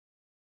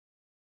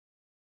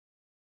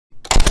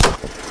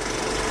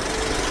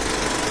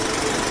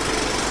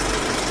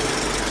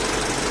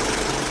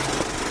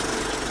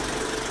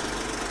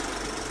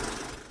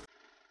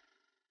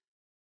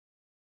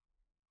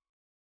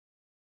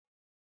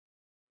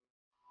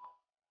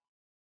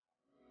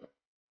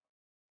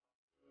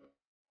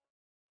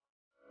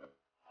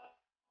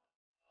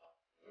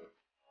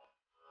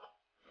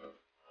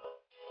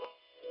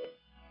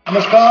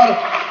नमस्कार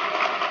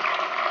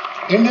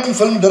Indian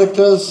film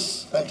directors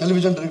and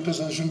television directors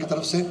association की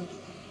तरफ से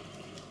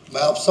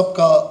मैं आप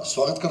सबका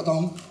स्वागत करता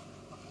हूं।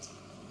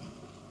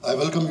 I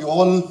welcome you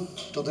all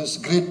to this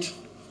great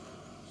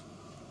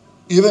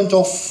event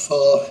of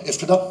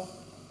IFTDA,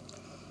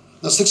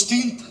 the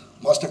 16th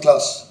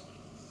Masterclass,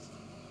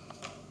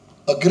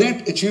 a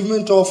great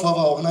achievement of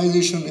our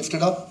organization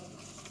IFTDA.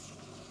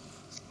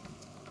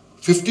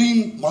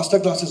 15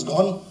 Masterclasses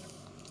gone.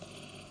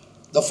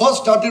 The first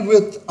started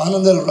with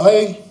Anand L. Rai,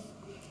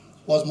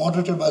 was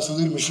moderated by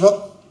Sudhir Mishra.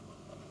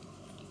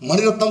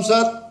 Maniratnam sir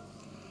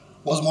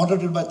was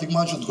moderated by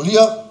Tigmanshu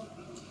Dhulia.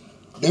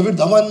 David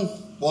Dhawan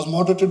was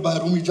moderated by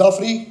Rumi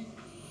Jafri.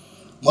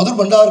 Madhur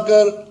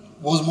Bhandarkar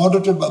was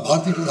moderated by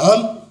Bharti Pradhan.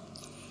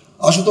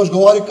 Ashutosh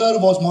Gowarikar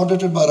was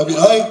moderated by Ravi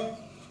Rai.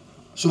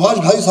 Subhash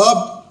Ghai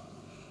Sahab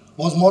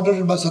was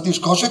moderated by Satish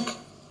Kaushik.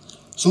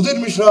 Sudhir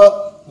Mishra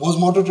was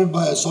moderated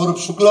by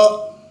Saurabh Shukla.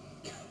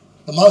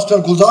 The Master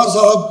Gulzar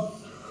Sahab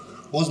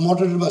was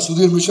moderated by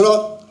Sudhir Mishra.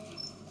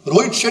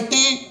 Rohit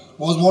Shetty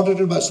was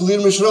moderated by Sudhir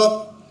Mishra.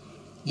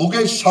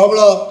 Mukesh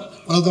Chhabra,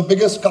 one of the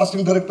biggest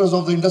casting directors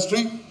of the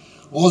industry,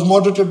 was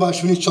moderated by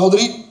Ashwini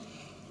Chaudhary.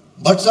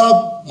 Bhatt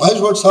Sahab, Mahesh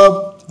Bhatt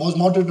Sahab was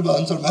moderated by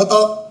Hansal Mehta.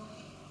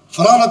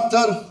 Farhan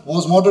Akhtar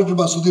was moderated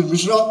by Sudhir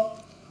Mishra.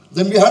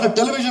 Then we had a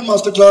television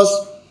masterclass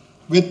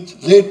with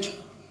late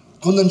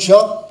Kundan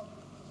Shah,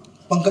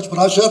 Pankaj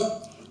Parashar,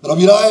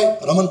 Ravi Rai,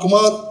 Raman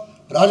Kumar,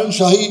 Rajan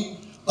Shahi,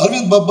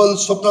 Arvind Babbal,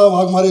 Swapna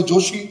Wagmare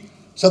Joshi,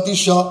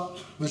 Satish Shah,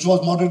 which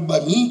was moderated by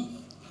me.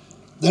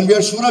 Then we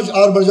had Suraj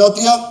R.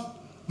 Barjatia,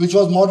 which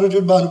was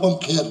moderated by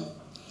Anupam Kher.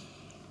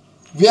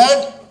 We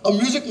had a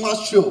music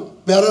master show,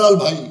 Parallel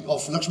Bhai,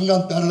 of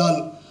Lakshmikant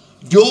Parallel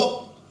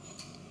Duo,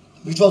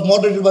 which was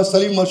moderated by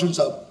Salim Merchant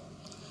Sahab.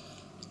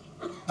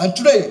 And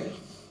today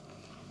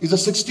is the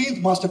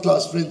 16th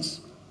Masterclass,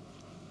 friends.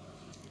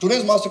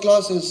 Today's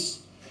Masterclass is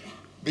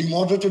being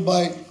moderated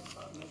by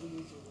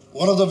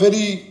one of the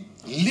very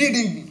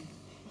leading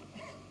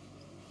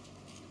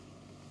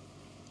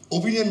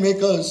opinion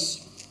makers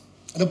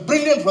and a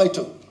brilliant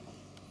writer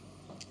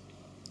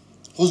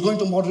who's going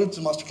to moderate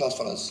the Masterclass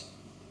for us.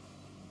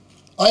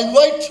 I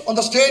invite on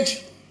the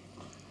stage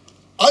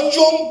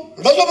Anjum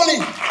Rajabali.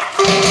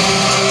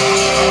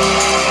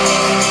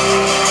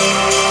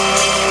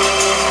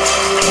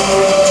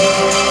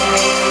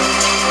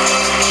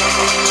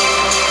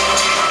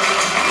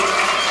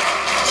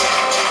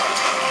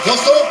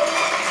 दोस्तों,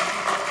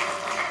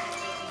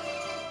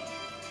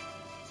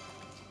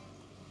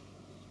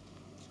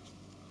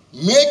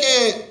 मई के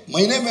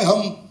महीने में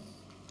हम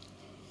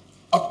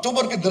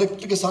अक्टूबर के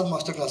director के साथ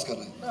master class कर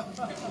रहे हैं.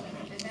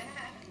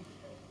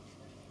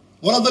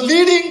 One of the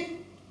leading,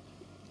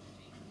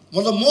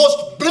 one of the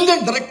most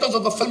brilliant directors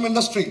of the film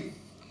industry.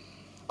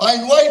 I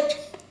invite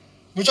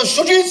Mr.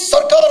 Shoojit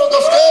Sircar on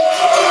the stage.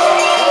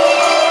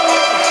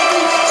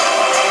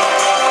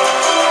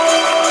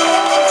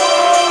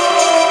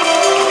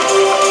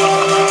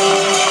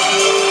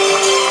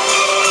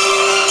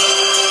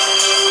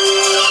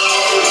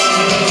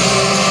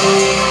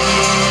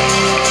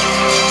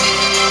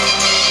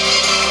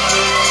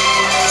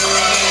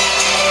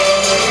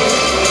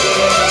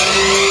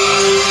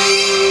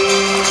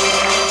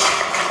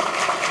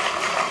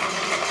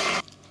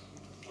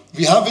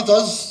 We have with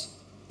us,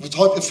 we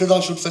thought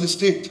IFTDA should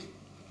felicitate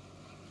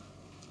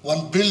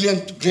one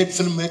brilliant, great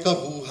filmmaker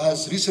who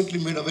has recently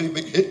made a very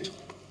big hit.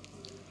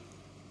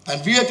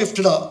 And we at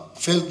IFTDA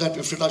felt that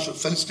IFTDA should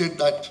felicitate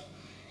that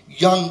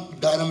young,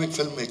 dynamic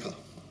filmmaker.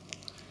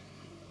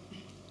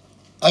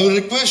 I will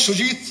request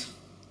Shoojit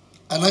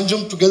and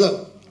Anjum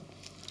together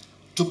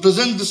to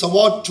present this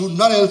award to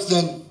none else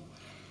than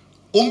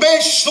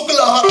Umesh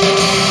Shukla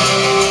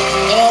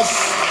of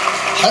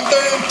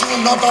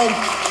 102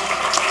 Knockout.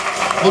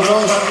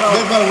 Because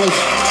made my wish.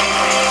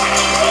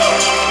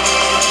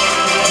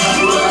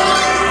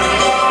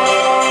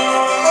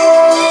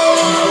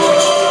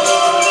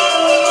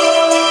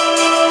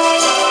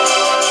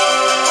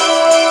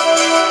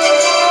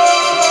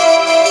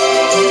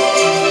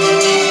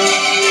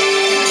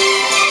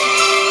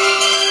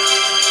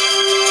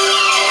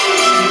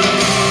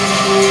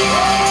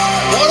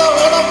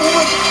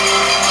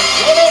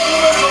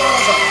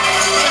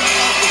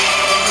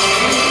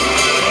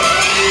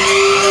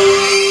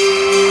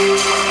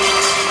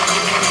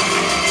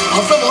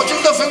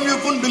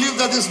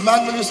 This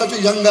man will be such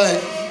a young guy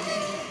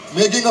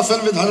making a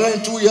film with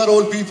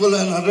 102-year-old people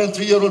and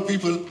 103-year-old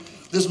people.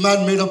 This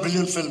man made a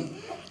brilliant film.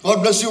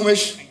 God bless you,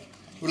 Umesh.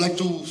 Would you like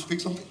to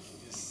speak something?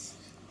 Yes.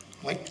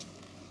 Mike?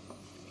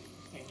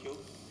 Thank you.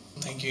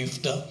 Thank you,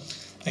 IFTDA.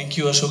 Thank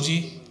you, Ashok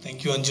ji.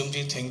 Thank you, Anjum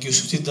ji. Thank you,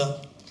 Shoojit da.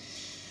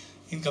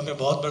 इनका मैं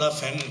बहुत बड़ा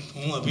fan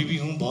हूँ, अभी भी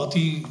हूँ. बहुत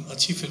ही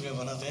अच्छी फिल्में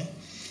बनाते हैं.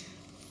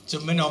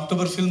 जब मैंने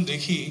अक्टूबर फिल्म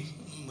देखी,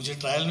 मुझे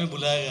ट्रायल में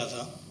बुलाया गया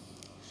था.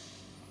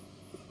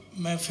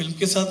 मैं फिल्म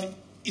के साथ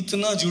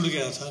इतना जुड़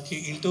गया था कि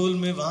इंटरवल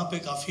में वहाँ पे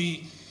काफ़ी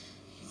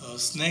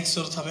स्नैक्स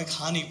और था, मैं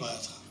खा नहीं पाया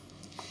था.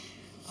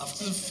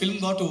 After the film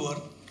got over,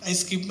 I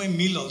skip my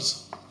meal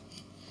also.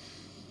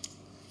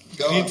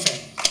 Great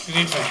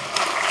fan.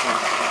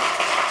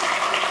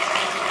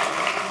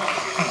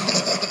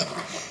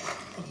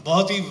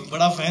 बहुत ही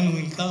बड़ा फैन हूँ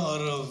इनका और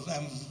आई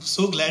एम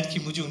सो ग्लैड कि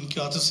मुझे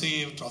उनके हाथों से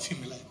ये ट्रॉफी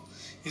मिला है.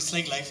 It's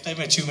like life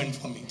time achievement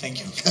for me. Thank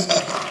you.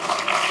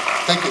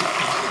 Thank you.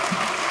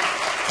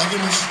 Thank you,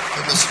 Miss.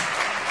 God bless you.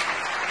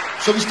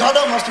 So we start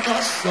our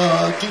masterclass.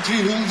 2-3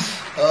 rules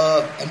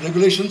and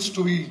regulations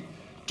to be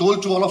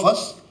told to all of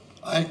us.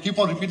 I keep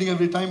on repeating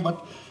every time,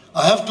 but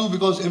I have to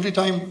because every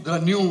time there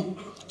are new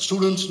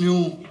students, new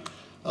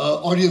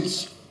audience.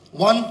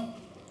 One,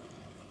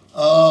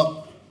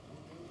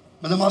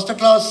 with the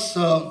masterclass,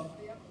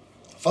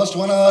 first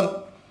 1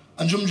 hour,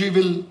 Anjum ji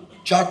will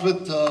chat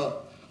with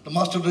the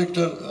master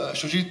director,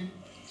 Shoojit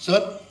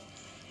sir.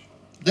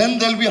 Then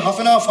there will be half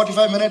an hour,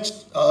 45 minutes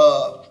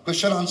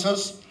question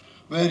answers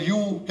where you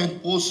can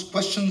pose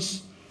questions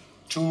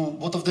to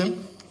both of them.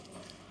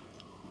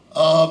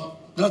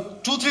 There are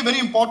 2-3 very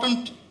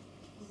important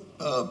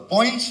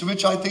points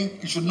which I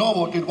think you should know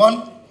about it. One,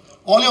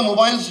 all your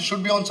mobiles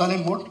should be on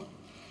silent mode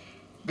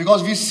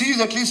because we seize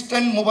at least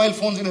 10 mobile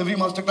phones in every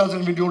masterclass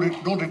and we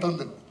don't return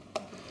them.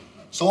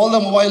 So all the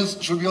mobiles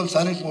should be on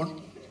silent mode.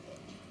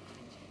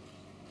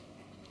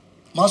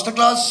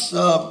 Masterclass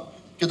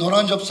के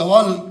दौरान जब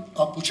सवाल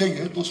आप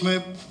पूछेंगे तो उसमें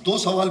 2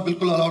 सवाल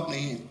बिल्कुल अलाउड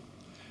नहीं है.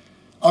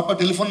 आपका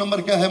टेलीफोन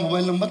नंबर क्या है,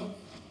 मोबाइल नंबर,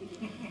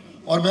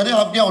 और मैंने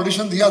आपके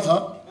ऑडिशन दिया था,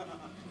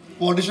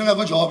 वो ऑडिशन का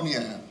कोई जवाब नहीं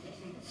आया,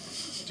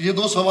 तो ये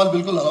 2 सवाल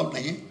बिल्कुल अलाउड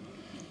नहीं है.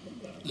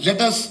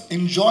 Let us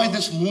enjoy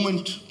this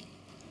moment,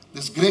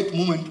 this great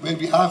moment where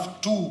we have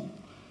 2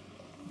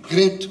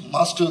 great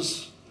masters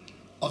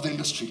of the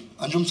industry,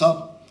 Anjum साहब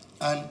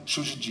and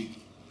Shoojit ji.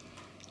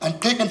 And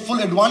take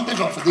full advantage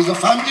of it. There's a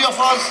family of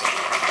us.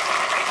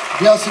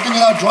 We are sitting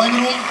in our drawing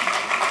room.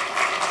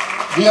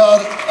 We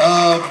are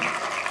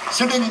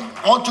sitting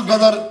all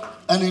together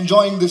and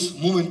enjoying this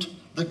moment,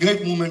 the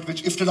great moment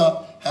which IFTDA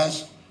has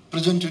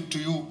presented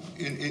to you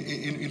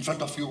in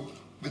front of you,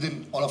 within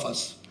all of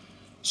us.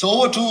 So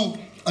over to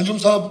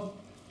Anjum Sahab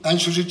and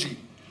Shoojit ji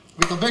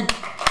with a big.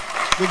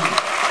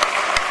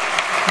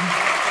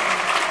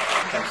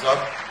 Thanks, Rob.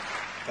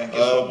 Thank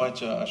you so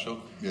much, Ashok.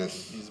 Yes.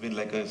 He's been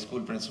like a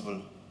school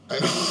principal. I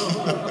know.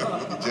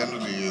 He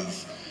generally is.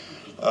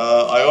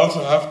 I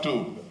also have to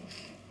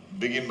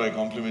begin by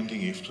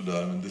complimenting IFTDA.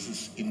 I mean, this is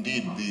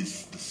indeed the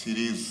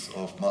series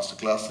of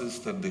masterclasses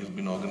that they have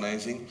been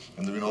organizing,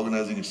 and they've been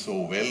organizing it so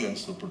well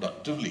and so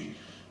productively,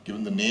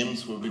 given the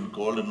names who have been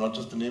called, and not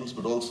just the names,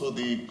 but also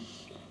the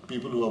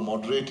people who are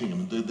moderating. I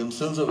mean, they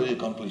themselves are very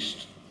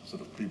accomplished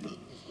sort of people.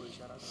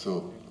 So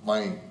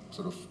my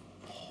sort of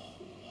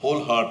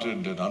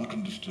wholehearted and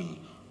unconditional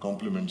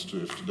compliments to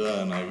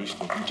IFTDA, and I wish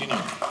they continue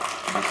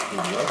this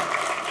good work.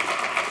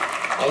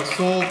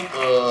 Also,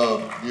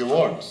 the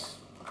awards.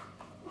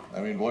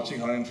 I mean,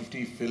 watching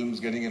 150 films,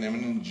 getting an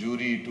eminent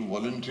jury to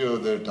volunteer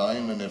their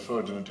time and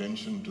effort and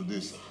attention to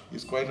this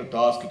is quite a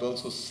task. It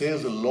also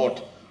says a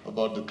lot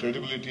about the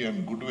credibility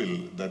and goodwill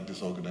that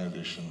this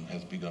organization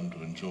has begun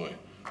to enjoy,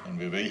 and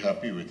we're very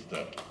happy with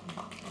that.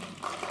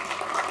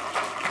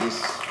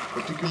 This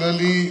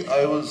particularly,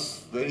 I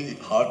was very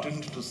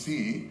heartened to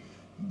see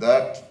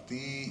that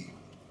the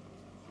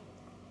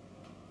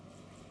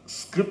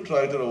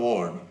scriptwriter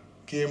award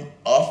came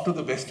after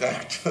the best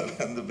actor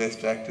and the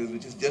best actress,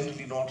 which is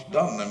generally not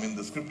done. I mean,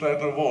 the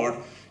scriptwriter award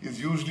is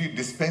usually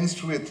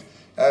dispensed with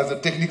as a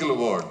technical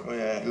award. Oh,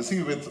 yeah. You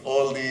see, with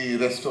all the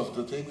rest of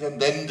the things, and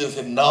then they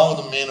said now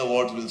the main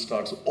awards will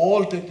start. So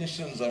all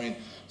technicians, I mean,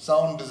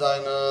 sound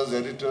designers,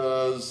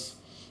 editors,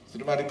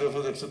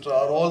 cinematographers, etc.,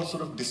 are all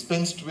sort of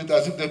dispensed with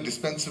as if they're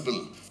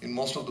dispensable in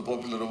most of the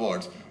popular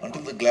awards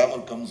until the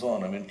glamour comes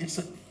on. I mean,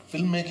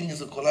 filmmaking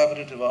is a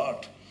collaborative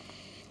art.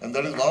 And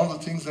that is one of the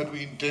things that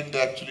we intend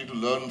actually to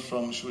learn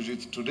from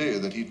Shoojit today,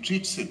 that he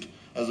treats it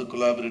as a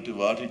collaborative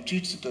art, he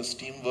treats it as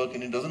teamwork,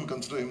 and he doesn't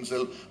consider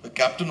himself the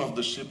captain of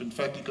the ship. In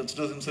fact, he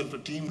considers himself a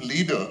team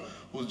leader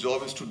whose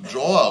job is to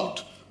draw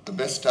out the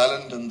best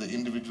talent and the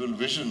individual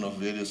vision of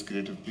various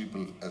creative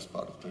people as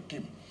part of their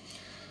team.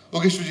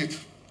 Okay, Shoojit,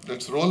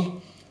 let's roll.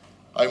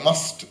 I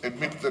must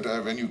admit that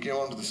when you came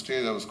onto the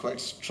stage, I was quite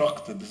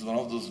struck that this is one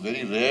of those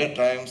very rare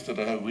times that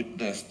I have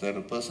witnessed that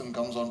a person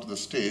comes onto the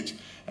stage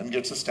and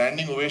gets a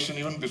standing ovation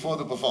even before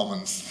the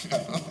performance.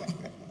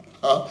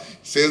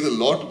 Says a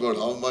lot about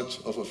how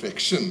much of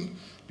affection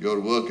your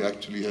work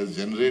actually has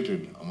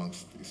generated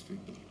amongst these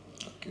people.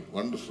 Okay,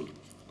 wonderful.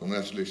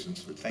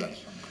 Congratulations with that.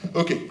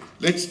 Okay,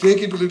 let's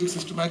take it a little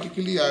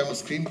systematically. I am a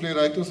screenplay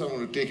writer, so I'm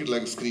going to take it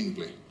like a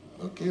screenplay.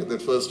 Okay,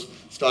 that first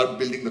start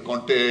building the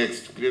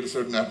context, create a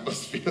certain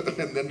atmosphere,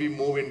 and then we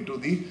move into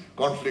the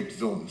conflict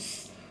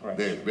zones. Right.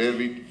 There, where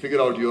we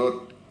figure out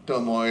your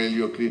turmoil,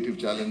 your creative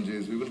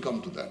challenges. We will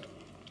come to that.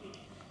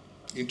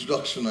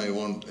 Introduction I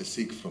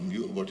seek from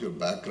you about your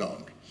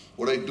background.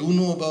 What I do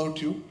know about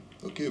you,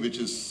 okay, which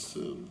is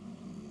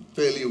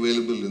fairly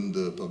available in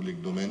the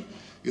public domain,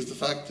 is the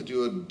fact that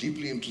you are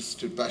deeply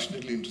interested,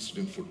 passionately interested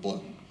in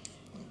football.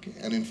 Okay.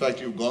 And in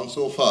fact, you've gone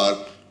so far,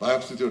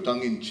 perhaps with your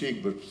tongue in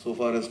cheek, but so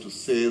far as to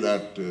say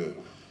that,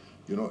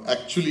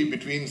 actually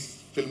between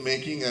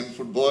filmmaking and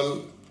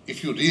football,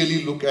 if you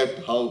really look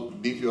at how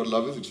deep your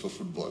love is, it's for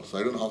football. So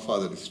I don't know how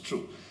far that is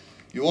true.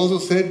 You also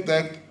said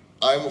that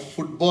I'm a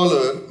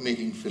footballer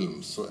making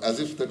films. So as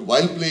if that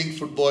while playing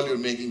football, you're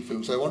making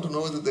films. So I want to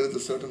know whether there is a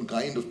certain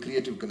kind of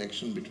creative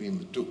connection between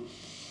the two.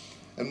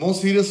 And more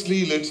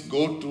seriously, let's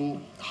go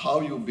to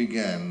how you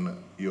began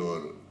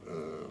your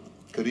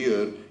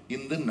career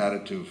in the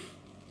narrative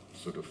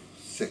sort of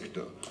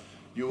sector.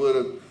 You were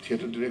a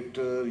theatre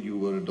director, you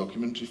were a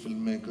documentary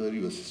filmmaker,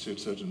 you assisted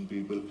certain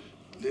people.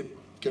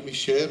 Can we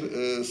share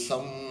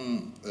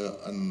some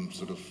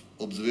sort of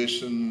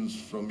observations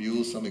from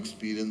you, some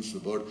experience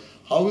about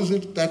how is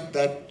it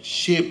that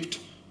shaped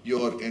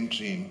your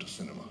entry into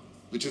cinema,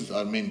 which is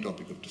our main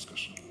topic of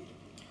discussion?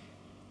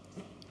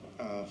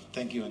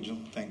 Thank you,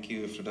 Anjum. Thank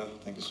you, IFTDA.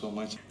 Thank you so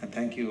much. And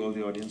thank you, all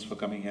the audience, for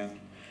coming here.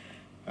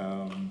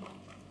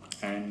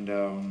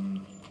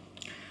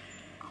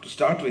 To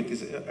start with,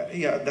 is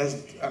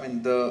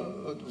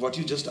what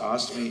you just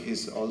asked me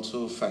is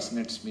also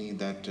fascinates me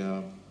that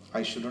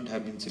I shouldn't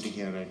have been sitting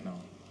here right now.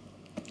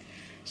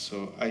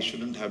 So I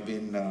shouldn't have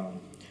been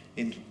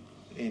in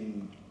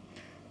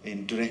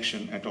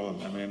direction at all.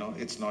 I mean,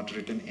 it's not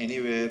written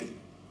anywhere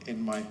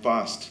in my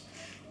past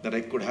that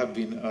I could have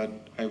been.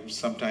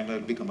 Sometime I'll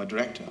become a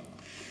director.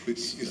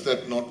 Is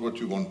that not what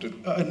you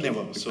wanted?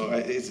 Never. So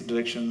it's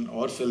direction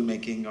or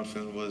filmmaking or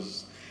film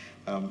was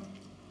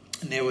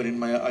never in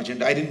my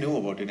agenda. I didn't know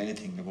about it,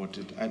 anything about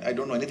it. I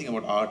don't know anything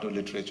about art or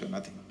literature,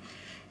 nothing.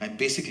 I'm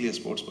basically a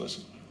sports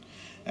person,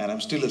 and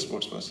I'm still a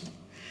sports person.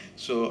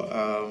 So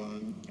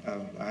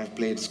I've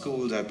played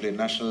schools, I've played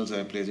nationals,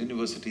 I've played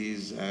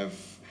universities.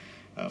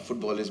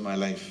 Football is my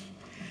life.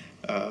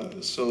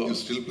 So you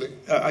still play?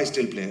 I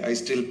still play. I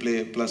still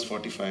play plus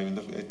 45 in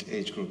the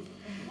age group.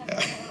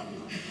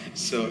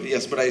 So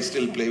yes, but I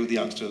still play with the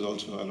youngsters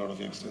also, a lot of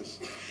youngsters.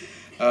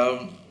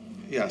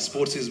 Yeah,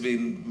 sports has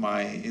been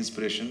my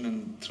inspiration,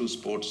 and through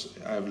sports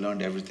I've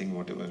learned everything,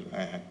 whatever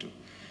I had to.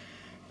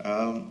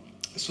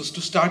 So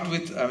to start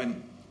with, I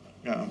mean,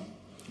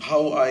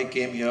 how I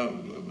came here,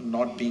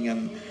 not being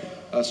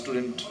a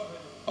student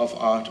of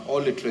art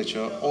or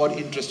literature or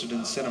interested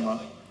in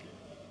cinema,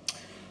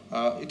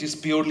 it is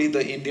purely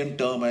the Indian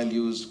term I'll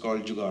use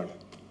called jugaad.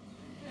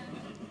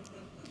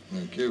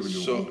 Okay, will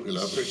you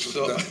elaborate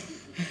on that?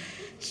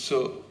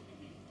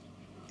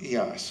 I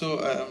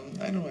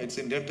know it's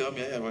Indian term,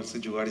 but the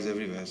jugaad is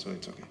everywhere, so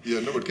it's okay. Yeah,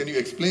 no, but can you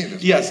explain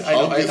it? Yes, I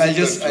know.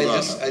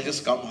 I'll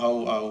just come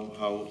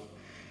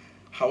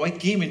how I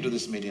came into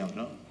this medium,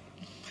 no?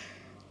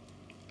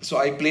 So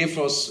I play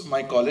for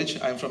my college.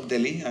 I'm from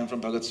Delhi. I'm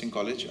from Bhagat Singh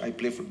College. I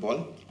play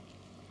football.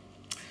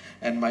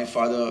 And my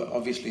father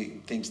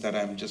obviously thinks that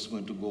I'm just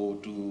going to go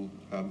to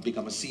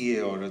become a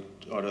CA or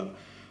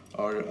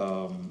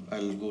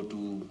I'll go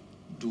to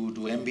do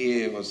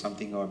MBA or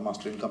something, or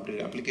Master in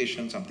Computer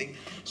Application, something.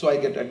 So I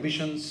get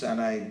admissions,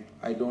 and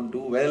I don't do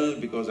well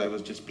because I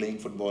was just playing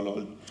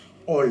football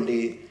all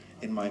day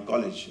in my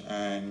college.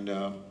 And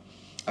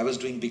I was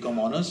doing BCom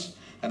honors,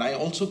 and I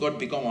also got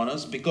BCom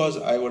honors because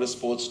I was a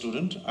sports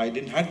student. I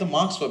didn't have the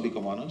marks for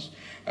BCom honors.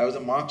 I was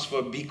the marks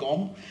for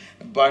BCom,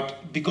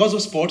 but because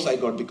of sports, I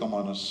got BCom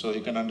honors. So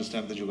you can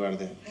understand the jugaad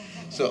there.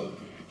 So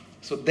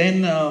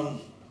then,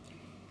 all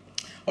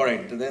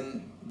right,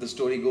 then the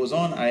story goes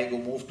on. I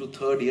move to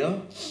third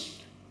year,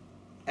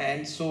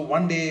 and so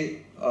one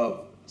day,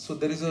 so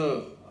there's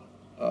a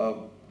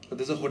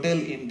hotel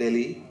in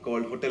Delhi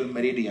called Hotel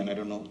Meridian. I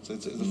don't know. So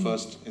it's the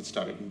first. It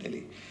started in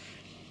Delhi.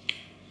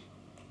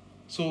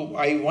 So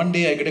one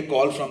day I get a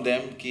call from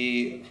them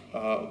ki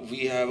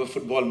we have a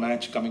football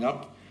match coming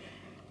up,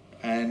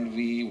 and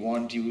we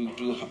want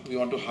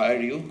to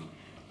hire you.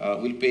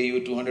 We'll pay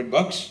you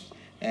 $200,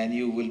 and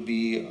you will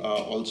be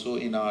also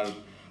in our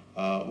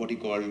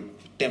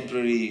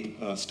temporary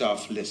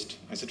staff list.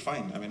 I said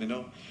fine. I mean,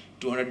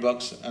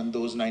 $200 and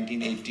those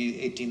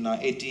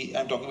 1980,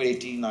 I'm talking about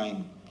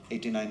 89,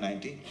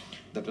 90.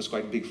 That was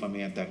quite big for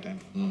me at that time.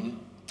 Mm-hmm.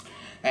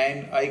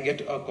 And I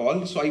get a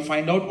call, so I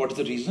find out what is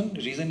the reason.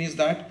 The reason is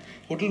that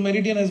Hotel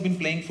Meridian has been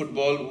playing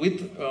football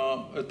with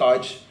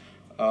Taj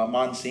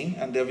Man Singh,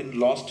 and they have been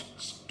lost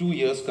 2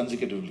 years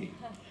consecutively.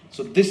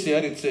 So this year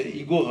it's an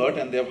ego hurt,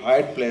 and they have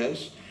hired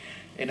players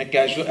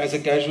as a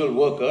casual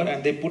worker,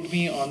 and they put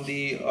me on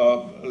the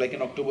like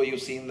in October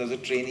you've seen there's a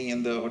trainee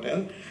in the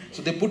hotel.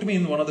 So they put me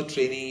in one of the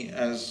trainee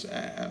as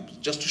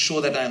just to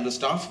show that I am the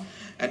staff,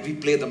 and we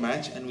play the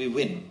match and we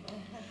win.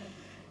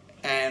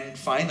 And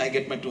fine, I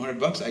get my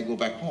 $200, I go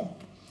back home.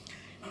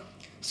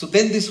 So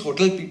then this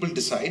hotel people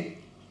decide,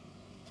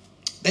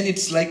 then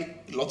it's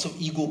like lots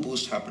of ego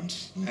boost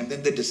happens, and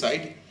then they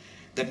decide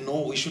that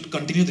no, we should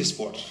continue this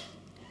sport,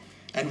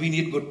 and we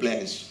need good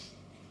players.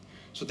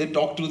 So they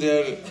talk to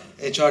their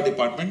HR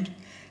department,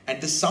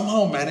 and they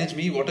somehow manage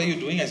me. What are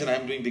you doing? I said,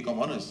 I'm doing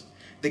BCom honors.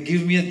 They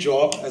give me a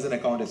job as an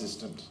account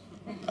assistant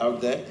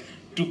out there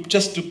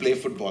just to play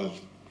football,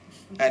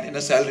 and in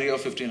a salary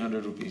of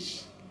 1,500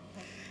 rupees.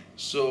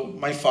 So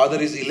my father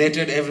is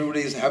elated,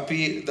 everybody is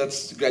happy.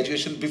 That's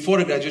graduation. Before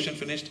a graduation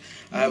finished,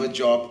 I have a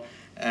job,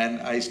 and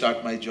I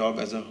start my job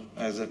as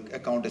an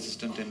account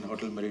assistant in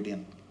Hotel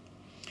Meridian.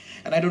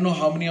 And I don't know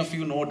how many of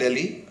you know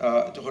Delhi.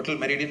 The Hotel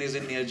Meridian is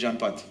near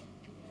Janpath.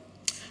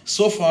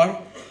 So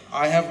far,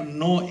 I have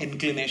no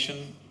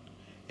inclination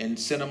in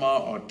cinema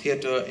or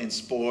theatre, in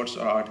sports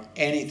or art,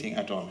 anything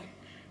at all.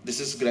 This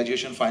is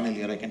graduation final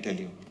year, I can tell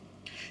you.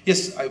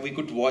 Yes, we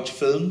could watch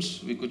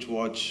films, we could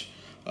watch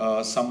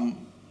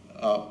some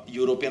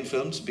European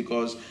films,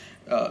 because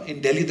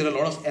in Delhi there are a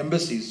lot of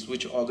embassies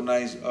which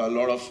organize a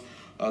lot of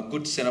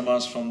good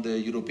cinemas from the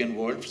European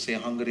world, say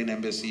Hungarian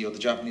embassy or the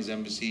Japanese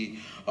embassy,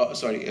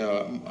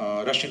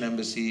 Russian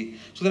embassy.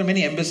 So there are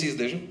many embassies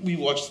there. We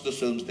watch the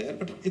films there,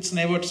 but it's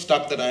never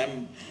stuck that I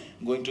am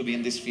going to be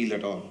in this field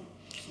at all.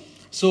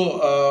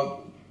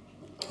 So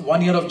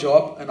 1 year of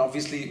job, and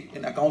obviously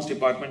in accounts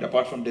department,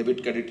 apart from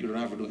debit credit, you don't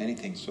have to do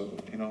anything. So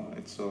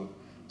it's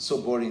so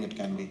boring it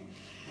can be.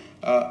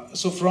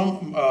 So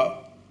from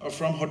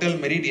Hotel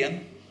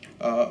Meridian,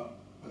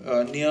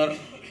 near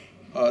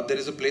there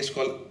is a place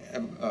called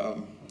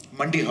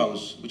Mandi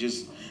House, which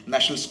is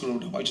National School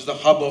of Drama, which is the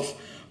hub of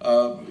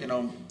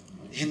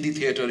Hindi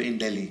theatre in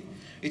Delhi,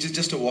 which is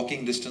just a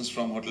walking distance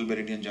from Hotel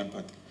Meridian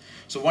Janpat.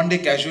 So one day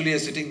casually I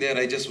was sitting there,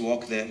 I just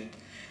walk there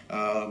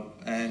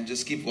and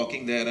just keep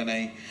walking there, and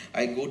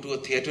I go to a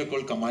theatre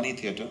called Kamani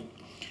Theatre,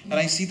 and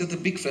I see that the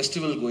big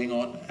festival going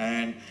on,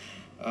 and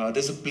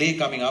there's a play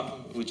coming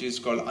up which is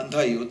called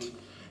Andha Youth,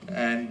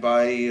 and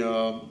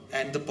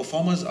and the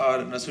performers are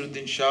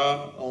Nasiruddin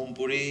Shah, Om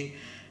Puri,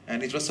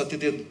 and it was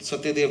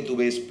Satyadev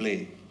Dubey's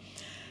play.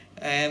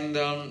 And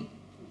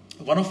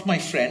one of my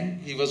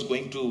friend, he was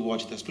going to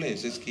watch this play. He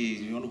says,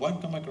 you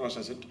want to come across?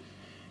 I said,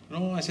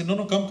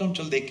 no, come,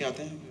 chal dekh ke aate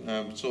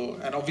hain. So,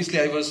 and obviously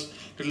I was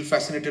a little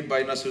fascinated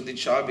by Nasiruddin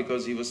Shah,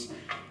 because he was,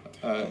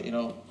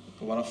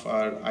 one of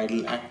our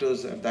idol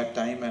actors at that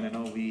time,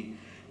 and we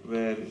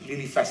were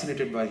really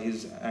fascinated by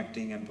his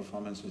acting and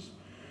performances.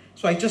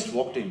 So I just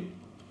walked in,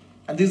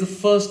 and this is the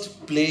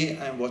first play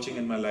I'm watching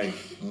in my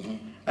life. Mm-hmm.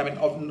 I mean,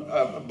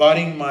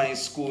 barring my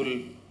school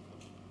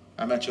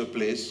amateur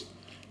plays,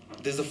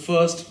 this is the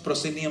first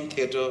proscenium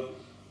theatre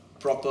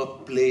proper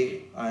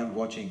play I am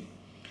watching.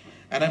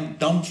 And I'm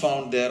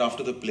dumbfounded there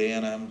after the play,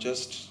 and I'm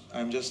just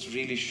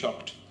really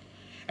shocked.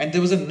 And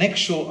there was a next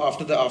show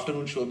after the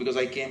afternoon show, because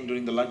I came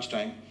during the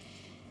lunchtime.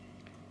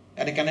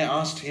 And I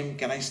asked him,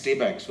 can I stay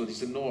back? So he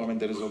said, no, I mean,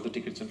 there is all the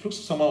tickets and fruits.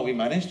 So somehow we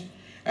managed.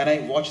 And I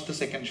watched the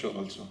second show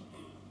also.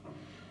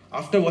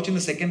 After watching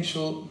the second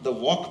show, the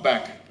walk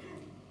back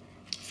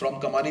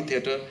from Kamani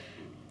Theatre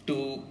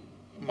to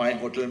my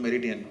Hotel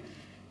Meridian,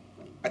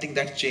 I think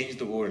that changed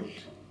the world.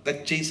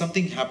 That changed,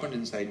 something happened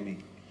inside me.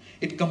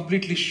 It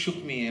completely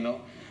shook me,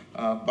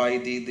 by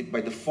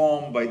the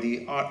form, by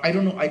the art. I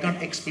don't know, I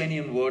can't explain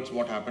in words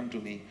what happened to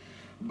me.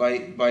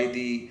 By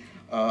the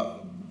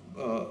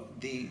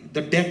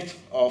depth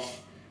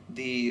of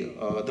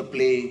the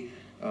play,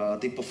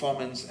 the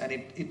performance,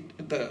 and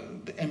the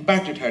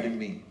impact it had in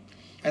me.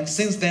 And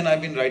since then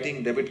I've been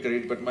writing debit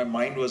credit, but my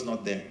mind was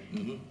not there.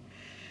 Mm-hmm.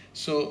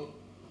 So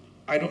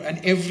and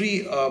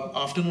every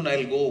afternoon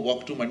I'll go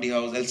walk to Mandi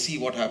House, I'll see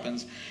what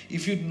happens.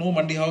 If you know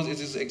Mandi House, it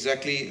is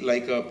exactly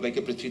like a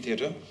Prithvi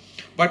Theatre.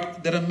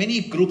 But there are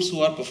many groups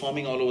who are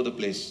performing all over the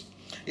place.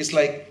 It's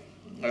like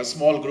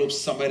small groups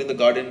somewhere in the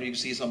garden, you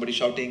see somebody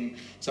shouting,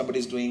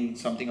 somebody's doing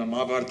something on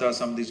Mahabharata,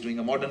 somebody's doing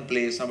a modern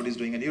play, somebody's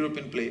doing a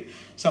European play.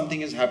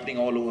 Something is happening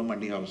all over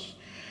Mandi House.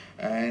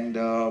 And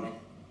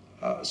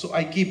so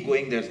I keep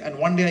going there. And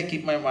one day I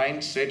keep my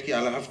mind straight,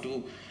 I have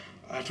to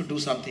do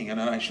something, and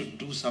I should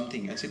do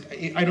something. I said,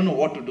 I don't know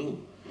what to do.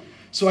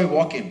 So I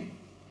walk in.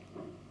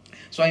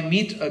 So I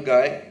meet a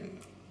guy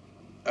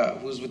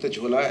who's with a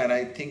jhola, and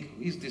I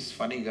think, he's this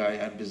funny guy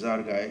and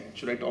bizarre guy.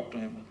 Should I talk to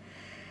him?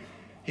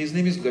 His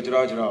name is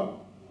Gajraj Rao.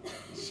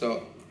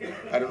 So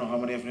I don't know how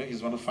many of you know,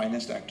 he's one of the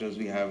finest actors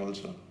we have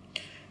also.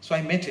 So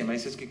I met him. I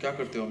said, क्या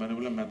करते हो? मैंने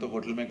बोला, मैं तो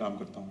hotel में काम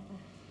करता हूँ.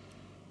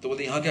 तो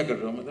बोलते, यहाँ क्या कर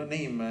रहे हो? मैं बोला,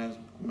 नहीं,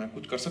 मैं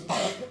कुछ कर सकता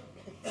हूँ.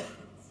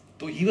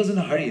 So he was in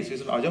a hurry. So he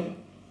said, आजाओ.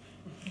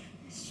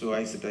 So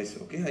I said,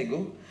 okay, I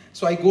go.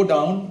 So I go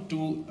down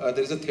to,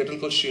 there is a theatre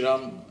called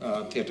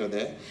Shriram Theatre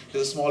there.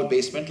 There's a small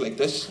basement like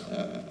this,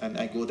 and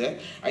I go there.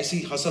 I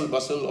see hustle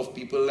bustle of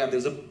people, and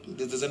there's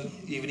an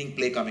evening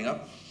play coming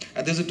up.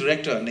 And there's a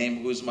director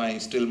named, who is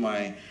still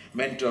my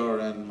mentor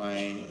and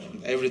my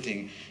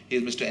everything. He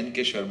is Mr.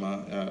 N.K.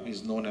 Sharma.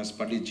 He's known as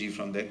Pandit Ji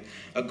from there.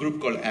 A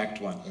group called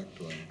Act One.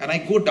 And I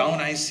go down,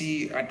 I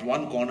see at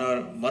one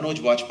corner Manoj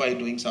Vajpayee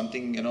doing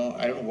something,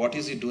 I don't know what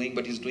is he doing,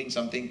 but he's doing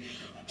something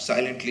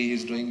silently.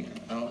 He's doing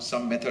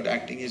some method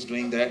acting. He's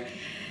doing that.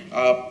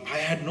 I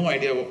had no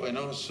idea,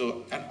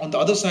 So, and on the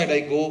other side,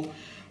 I go.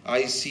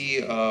 I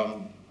see.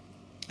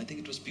 I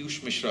think it was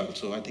Piyush Mishra.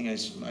 So I think I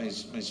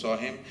saw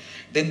him.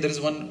 Then there is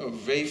one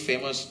very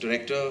famous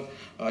director,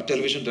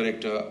 television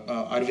director,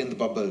 Arvind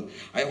Babbal.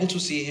 I also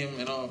see him,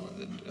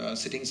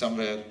 sitting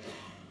somewhere.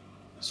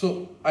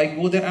 So I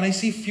go there and I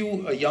see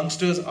few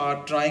youngsters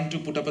are trying to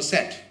put up a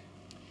set.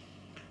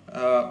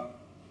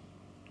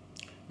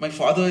 My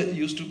father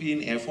used to be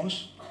in Air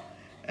Force,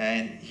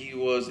 and he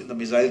was in the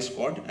missile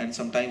squad, and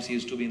sometimes he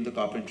used to be in the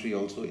carpentry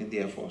also in the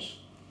Air Force.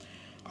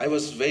 I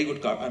was very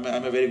good. I'm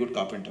a very good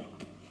carpenter.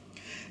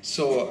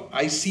 So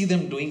I see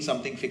them doing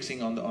something,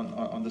 fixing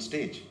on the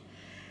stage,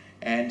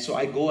 And so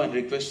I go and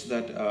request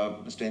that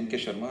Mr. N.K.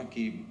 Sharma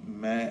ki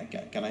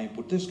can I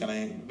put this?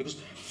 Because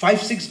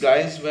 5-6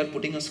 guys were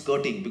putting a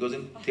skirting, because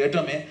in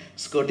theatre mein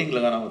skirting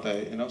lagana hota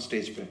hai,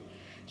 stage pe.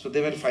 So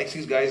there were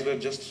 5-6 guys were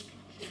just.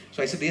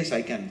 So I said yes,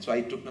 I can. So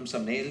I took them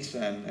some nails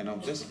and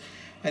this,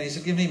 and he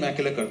said कि नहीं मैं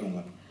अकेले कर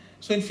दूँगा.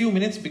 So in few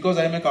minutes, because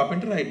I am a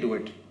carpenter, I do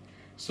it.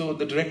 So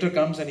the director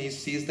comes and he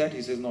sees that,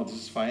 he says no, this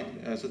is fine.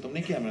 So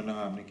तुमने किया? मैंने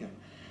हाँ हमने किया.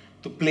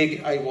 So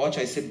play, I watch,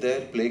 I sit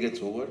there, play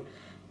gets over.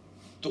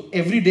 So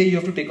every day you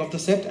have to take off the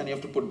set and you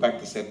have to put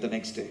back the set the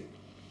next day.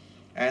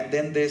 And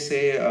then they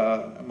say,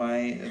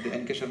 the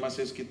N.K. Sharma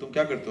says कि तुम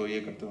क्या करते हो?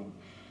 ये करते हो.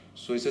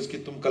 So he says कि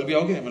तुम कल भी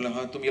आओगे? मैंने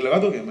हाँ तुम ये लगा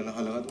दोगे? मैंने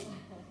हाँ लगा दूँगा.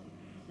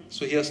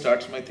 So here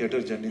starts my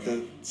theatre journey,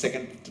 the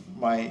second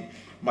my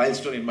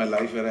milestone in my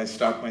life where I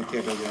start my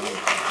theatre journey.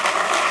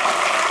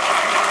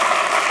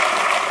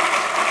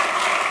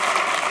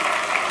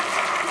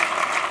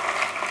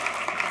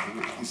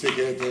 इसे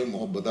कहते हैं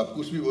मोहब्बत. आप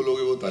कुछ भी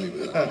बोलोगे वो ताली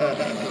बजा.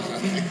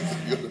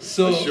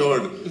 So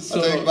assured.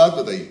 अच्छा एक बात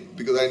बताइए,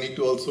 because I need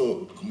to also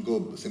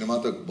हमको सिनेमा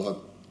तक बहुत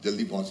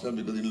जल्दी पहुंचना,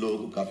 because इन लोगों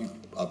को काफी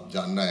आप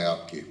जानना है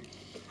आपके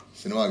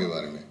सिनेमा के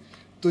बारे में.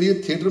 तो ये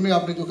थिएटर में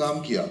आपने जो काम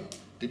किया,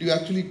 did you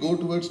actually go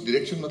towards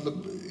direction? मतलब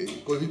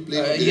कोई भी play?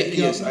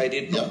 Yes, I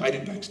did. No, I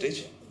did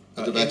backstage.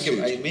 Backstage.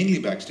 I mainly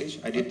backstage.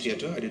 I did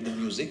theatre. I did the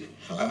music.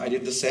 I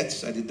did the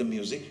sets. I did the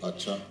music.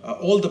 अच्छा.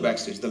 All the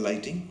backstage, the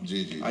lighting.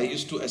 Ji ji. I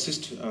used to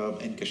assist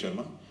N.K.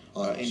 Sharma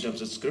in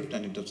terms of script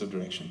and in terms of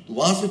direction. तो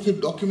वहाँ से फिर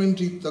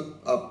documentary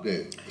तक आप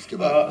गए इसके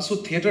बाद? So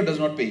theatre does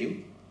not pay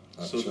you.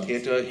 So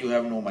theatre you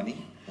have no money.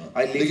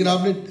 लेकिन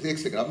आपने एक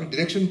सेकंड आपने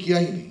डायरेक्शन किया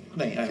ही नहीं?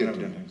 नहीं, I have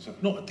never done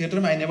it. No, theatre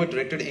में I never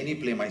directed any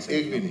play myself.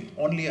 एक भी नहीं.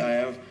 Only I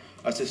have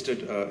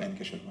assisted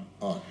N.K. Sharma.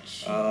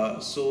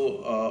 अच्छा. So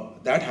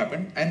that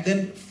happened, and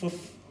then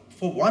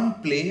for one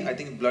play, I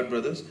think Blood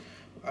Brothers,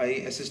 I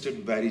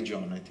assisted Barry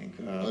John. I think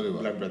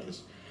Blood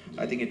Brothers.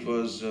 I think it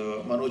was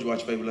Manoj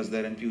Vajpayee was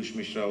there, and Piyush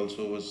Mishra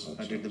also was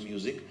did the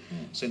music.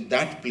 So in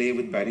that play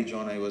with Barry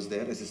John, I was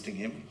there assisting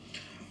him.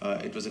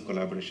 It was a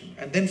collaboration,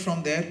 and then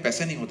from there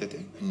पैसे नहीं होते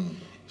थे.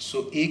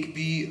 So एक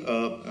भी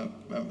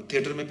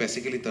theatre में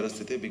पैसे के लिए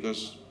तरसते थे,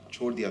 because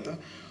छोड़ दिया था.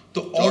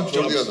 तो और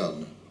छोड़ दिया था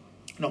आपने?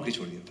 नौकरी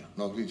छोड़ दिया था.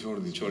 नौकरी छोड़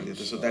दी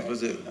थी. So that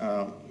was it.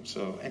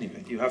 So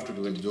anyway, you have to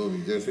do it. जो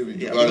भी जैसे भी.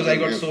 Yeah, because I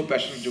got so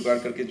passionate, जुगाड़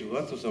करके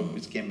जुआ, so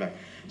it came back.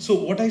 So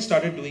what I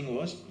started doing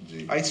was,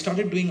 I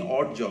started doing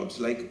odd jobs.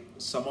 Like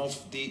some of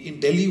in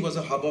Delhi was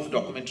a hub of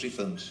documentary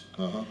films.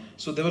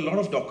 So there were a lot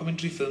of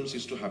documentary films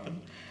used to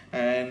happen,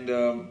 and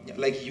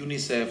like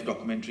UNICEF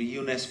documentary,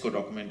 UNESCO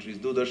documentaries,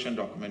 Doordarshan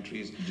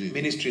documentaries,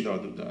 Ministry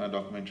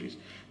documentaries.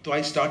 So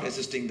I start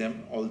assisting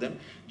them, all them,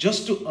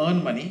 just to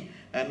earn money,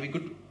 and we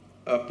could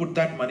put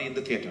that money in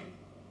the theatre,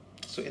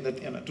 so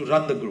to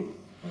run the group.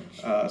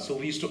 So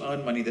we used to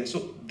earn money there.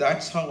 So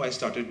that's how I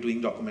started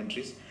doing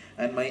documentaries,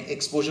 and my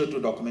exposure to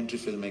documentary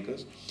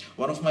filmmakers.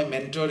 One of my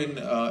mentor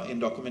in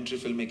documentary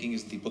filmmaking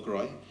is Deepak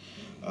Roy,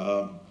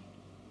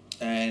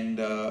 and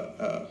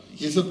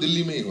ये सब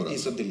दिल्ली में ही हो रहा है.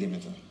 ये सब दिल्ली में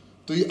था.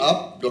 तो ये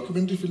आप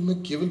डॉक्यूमेंट्री फिल्म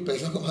में केवल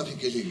पैसा कमाने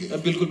के लिए गए?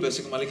 बिल्कुल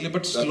पैसे कमाने के लिए,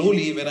 but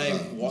slowly when I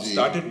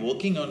started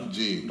working on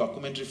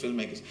documentary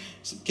filmmakers,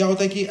 क्या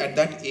होता है कि at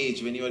that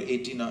age when you are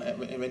 18,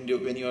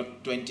 when you are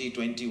 20,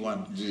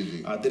 21,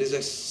 there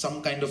is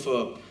some kind of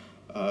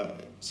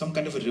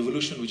a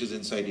revolution which is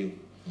inside you,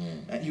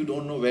 and you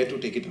don't know where to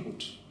take it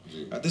out.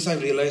 This I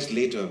realized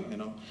later.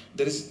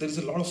 There is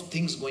a lot of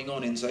things going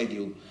on inside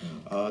you.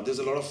 There's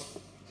a lot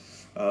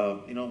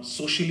of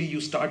socially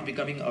you start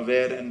becoming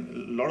aware, and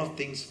a lot of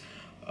things.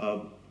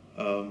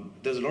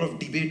 There's a lot of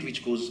debate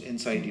which goes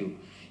inside you.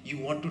 You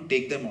want to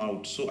take them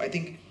out. So I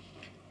think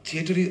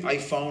theatre, I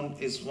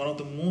found, is one of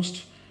the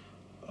most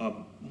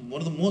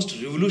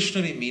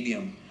revolutionary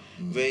medium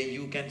where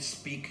you can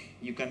speak,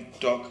 you can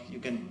talk, you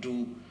can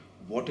do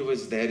whatever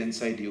is there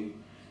inside you,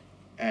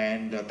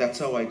 and that's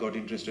how I got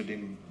interested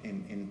in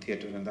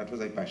theatre, and that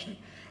was I passionate.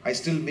 I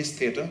still miss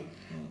theatre,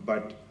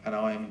 but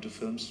now I am into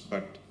films.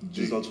 But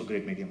this is also a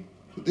great medium.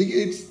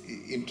 देखिए, it's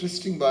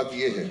interesting बात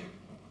ये है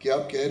कि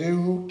आप कह रहे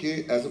हो कि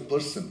as a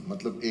person,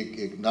 मतलब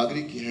एक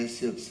नागरिक की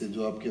हैसियत से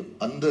जो आपके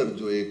अंदर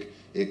जो एक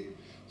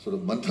sort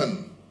of मंथन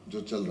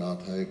जो चल रहा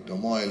था, एक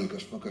टर्मोइल,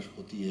 कश्मकश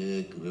होती है,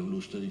 एक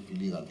रेवोल्यूशनरी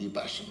फीलिंग आती है,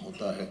 पैशन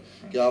होता है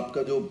कि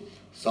आपका जो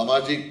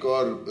सामाजिक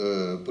और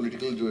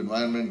पॉलिटिकल जो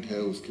एनवायरनमेंट है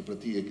उसके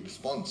प्रति एक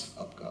रिस्पॉन्स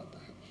आपका आता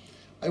है.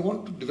 I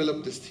want to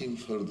develop this theme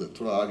further,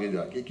 थोड़ा आगे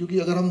जाके, क्योंकि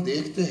अगर हम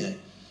देखते हैं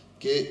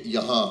कि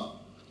यहाँ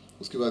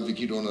उसके बाद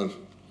विकी डोनर,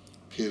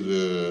 फिर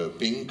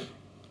पिंक,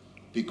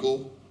 पिको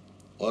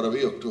और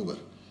अभी अक्टूबर,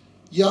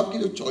 ये आपके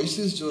जो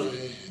चॉइसेस जो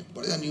रहे हैं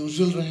बड़े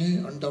अनयूजुअल रहे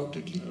हैं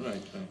अनडाउटेडली.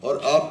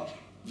 और आप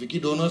विकी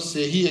डोनर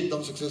से ही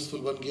एकदम सक्सेसफुल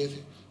बन गए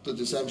थे, तो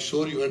जैसे I am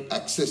sure you had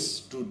access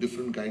to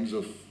different kinds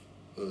of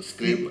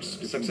scripts.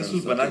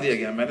 Successful बना दिया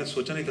गया, मैंने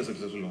सोचा नहीं था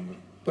सक्सेसफुल होंगे,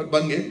 पर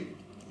बन गए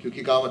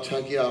क्योंकि काम अच्छा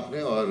किया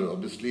आपने और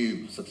ऑब्वियसली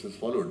सक्सेस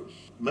फॉलोड.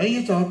 मैं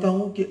ये चाहता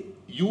हूँ कि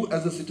you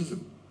as a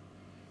citizen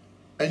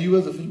and you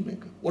as a film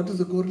maker, what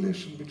is the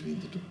correlation between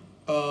the two?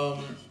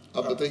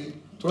 आप बताइए,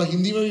 थोड़ा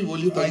हिंदी में भी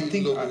बोलिए.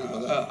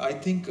 I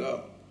think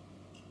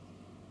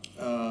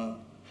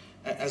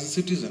as a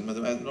citizen,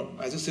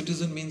 as a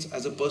citizen means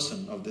as a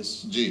person of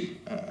this,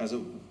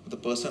 the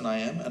person I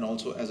am, and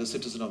also as a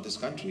citizen of this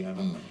country. I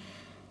mean,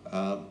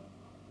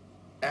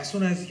 as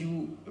soon as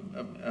you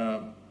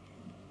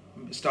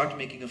start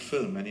making a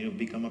film and you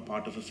become a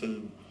part of a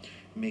film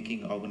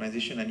making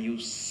organization, and you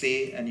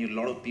say, and a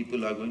lot of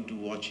people are going to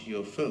watch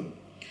your film,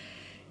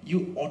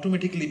 you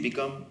automatically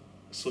become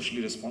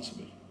socially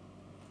responsible.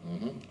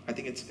 I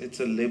think it's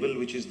a label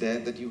which is there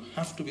that you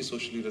have to be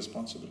socially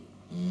responsible.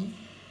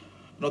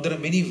 Now there are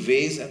many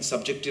ways and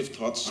subjective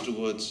thoughts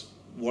towards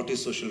what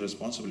is social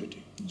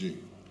responsibility,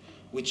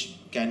 which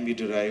can be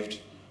derived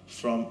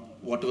from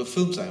whatever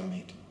films I have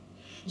made.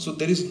 So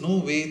there is no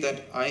way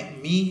that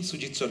me,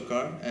 Shoojit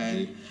Sircar,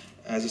 and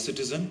as a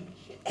citizen,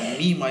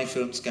 and my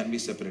films can be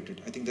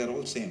separated. I think they're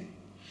all same.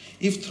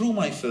 If through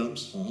my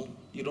films,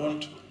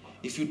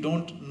 if you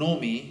don't know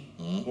me,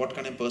 what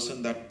kind of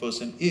person that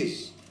person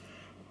is,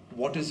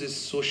 what is his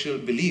social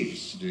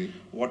beliefs,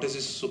 what is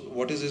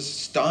his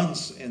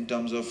stance in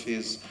terms of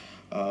his,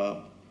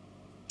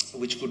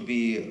 which could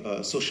be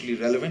socially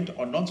relevant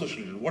or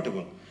non-socially relevant,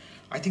 whatever.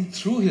 I think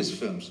through his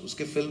films,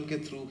 उसके film के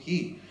through ही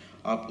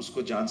आप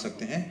उसको जान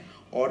सकते हैं.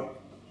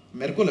 और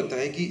मेरे को लगता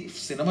है कि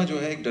सिनेमा जो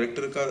है एक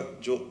डायरेक्टर का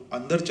जो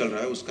अंदर चल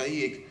रहा है उसका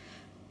ही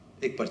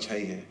एक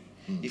परछाई है.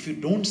 If you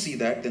don't see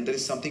that, then there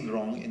is something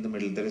wrong in the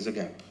middle. There is a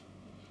gap.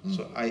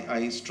 So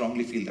I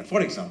strongly feel that.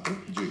 For example,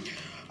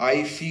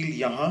 I feel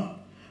यहाँ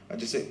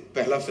जैसे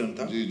पहला फिल्म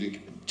था,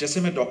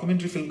 जैसे मैं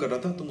डॉक्यूमेंट्री फिल्म कर रहा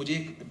था, तो मुझे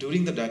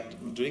during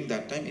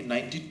that time in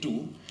 92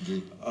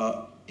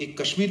 एक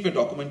कश्मीर पे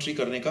डॉक्यूमेंट्री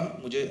करने का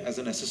मुझे एज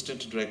एन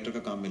असिस्टेंट डायरेक्टर का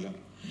काम मिला.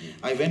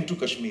 I went to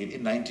Kashmir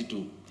in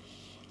 92.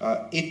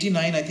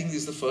 89 I think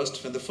is the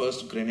first when the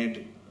first grenade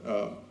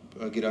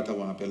गिरा था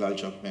वहाँ पे लाल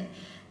चौक में,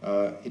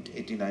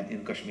 89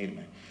 in Kashmir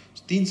में.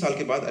 3 साल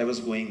के बाद I was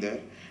going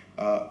there.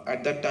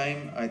 At that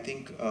time I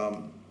think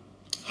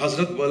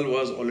Hazrat Bal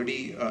was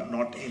already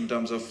not in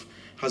terms of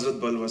Hazrat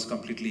Bal was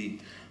completely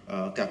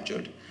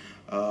captured.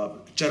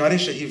 Charare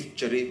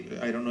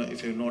Sharif, I don't know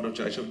if you know about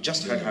Charare Sharif,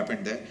 just had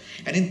happened there.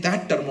 And in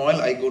that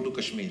turmoil, I go to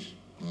Kashmir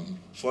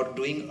for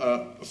doing,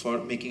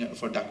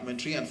 for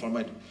documentary and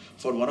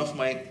for one of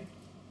my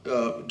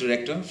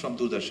director from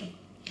Doordarshan.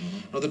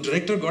 Now the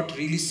director got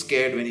really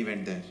scared when he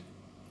went there.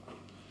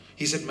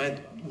 He said, "मैं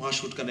वहाँ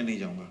shoot करने नहीं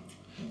जाऊँगा."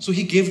 So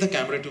he gave the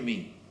camera to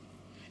me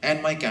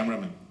and my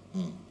cameraman.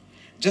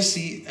 Just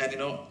see, and you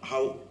know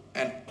how,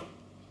 and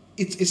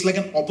it's like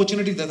an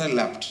opportunity that I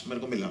lapped. मेरे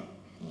को मिला.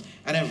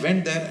 And I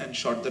went there and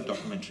shot the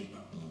documentary.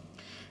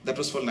 That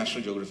was for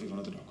National Geography, one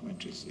of the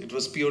documentaries. It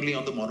was purely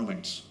on the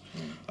monuments.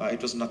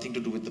 It was nothing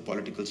to do with the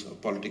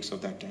politics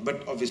of that time.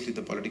 But obviously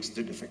the politics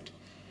did affect.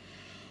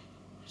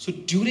 So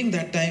during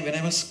that time, when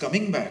I was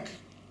coming back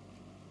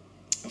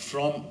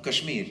from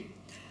Kashmir,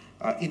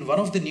 in one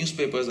of the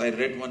newspapers, I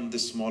read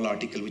this small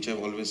article which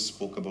I've always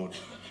spoke about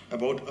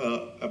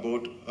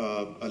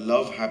a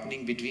love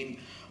happening between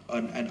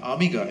an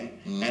army guy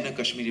and a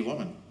Kashmiri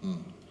woman.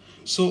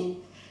 So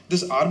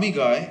this army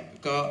guy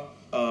का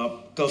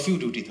curfew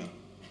duty था.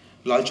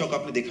 लाल चौक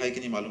आपने देखा है कि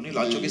नहीं मालूम नहीं.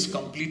 Lal Chowk is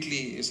completely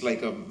it's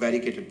like a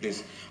barricaded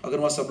place. अगर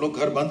वहाँ सब लोग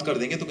घर बंद कर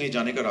देंगे तो कहीं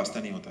जाने का रास्ता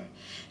नहीं होता है.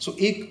 सो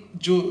एक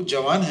जो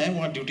जवान है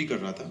वहाँ ड्यूटी कर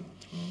रहा था.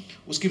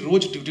 उसकी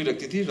रोज ड्यूटी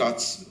रखती थी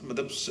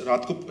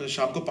रात को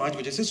शाम को 5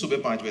 बजे से सुबह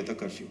 5 बजे तक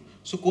कर्फ्यू.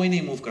 सो कोई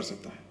नहीं मूव कर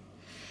सकता है.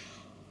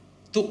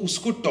 तो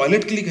उसको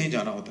टॉयलेट के लिए कहीं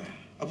जाना होता है.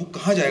 अब वो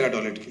कहाँ जाएगा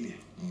टॉयलेट के लिए?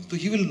 तो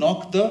he will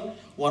knock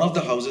one of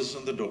the houses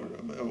on the door,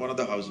 one of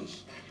the houses.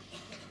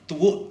 तो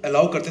वो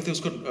अलाउ करते थे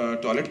उसको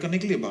टॉयलेट करने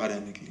के लिए, बाहर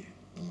आने के लिए.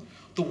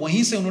 तो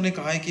वहीं से उन्होंने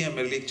कहा है कि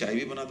मेरे लिए एक चाय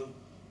भी बना दो.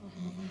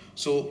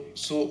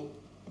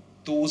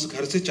 तो उस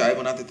घर से चाय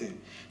बनाते थे.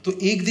 तो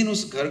एक दिन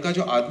उस घर का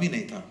जो आदमी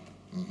नहीं था,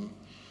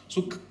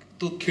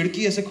 तो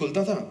खिड़की ऐसे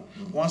खुलता था,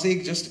 वहां से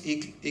एक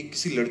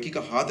किसी लड़की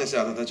का हाथ ऐसे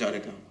आता था, चारे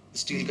का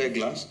स्टील का एक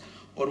ग्लास,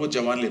 और वो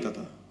जवान लेता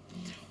था,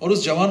 और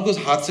उस जवान को उस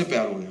हाथ से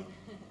प्यार हो गया.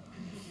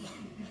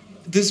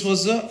 This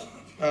was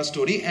a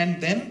story. And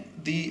then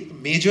the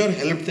major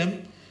helped them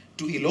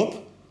to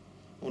elope.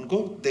 उनको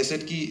दे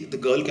सेड कि the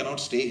girl can not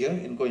stay here,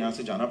 इनको यहाँ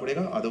से जाना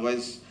पड़ेगा,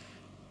 अदरवाइज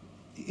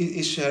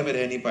इस शहर में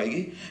रह नहीं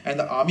पाएगी. एंड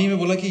द आर्मी में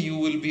बोला कि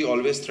you will be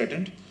always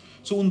threatened.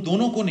 सो उन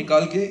दोनों को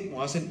निकाल के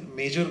वहाँ से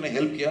मेजर ने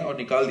हेल्प किया और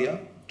निकाल दिया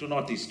to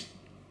north east.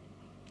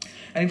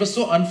 And it was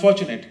so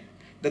unfortunate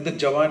that the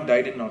जवान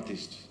died in north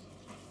east.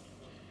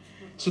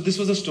 So this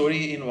was a story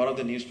in one of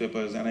the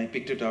newspapers, and I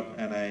picked it up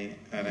and I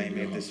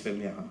made this film.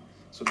 Yeah,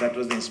 so that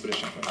was the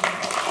inspiration for me.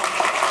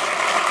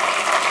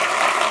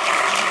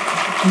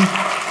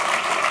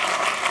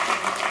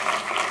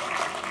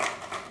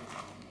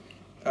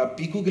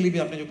 Piku के लिए भी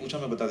आपने जो पूछा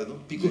मैं बता देता हूँ.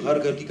 पीकू हर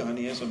घर की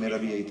कहानी है, सो मेरा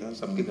भी यही था,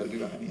 सबके घर की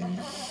कहानी है.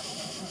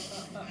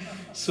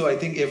 So I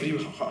think every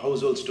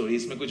household story,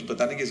 इसमें कुछ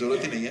बताने की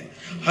जरूरत ही नहीं है.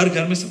 हर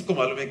घर में सबको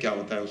मालूम है क्या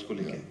होता है उसको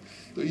लेके.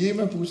 तो ये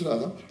मैं पूछ रहा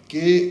था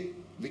कि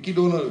विकी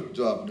डोनर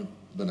जो आपने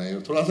बनाई,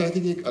 थोड़ा सा आई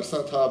थिंक एक अरसा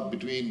था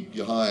बिटवीन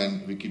यहाँ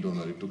and Vicky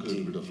donor. It took a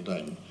little bit of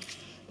time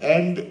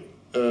and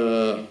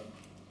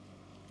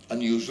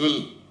unusual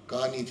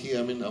कहानी थी.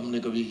 I mean, हमने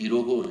कभी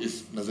हीरो को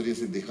इस नजरिए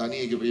से देखा नहीं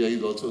है कि भैया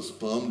he's also a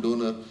sperm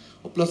donor,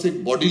 और प्लस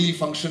एक bodily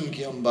function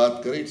की हम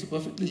बात करें, it's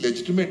perfectly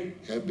legitimate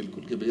है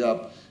बिल्कुल कि भैया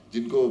आप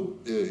जिनको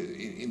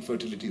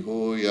infertility हो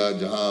या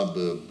जहाँ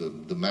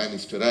the man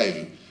is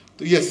sterile,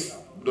 तो yes,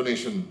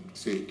 donation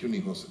से क्यों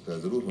नहीं हो सकता,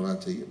 ज़रूर होना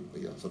चाहिए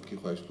भैया, सबकी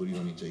ख्वाहिश पूरी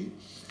होनी चाहिए.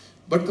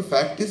 But the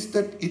fact is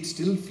that it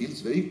still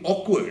feels very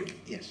awkward.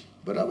 Yes.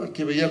 बराबर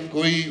कि भैया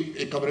कोई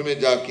एक कमरे में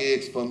जाके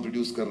एक स्पर्म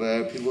प्रोड्यूस कर रहा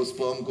है, फिर वो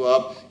स्पर्म को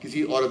आप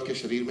किसी औरत के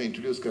शरीर में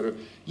इंट्रोड्यूस कर रहे हो,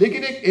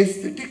 लेकिन एक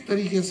एस्थेटिक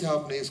तरीके से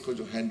आपने इसको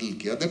जो हैंडल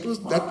किया, that was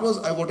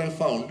what I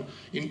found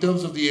in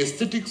terms of the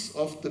aesthetics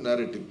of the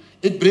narrative.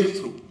 एक ब्रेक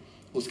थ्रू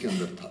उसके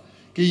अंदर था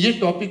कि ये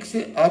टॉपिक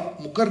से आप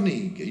मुकर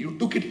नहीं गए, you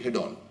took it head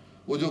on.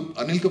 वो जो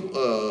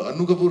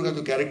अन्नू कपूर का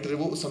जो कैरेक्टर है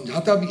वो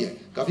समझाता भी है,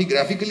 काफी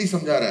ग्राफिकली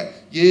समझा रहा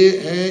है, ये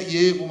है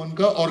ये वुमन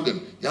का ऑर्गन,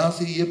 यहाँ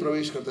से ये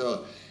प्रवेश करता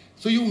है.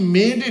 So you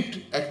made it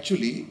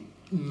actually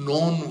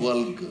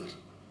non-vulgar,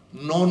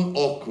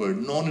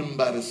 non-awkward,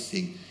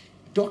 non-embarrassing.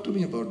 Talk to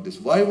me about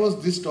this. Why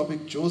was this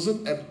topic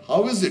chosen, and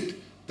how is it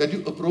that you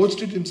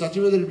approached it in such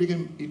a way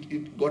that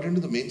it got into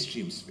the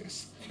mainstream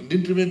space and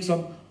didn't remain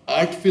some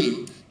art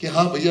film कि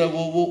हाँ भैया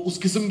वो उस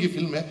किस्म की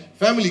film है,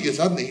 family के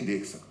साथ नहीं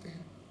देख सकते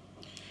हैं.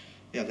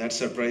 Yeah, that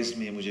surprised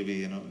me. मुझे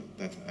भी,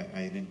 that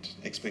I didn't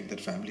expect that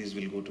families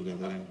will go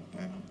together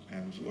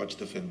and watch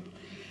the film.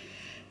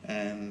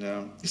 And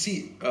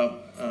see,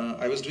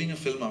 I was doing a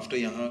film after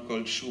Yahan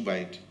called Shoe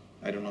Bite.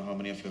 I don't know how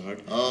many of you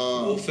heard.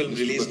 वो film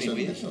release नहीं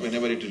हुई है,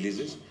 whenever it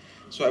releases.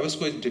 So I was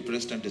quite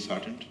depressed and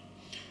disheartened.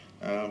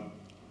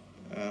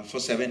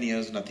 For 7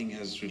 years, nothing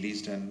has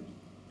released, and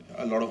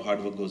a lot of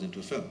hard work goes into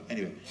a film.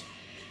 Anyway,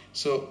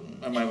 so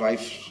my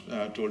wife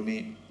told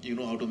me, you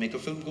know how to make a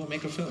film, go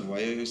make a film. Why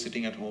are you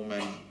sitting at home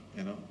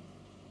and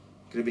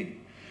cribbing?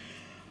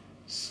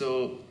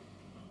 So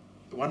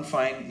one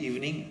fine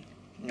evening,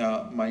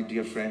 my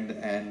dear friend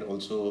and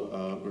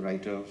also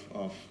writer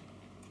of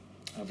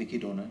Wiki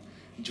Donor,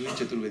 Shoojit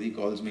Sircar,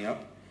 calls me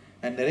up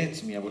and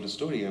narrates me about a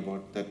story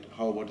about that.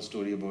 How about a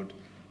story about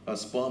a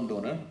sperm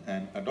donor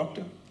and a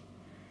doctor?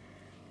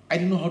 I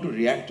didn't know how to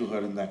react to her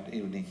in that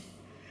evening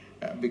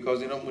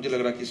because मुझे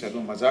लग रहा कि शायद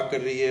वो मजाक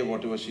कर रही है,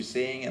 whatever she's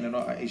saying, and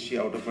is she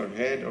out of her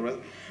head or what?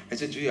 I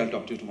said, Juhi, I'll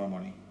talk to you tomorrow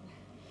morning.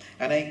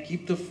 And I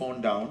keep the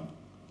phone down,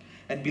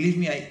 and believe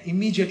me, I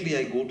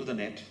immediately go to the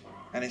net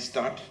and I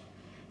start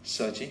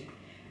searching.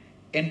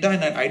 Entire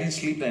night, I didn't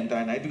sleep the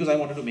entire night because I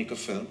wanted to make a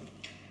film.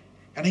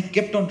 And I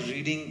kept on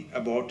reading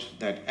about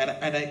that,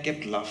 and I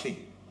kept laughing.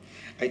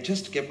 I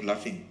just kept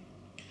laughing.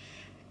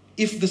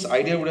 If this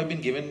idea would have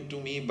been given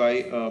to me by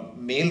a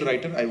male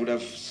writer, I would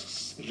have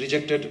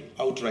rejected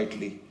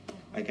outrightly,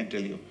 I can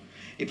tell you.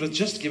 It was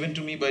just given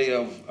to me by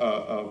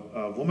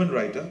a woman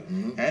writer,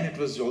 and it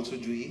was also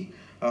Juhi.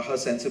 Her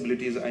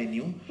sensibilities I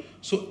knew.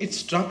 So it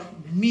struck,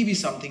 maybe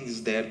something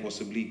is there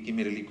possibly कि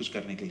मेरे लिए कुछ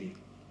करने के लिए.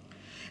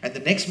 And the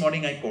next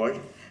morning I called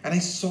and I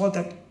saw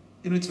that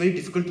it's very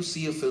difficult to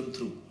see a film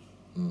through.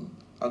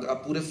 अगर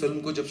आप पूरे फिल्म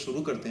को जब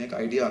शुरू करते हैं, एक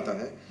आइडिया आता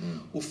है,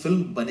 वो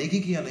फिल्म बनेगी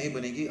कि या नहीं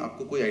बनेगी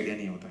आपको कोई आइडिया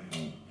नहीं होता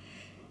है.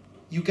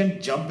 You can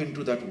jump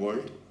into that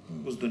world,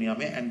 उस दुनिया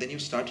में, and then you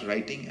start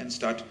writing and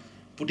start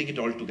putting it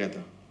all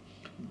together.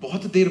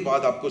 बहुत देर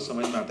बाद आपको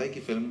समझ में आता है कि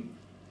फिल्म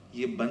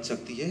ये बन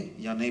सकती है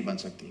या नहीं बन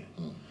सकती है.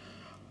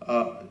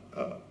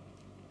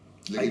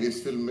 लेकिन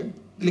इस फिल्म में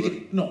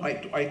no,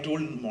 I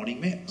told in the morning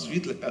में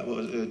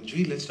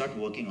Juhi, let's start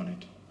working on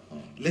it.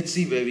 Let's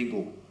see where we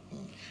go,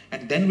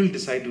 and then we'll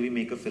decide, do we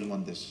make a film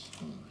on this.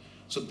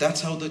 So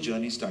that's how the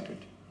journey started.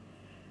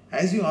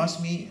 As you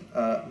asked me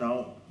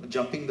now,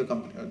 jumping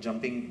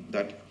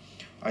that,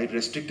 I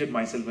restricted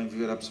myself when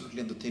we were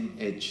absolutely on the thin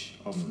edge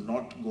of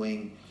not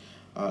going.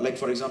 Like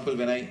for example,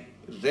 when I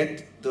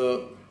read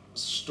the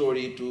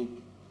story to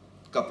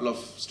a couple of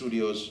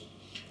studios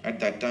at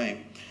that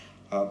time,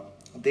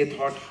 they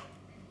thought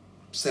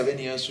 7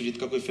 years Shoojit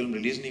का कोई film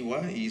release नहीं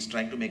हुआ, he is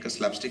trying to make a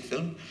slapstick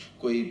film,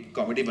 कोई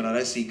comedy बना रहा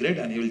है C grade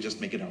and he will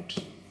just make it out.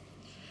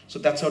 So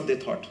that's what they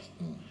thought.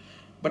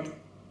 But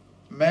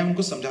मैं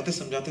उनको समझाते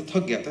समझाते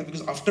थक गया था,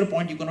 because after a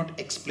point you cannot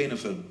explain a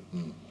film.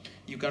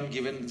 You can't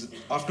give in,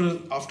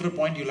 after a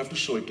point you'll have to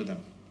show it to them.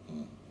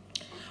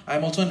 I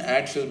am also an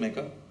ad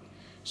filmmaker,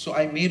 so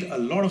I made a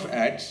lot of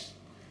ads,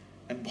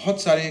 and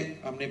बहुत सारे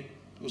हमने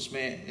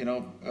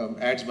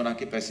उसमें ads बना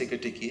के पैसे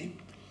इकट्ठे किए,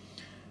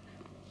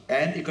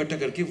 and इकट्ठा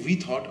करके we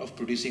thought of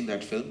producing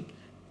that film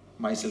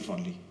myself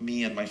only,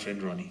 me and my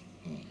friend Ronnie.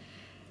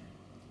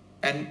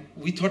 And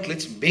we thought,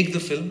 let's make the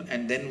film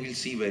and then we'll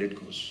see where it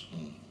goes.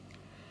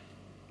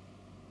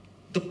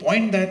 The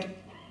point that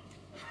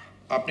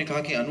आपने कहा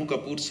कि अनु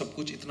कपूर सब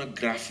कुछ इतना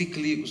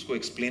graphically उसको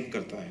explain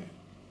करता है,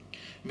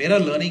 मेरा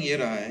लर्निंग ये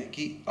रहा है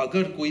कि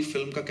अगर कोई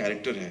फिल्म का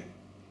कैरेक्टर है,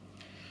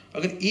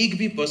 अगर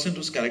 1%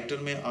 उस कैरेक्टर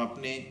में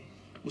आपने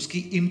उसकी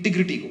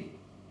इंटीग्रिटी को,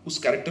 उस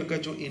कैरेक्टर का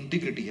जो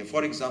इंटीग्रिटी है,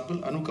 फॉर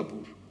एग्जांपल अनु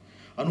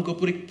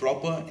कपूर एक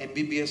प्रॉपर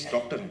MBBS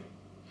डॉक्टर है,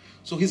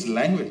 so his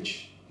language,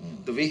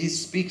 the way he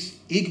speaks,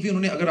 एक भी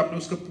उन्होंने, अगर आपने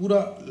उसका पूरा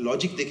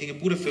लॉजिक देखेंगे,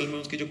 पूरे फिल्म में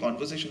उसके जो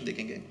कॉन्वर्सेशन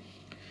देखेंगे,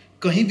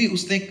 कहीं भी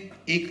उसने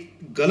एक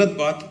गलत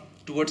बात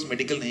towards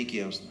medical नहीं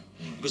किया उसने,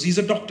 because he's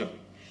a doctor.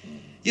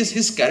 Yes,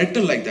 his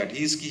character like that.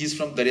 He's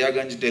from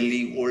Daryaganj,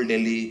 Delhi, old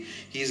Delhi.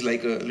 He's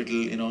like a little,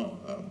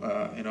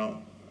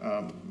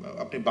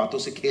 अपने बातों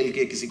से खेल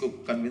के किसी को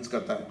convince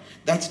करता है.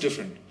 That's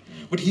different.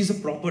 But he's a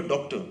proper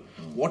doctor.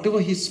 Whatever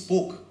he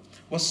spoke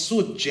was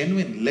so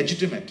genuine,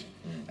 legitimate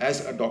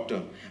as a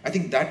doctor. I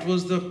think that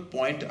was the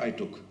point I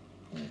took.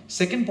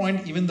 Second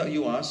point, even that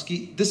you asked,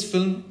 कि this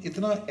film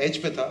इतना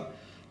edge पे था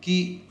कि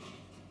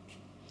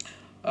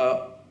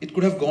it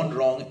could have gone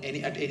wrong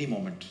at any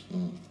moment.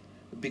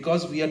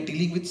 Because we are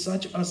dealing with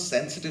such a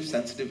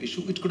sensitive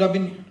issue, it could have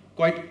been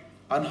quite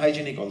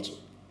unhygienic also,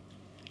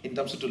 in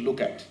terms of to look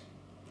at.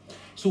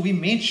 So we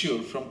made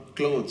sure from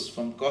clothes,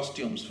 from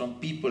costumes, from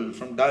people,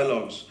 from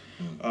dialogues,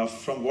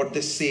 from what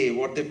they say,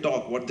 what they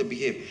talk, what they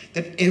behave,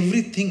 that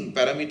everything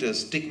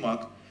parameters, tick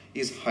mark,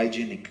 is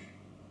hygienic.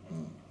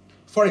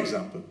 For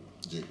example,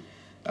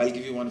 I'll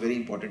give you one very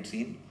important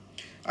scene.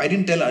 I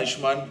didn't tell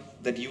Ayushmann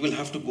that you will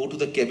have to go to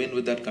the cabin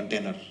with that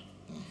container.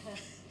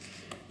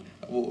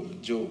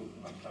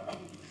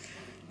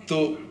 तो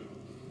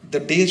the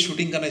day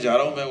shooting करने जा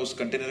रहा हूँ मैं उस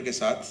container के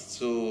साथ.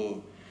 सो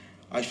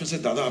आयुष्मान से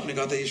दादा आपने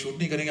कहा था ये शूट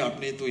नहीं करेंगे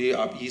आपने, तो ये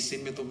आप इस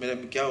सीन में तो मेरा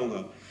क्या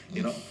होगा,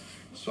 you know.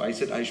 So I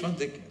said Ayushman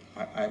देख,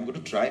 I am going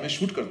to try, मैं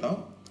शूट करता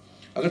हूँ,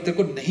 अगर तेरे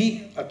को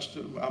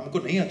हमको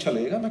नहीं अच्छा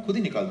लगेगा मैं खुद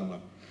ही निकाल दूंगा,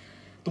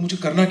 तो मुझे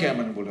करना क्या है,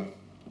 मैंने बोला.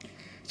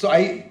 सो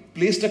आई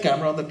placed a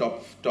camera on the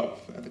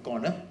top at the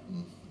corner.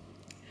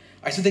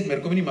 I said देख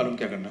मेरे को भी नहीं मालूम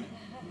क्या करना है.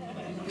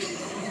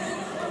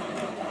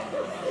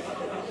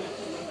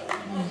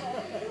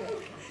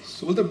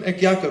 So बोलते मैं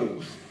क्या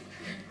करूँ,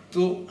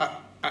 तो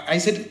I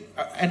said,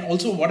 and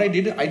also what I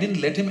did, I didn't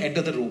let him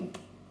enter the room.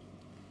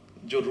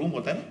 जो रूम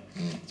होता है ना,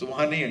 तो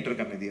वहाँ नहीं एंटर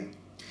करने दिया.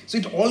 So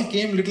it all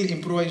came little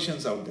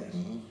improvisations out there.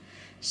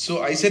 So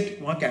I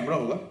said वहाँ कैमरा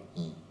होगा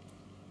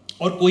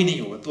और कोई नहीं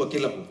होगा, तू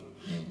अकेला हो,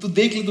 तो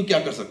देख ले तू क्या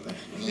कर सकता है.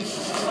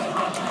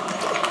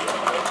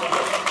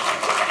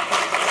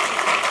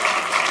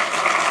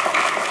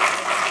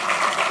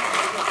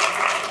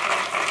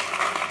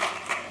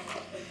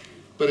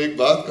 पर एक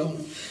बात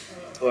कहूँ,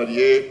 और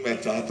ये मैं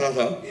चाहता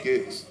था कि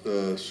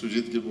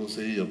शुजित के मुंह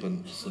से ही अपन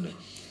सुने,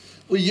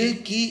 वो ये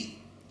कि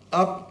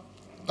आप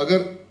अगर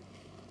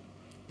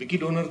विकी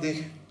डोनर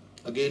देखें,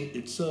 again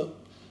it's a,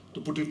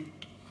 to put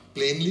it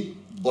plainly,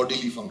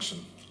 bodily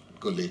function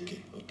को लेके,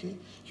 ओके,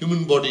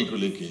 ह्यूमन बॉडी को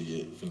लेके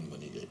ये फिल्म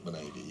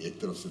बनाई गई है एक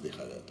तरफ से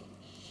देखा जाए तो.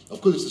 Of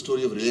course it's a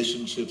story of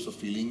relationships, of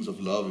feelings, of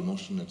love,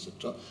 emotion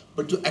etcetera.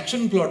 But जो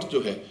एक्शन प्लॉट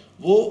जो है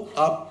वो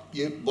आप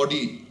ये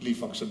बॉडीली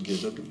फंक्शन किया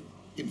जाए,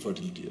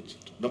 infertility,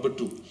 etc. Number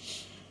 2,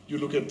 you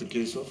look at the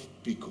case of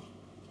Pico,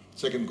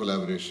 second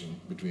collaboration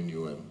between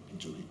you and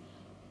Juhi.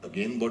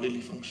 Again,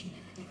 bodily function.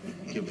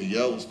 कि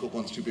भैया उसको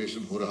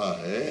constipation हो रहा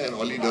है and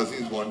all he does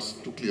is wants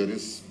to clear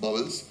his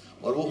bowels,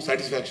 और वो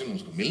satisfaction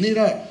उसको मिल नहीं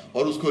रहा है,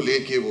 और उसको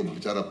लेके वो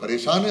बेचारा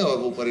परेशान है, और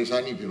वो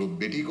परेशानी फिर वो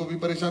बेटी को भी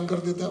परेशान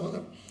कर देता है.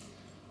 मगर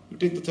you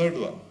take the third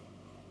one,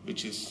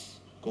 which is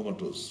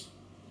comatose.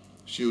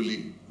 She only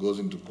goes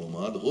into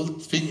coma. The whole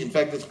thing, in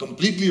fact, is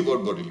completely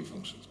about bodily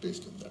functions,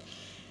 based on that.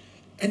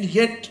 And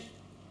yet,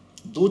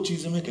 दो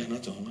चीजें मैं कहना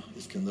चाहूँगा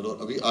इसके अंदर, और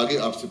अभी आगे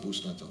आपसे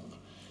पूछना चाहूँगा.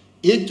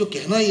 एक जो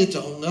कहना ये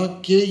चाहूँगा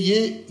कि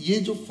ये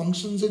जो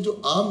फंक्शंस है, जो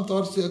आम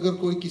तौर से अगर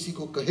कोई किसी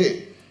को कहे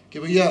कि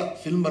भैया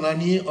फिल्म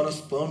बनानी है और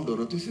स्पर्म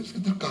डोनर, तो इसके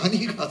अंदर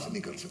कहानी कहाँ से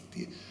निकल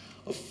सकती है.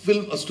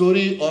 फिल्म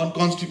स्टोरी ऑन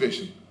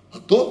कॉन्स्टिपेशन,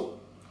 तो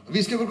अभी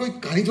इसके ऊपर कोई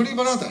कहानी थोड़ी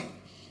बनाता है.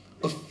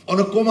 On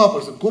a coma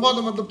person, coma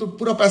का मतलब तो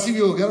पूरा पैसिव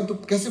ही हो गया ना, तो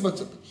कैसे बच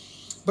सकते.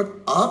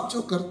 बट आप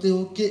जो करते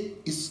हो कि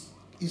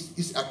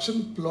इस एक्शन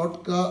प्लॉट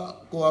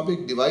को आप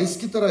एक डिवाइस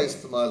की तरह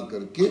इस्तेमाल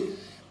करके,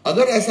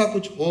 अगर ऐसा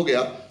कुछ हो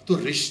गया तो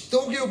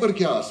रिश्तों के ऊपर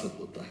क्या असर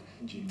होता है.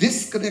 This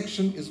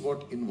connection is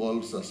what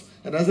involves us,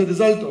 and as a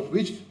result of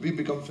which we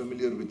become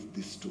familiar with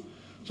this to.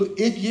 तो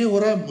एक ये हो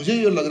रहा है, मुझे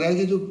ये लग रहा है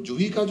कि जो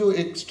जूही का जो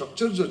एक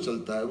स्ट्रक्चर जो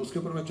चलता है, उसके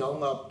ऊपर मैं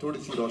चाहूंगा आप थोड़ी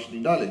सी रोशनी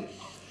डालें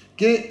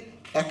कि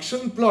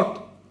एक्शन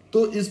प्लॉट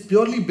तो is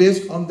purely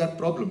based on that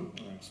problem,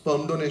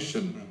 sperm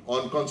donation,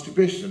 on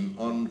constipation,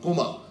 on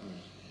coma.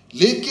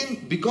 लेकिन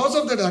because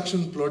of that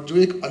action plot जो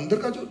एक अंदर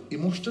का जो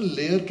इमोशनल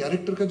लेयर,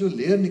 कैरेक्टर का जो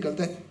लेयर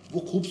निकलता है, वो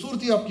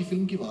खूबसूरती आपकी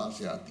फिल्म की वहां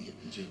से आती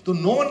है. तो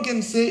no one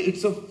can say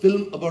it's a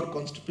film about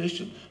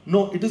constipation.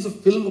 No, it is a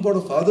film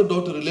about a father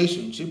daughter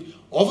relationship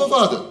of a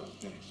father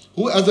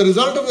who, as a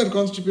result of that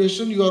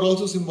constipation, you are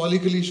also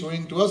symbolically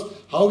showing to us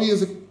how he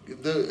has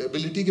the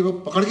ability कि वो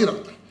पकड़ के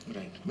रखता है.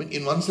 Right. I mean,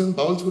 in one sense,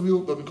 bowels को भी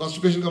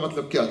constipation का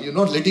मतलब क्या? You're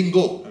not letting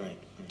go.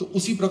 Right. तो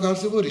उसी प्रकार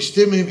से वो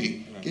रिश्ते में भी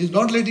he is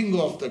not letting go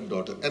of that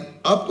daughter, and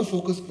आपको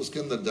focus उसके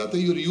अंदर जाता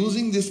है. You're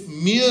using this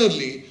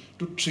merely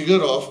to trigger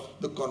off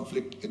the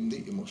conflict in the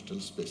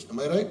emotional space.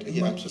 Am I right?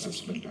 Yeah,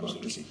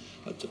 absolutely.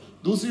 अच्छा,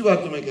 दूसरी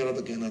बात जो मैं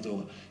कहना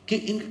चाहूँगा कि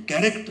इन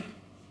कैरेक्टर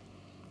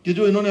कि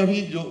जो इन्होंने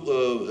अभी जो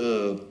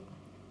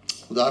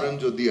उदाहरण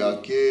जो दिया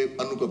कि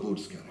अन्नू कपूर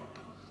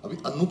कैरेक्टर, अभी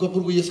अन्नू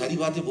कपूर को ये सारी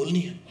बातें बोलनी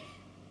है,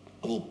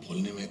 अब वो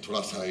बोलने में थोड़ा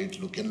सा it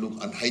can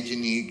look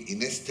unhygienic,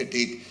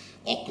 इनएस्थेटिक,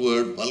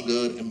 awkward,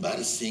 vulgar,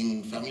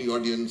 embarrassing, family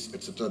audience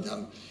etcetera.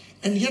 ध्यान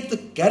And yet the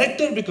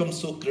character becomes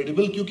so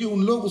credible क्योंकि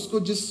उन लोग उसको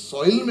जिस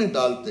soil में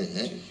डालते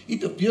हैं,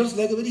 it appears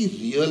like a very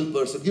real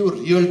person, कि वो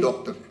real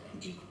doctor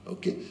है.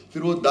 Okay?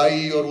 फिर वो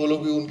दाई और वो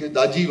लोग भी उनके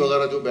दाजी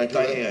वगैरह जो बैठे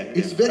हैं,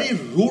 it's very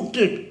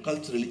rooted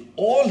culturally.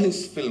 All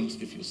his films,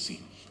 if you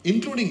see,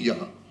 including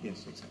यहाँ.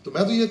 Yes, exactly. तो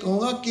मैं तो ये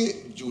कहूँगा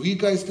कि जूही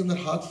का इसके अंदर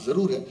हाथ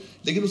जरूर है,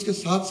 लेकिन उसके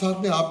साथ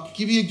साथ में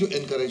आपकी भी एक जो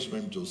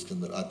encouragement जो उसके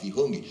अंदर आती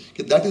होंगी,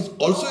 कि that is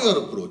also your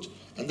approach,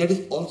 and that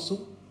is also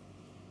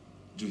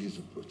Juhi's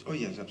approach. Oh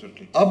yes,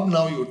 absolutely. Up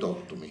now you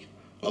talk to me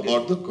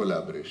about the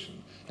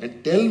collaboration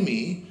and tell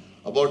me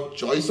about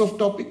choice of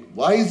topic.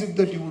 Why is it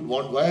that you would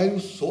want? Why are you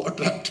so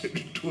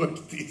attracted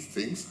towards these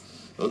things?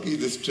 Okay,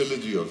 this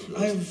trilogy of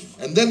yours.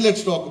 And then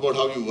let's talk about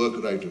how you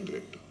work writer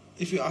director.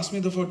 If you ask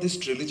me for this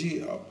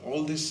trilogy,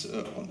 all this,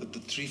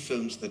 the three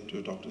films that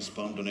you talked about,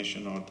 Sperm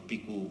Donation or the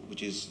Piku,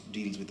 which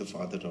deals with the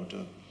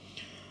father-daughter.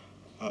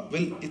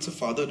 Well, it's a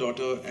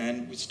father-daughter,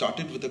 and we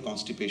started with a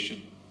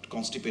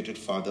constipated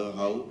father.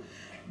 How?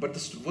 But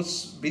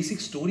the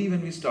basic story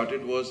when we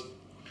started was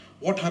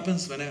what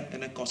happens when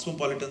in a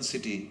cosmopolitan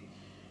city.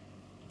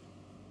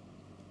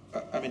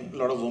 I mean, a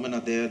lot of women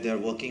are there; they are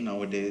working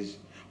nowadays.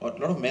 Or a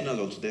lot of men are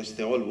also there. So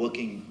they're all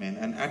working men,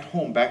 and at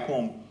home, back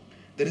home,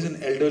 there is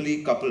an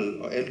elderly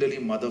couple or elderly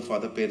mother,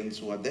 father, parents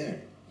who are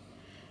there.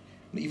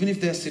 Even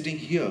if they are sitting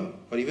here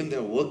or even they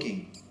are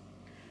working,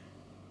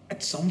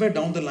 at somewhere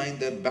down the line,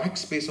 their back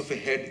space of a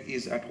head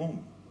is at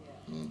home,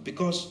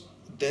 because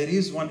there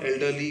is one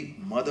elderly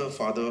mother,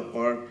 father,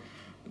 or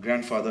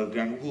grandfather,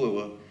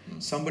 whoever,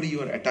 somebody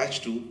you are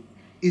attached to,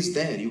 is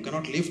there. You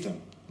cannot leave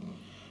them.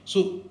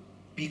 So,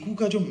 Piku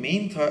ka jo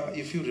main tha,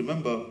 if you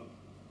remember,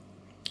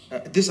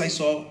 this I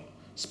saw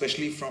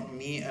especially from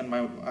me and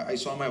I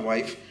saw my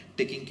wife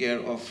taking care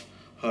of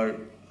her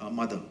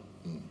mother.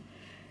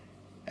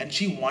 And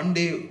she one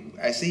day,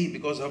 I say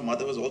because her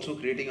mother was also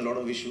creating a lot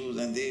of issues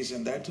and this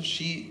and that, so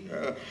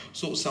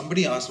so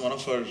somebody asked, one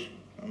of her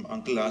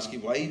uncle asked,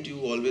 why do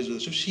you always do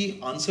this? So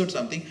she answered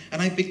something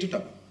and I picked it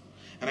up.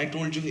 And I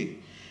told Juhi,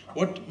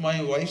 what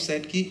my wife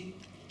said कि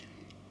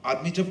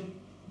आदमी जब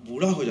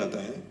बूढ़ा हो जाता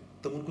है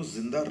तब उनको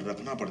जिंदा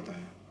रखना पड़ता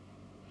है,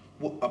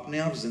 वो अपने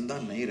आप जिंदा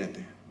नहीं रहते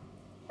हैं,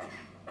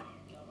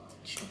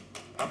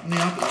 अपने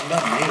आप जिंदा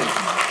नहीं रहते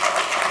हैं.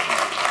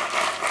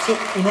 So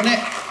उन्होंने,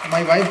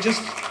 my wife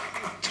just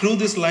threw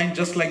this line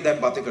just like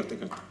that, बातें करते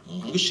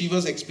करते, because she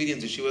was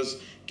experienced, she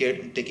was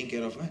taking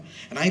care of me,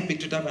 and I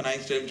picked it up and I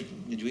said,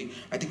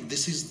 I think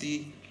this is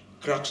the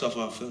crux of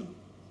our film,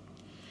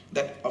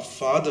 that a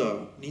father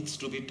needs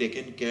to be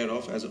taken care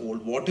of as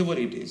old, whatever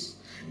it is.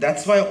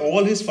 That's why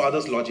all his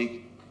father's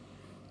logic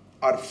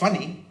are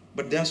funny,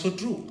 but they are so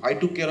true. I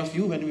took care of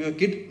you when we were a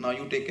kid, now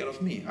you take care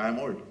of me. I am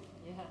old.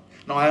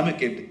 Now I am a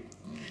kid.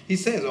 He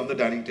says on the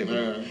dining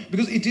table.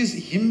 Because it is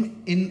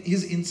him in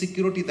his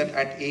insecurity that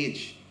at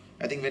age,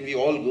 I think when we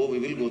all go, we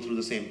will go through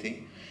the same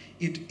thing.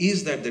 It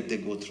is that they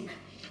go through.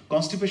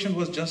 Constipation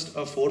was just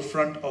a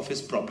forefront of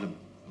his problem.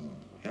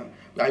 Yeah,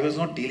 I was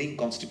not dealing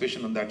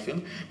constipation on that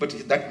film,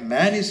 but that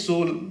man is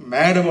so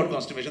mad about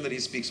constipation that he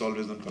speaks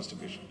always on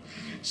constipation.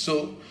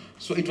 So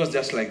it was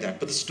just like that.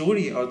 But the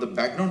story or the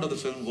background of the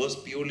film was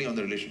purely on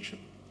the relationship.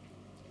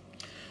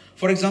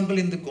 For example,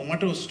 in the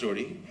Comatose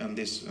story, and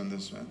this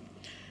one,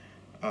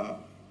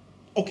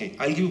 okay,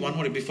 I'll give you one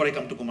more. Before I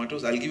come to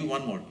Comatose, I'll give you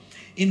one more.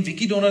 In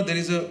Vicky Donor, there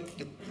is a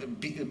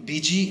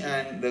BG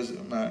and there's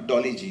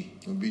Dolly G.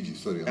 BG,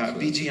 sorry.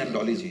 BG and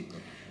Dolly G.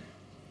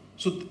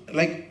 So,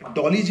 like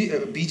Dolly G,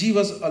 BG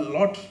was a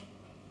lot.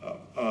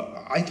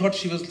 I thought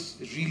she was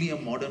really a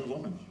modern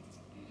woman.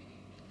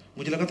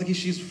 मुझे लगा था कि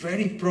she is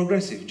very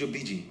progressive. जो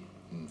BG,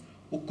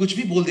 वो कुछ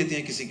भी बोल देती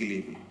हैं किसी के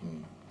लिए भी.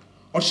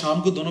 और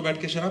शाम को दोनों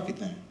बैठ के शराब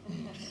पीते हैं.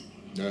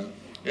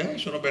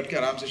 दोनों बैठ के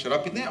आराम से शराब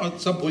पीते हैं और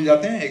सब भूल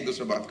जाते हैं, एक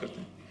दूसरे बात करते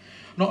हैं.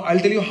 Now I'll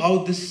tell you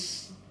how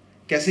this,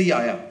 कैसे ये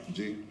आया.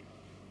 जी.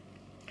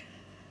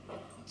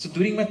 So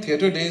during my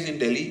theatre days in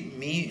Delhi,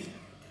 me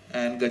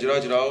and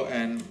Gajraj Rao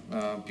and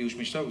Piyush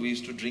Mishra, we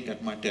used to drink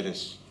at my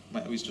terrace.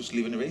 We used to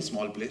live in a very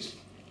small place.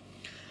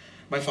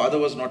 My father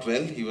was not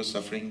well; he was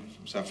suffering,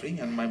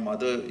 and my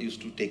mother used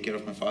to take care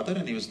of my father,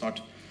 and he was not.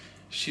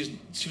 She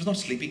was not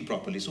sleeping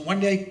properly. So one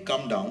day I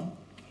come down,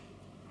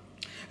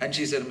 and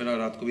she said, "मेरा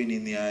रात को भी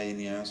नींद नहीं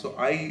आया." So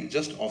I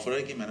just offer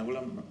her कि मैंने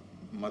बोला,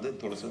 "Mother,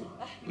 थोड़ा सा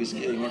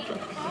whiskey, you want to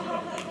try?"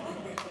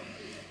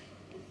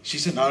 She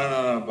said, "No,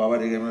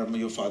 Baba,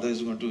 your father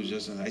is going to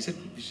just." And I said,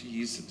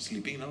 "He's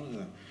sleeping now."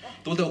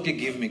 Told her, "Okay,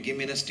 give me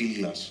in a steel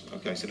glass."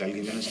 Okay, I said, "I'll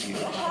give you in a steel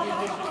glass."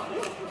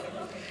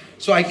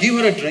 So I give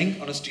her a drink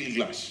on a steel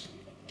glass.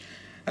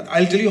 And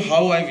I'll tell you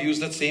how I've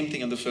used that same thing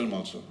in the film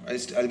also.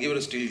 I'll give her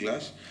a steel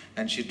glass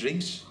and she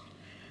drinks.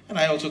 And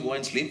I also go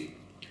and sleep.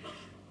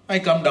 I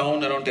come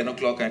down around 10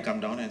 o'clock. I come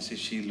down and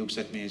she looks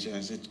at me and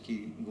I said,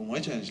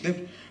 "I slept?"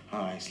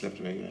 I slept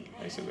very well.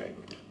 I said, "Very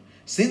good."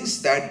 Since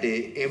that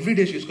day, every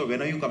day she used to go,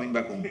 "When are you coming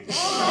back home?"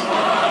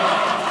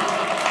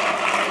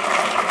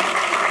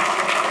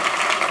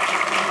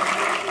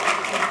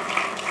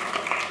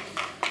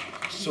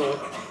 So,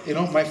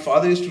 my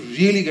father used to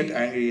really get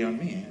angry on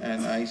me.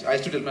 And I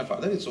used to tell my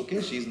father, it's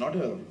okay, she's not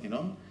a,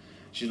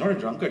 She's not a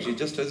drunkard. She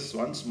just has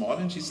one small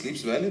and she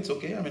sleeps well. It's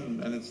okay. I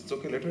mean, and it's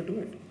okay. Let her do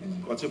it.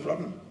 What's your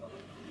problem?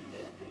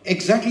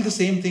 Exactly the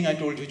same thing I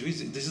told you.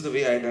 This is the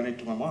way I done it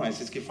to my mom. I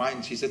said, okay,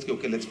 fine. She said,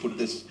 okay, let's put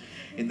this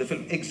in the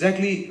film.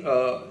 Exactly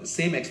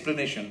same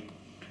explanation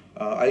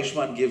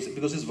Ayushmann gives,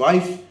 because his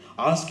wife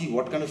asked,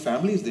 what kind of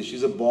family is this?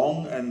 She's a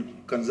bong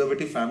and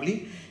conservative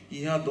family.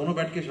 यहाँ दोनों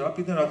बैठ के शराब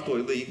पीते हैं रात को,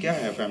 ये क्या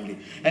है family?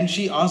 And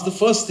she asked the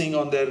first thing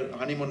on their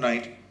honeymoon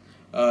night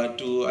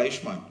to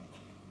Ayushmann,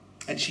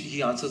 and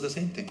he answers the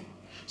same thing.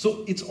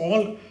 So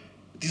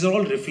these are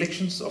all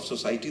reflections of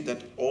society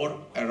that are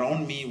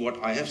around me,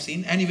 what I have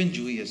seen, and even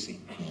Juhi has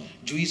seen.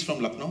 Juhi is from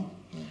Lucknow,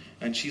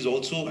 and she's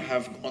also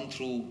have gone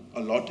through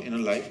a lot in her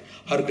life.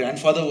 Her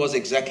grandfather was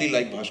exactly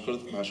like Bhaskar.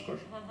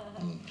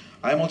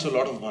 I am also a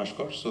lot of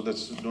Bhaskar, so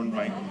don't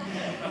mind.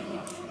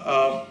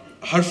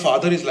 Her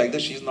father is like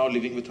that. She's now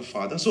living with her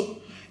father. So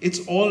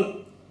it's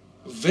all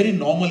very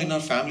normal in her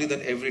family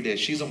that every day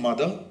she's a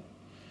mother,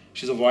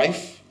 she's a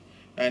wife,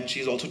 and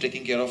she's also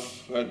taking care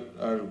of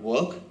her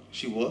work.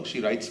 She works,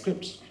 she writes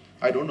scripts.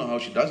 I don't know how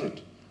she does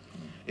it.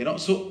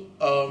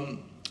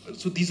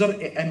 So these are,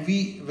 and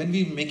when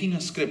we making a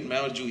script, मैं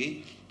और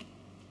जूही,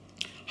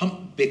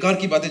 हम बेकार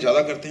की बातें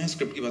ज़्यादा करते हैं,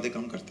 script की बातें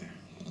कम करते हैं.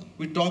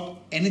 We talk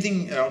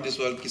anything around this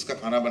world, किसका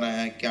खाना बना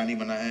है, क्या नहीं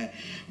बना है,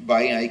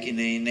 बाई आई कि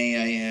नहीं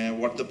आई है,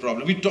 what the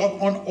problem. We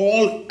talk on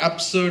all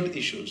absurd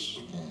issues.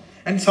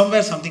 And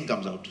somewhere something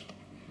comes out.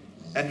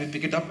 And we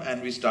pick it up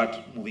and we start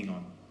moving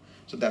on.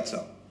 So that's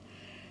how.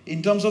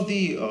 In terms of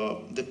the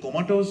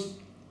Comatose,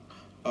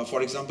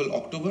 for example,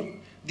 October,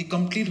 the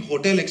complete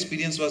hotel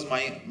experience was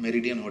my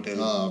Meridian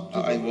hotel.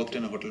 I worked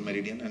in a hotel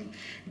Meridian, and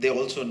they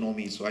also know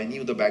me, so I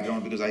knew the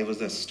background because I was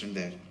the assistant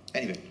there.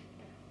 Anyway.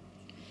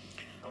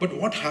 But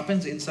what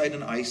happens inside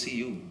an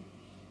ICU?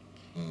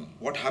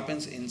 What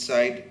happens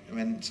inside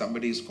when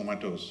somebody is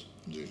comatose?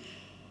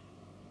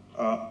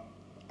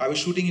 I was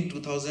shooting in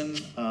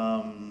 2000,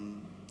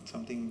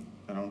 something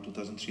around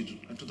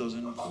 2003,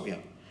 2000, yeah.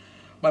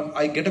 But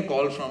I get a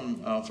call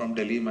from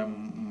Delhi. My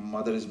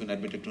mother has been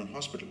admitted to a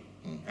hospital,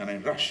 and I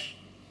rush.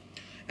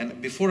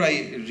 And before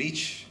I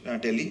reach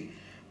Delhi,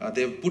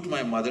 they put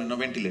my mother in a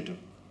ventilator.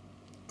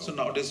 So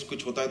nowadays,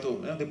 kuch hota hai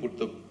to, they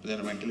put in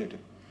a ventilator.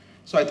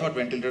 So I thought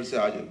ventilator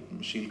se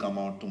she'll come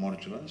out tomorrow.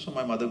 So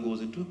my mother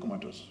goes into a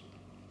comatose.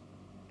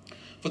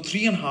 For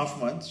 3.5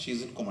 months,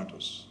 she's in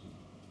comatose.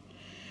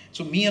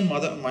 So me and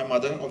my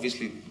mother,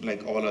 obviously,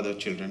 like all other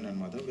children and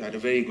mother, we had a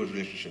very good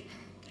relationship.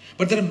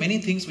 But there are many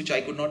things which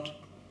I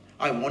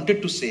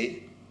wanted to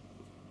say,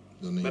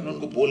 but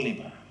unko bol nahi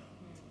paya.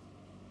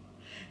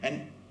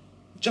 And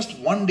just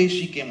one day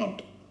she came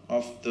out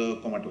of the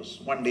comatose.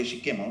 One day she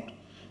came out.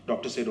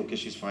 Doctor said, okay,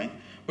 she's fine.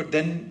 But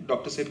then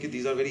doctor said,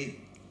 these are very,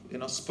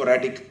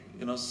 sporadic,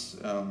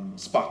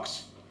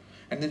 sparks.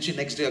 And then she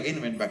next day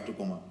again went back to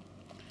coma.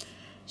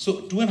 So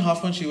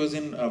 2.5 months she was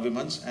in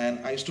women's, and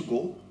I used to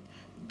go.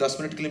 10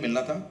 minute ke liye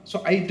milna tha.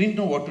 So I didn't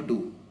know what to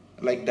do.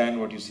 Like Dan,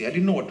 what you see. I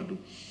didn't know what to do.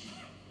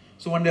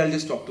 So one day I'll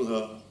just talk to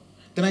her.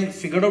 Then I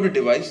figured out a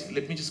device.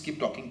 Let me just keep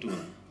talking to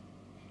her.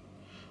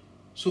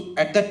 So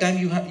at that time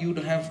you'd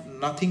have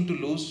nothing to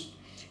lose.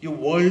 Your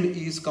world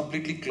is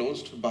completely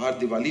closed. Bahar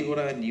Diwali ho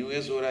raha hai, New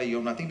Year's ho raha hai, you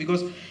have nothing,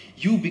 because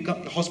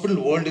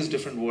hospital world is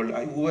different world.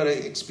 Who are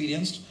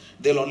experienced,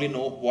 they'll only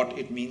know what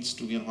it means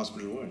to be in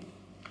hospital world.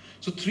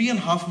 So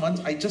 3.5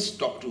 months, I just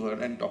talked to her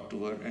and talked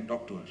to her and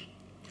talked to her.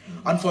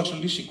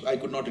 Unfortunately, I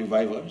could not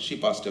revive her. She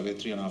passed away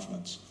 3.5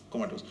 months,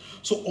 comatose.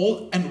 So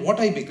what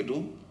I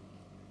do,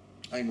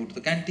 I go to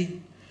the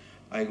canteen,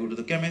 I go to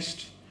the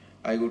chemist,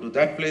 I go to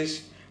that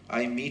place,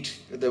 I meet,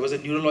 there was a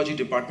neurology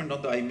department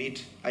I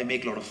make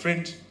a lot of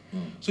friends.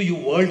 So your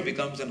world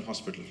becomes an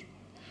hospital.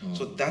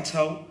 So that's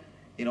how,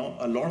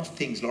 a lot of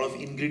things, a lot of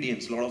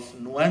ingredients, a lot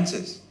of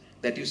nuances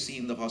that you see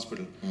in the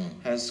hospital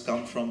has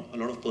come from a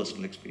lot of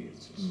personal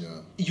experiences.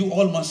 Yeah. You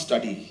all must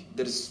study.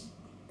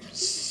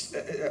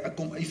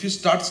 If you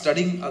start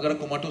studying अगर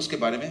comatose के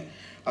बारे में,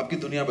 आपकी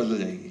दुनिया बदल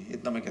जाएगी.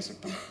 इतना मैं कह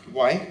सकता हूँ.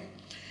 Why?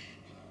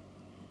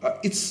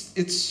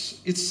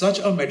 It's such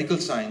a medical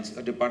science,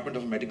 a department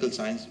of medical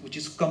science, which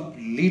is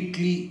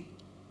completely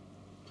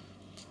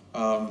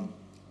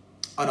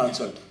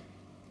unanswered.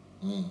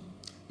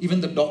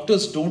 Even the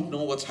doctors don't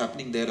know what's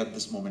happening there at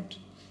this moment.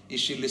 Is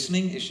she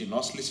listening? Is she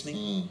not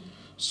listening?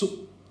 So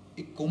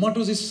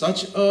comatose is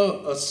such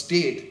a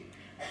state.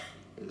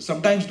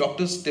 Sometimes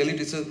doctors tell it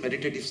is a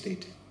meditative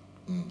state.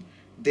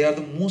 They are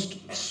the most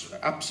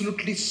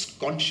absolutely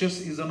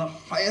conscious, is on a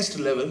highest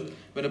level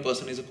when a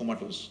person is a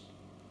comatose.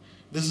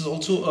 This is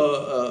also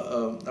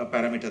a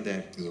parameter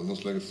there. It's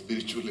almost like a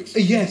spiritual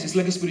experience. Yes, it's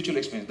like a spiritual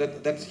experience.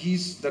 That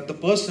the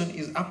person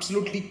is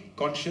absolutely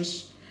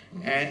conscious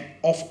and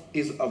of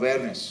his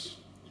awareness.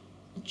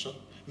 Achha.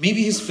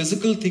 Maybe his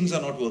physical things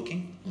are not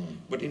working,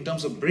 but in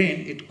terms of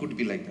brain, it could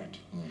be like that.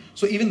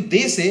 So even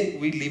they say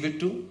we leave it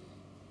to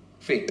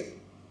fate.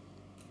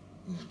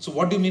 So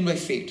what do you mean by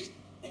fate?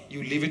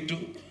 You leave it to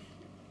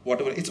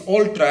whatever. It's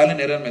all trial and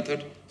error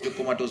method जो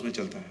comatose में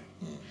चलता है.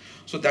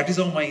 So that is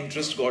how my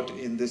interest got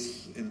in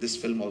this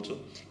film also.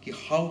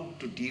 How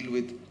to deal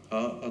with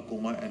a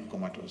coma and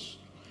comatose.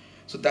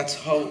 So that's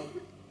how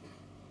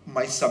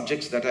my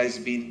subjects that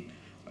I've been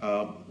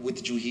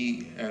with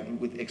Juhi and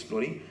with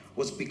exploring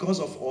was because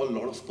of a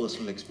lot of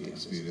personal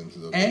experiences.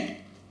 And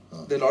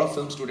there are a lot of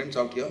film students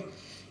out here.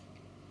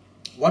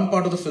 One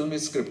part of the film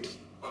is script.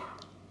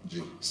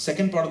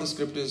 Second part of the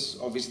script is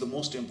obviously the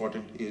most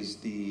important is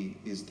the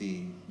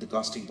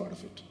casting part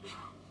of it.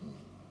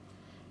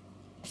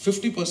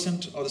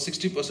 50% or the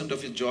 60%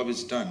 of your job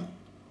is done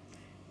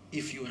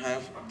if you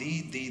have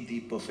the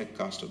perfect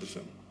cast of the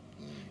film.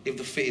 If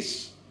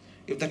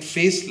that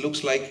face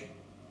looks like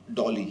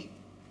Dolly,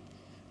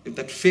 if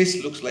that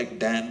face looks like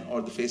Dan,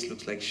 or the face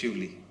looks like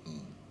Shivli,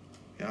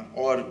 yeah,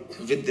 or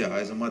Vidya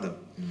as a mother,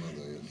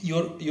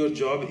 your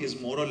job is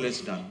more or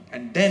less done.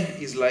 And then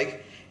is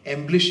like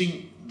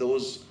embellishing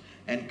those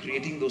and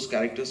creating those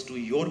characters to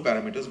your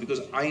parameters,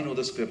 because I know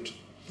the script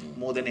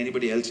more than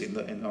anybody else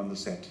on the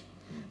set.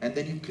 And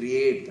then you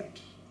create that.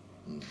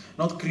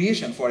 Now the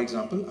creation, for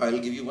example, I'll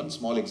give you one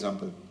small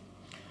example.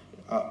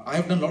 I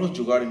have done a lot of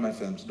jugaad in my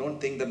films. Don't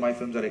think that my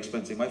films are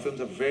expensive. My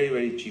films are very,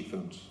 very cheap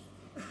films,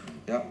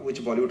 yeah,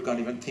 which Bollywood can't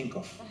even think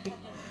of.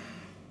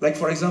 Like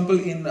for example,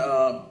 in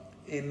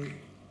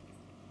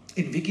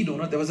Vicky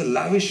Donor, there was a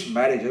lavish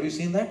marriage. Have you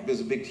seen that?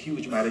 There's a big,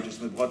 huge marriage.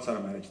 उसमें बहुत सारा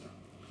marriage था.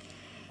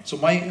 So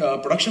my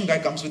production guy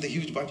comes with a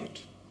huge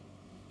budget.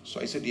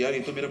 So I said, यार ये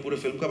तो मेरा पूरे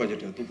film का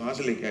budget है. तू कहाँ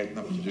से लेके आया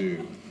इतना budget?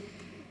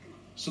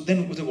 So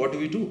then what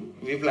do?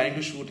 We are planning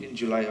to shoot in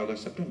July,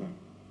 August, September.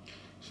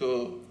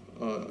 So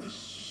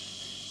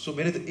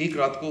मेरे एक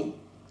रात को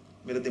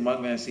मेरे दिमाग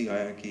में ऐसे ही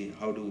आया कि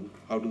how do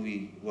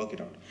we work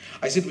it out?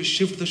 I said we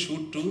shift the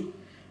shoot to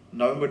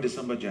November,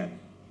 December, Jan,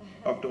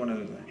 October,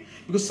 November,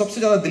 because सबसे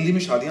ज़्यादा दिल्ली में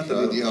शादियाँ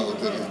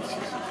होते थे.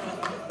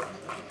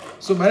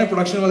 So मैंने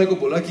प्रोडक्शन वाले को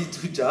बोला कि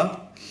तू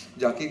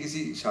जाके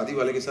किसी शादी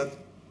वाले के साथ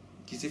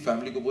किसी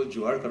फैमिली को बोल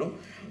जुगाड़ करो,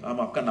 हम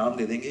आपका नाम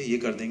दे देंगे, ये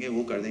कर देंगे,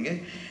 वो कर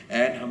देंगे,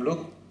 एंड हम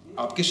लोग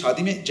आपके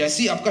शादी में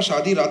जैसे ही आपका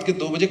शादी रात के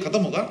 2 बजे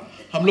खत्म होगा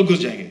हम लोग घुस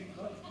जाएंगे.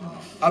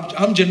 अब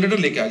हम जनरेटर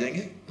लेके आ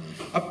जाएंगे,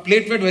 अब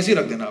प्लेट वेट वैसे ही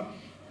रख देना,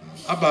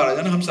 आप बाहर आ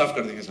जाना, हम साफ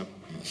कर देंगे सब.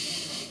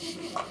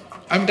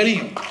 I am telling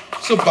you.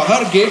 सो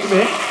बाहर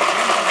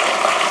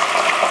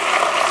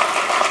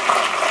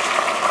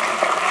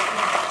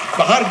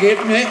गेट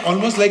में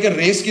ऑलमोस्ट लाइक अ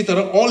रेस की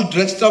तरह ऑल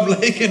ड्रेस्ड अप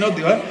लाइक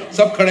दीवार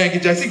सब खड़े हैं कि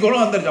जैसे ही घोड़ो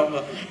अंदर जाऊंगा,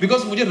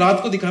 बिकॉज मुझे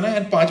रात को दिखाना है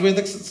एंड 5 बजे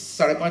तक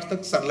 5:30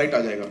 तक सनलाइट आ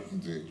जाएगा.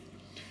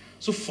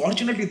 So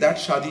fortunately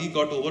that shadi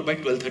got over by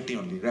 12:30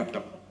 only, wrapped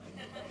up.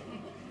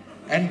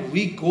 And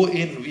we go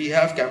in, we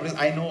have cameras.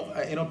 I know,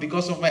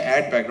 because of my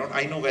ad background,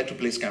 I know where to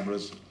place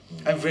cameras.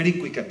 I'm very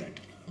quick at that.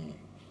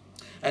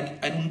 And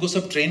उनको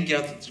सब train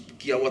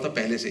किया हुआ था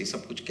पहले से ही,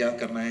 सब कुछ क्या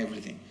करना है,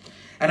 everything.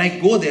 And I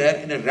go there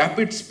in a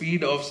rapid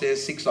speed of say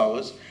 6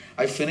 hours.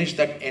 I finish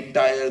that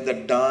the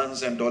dance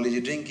and Dolly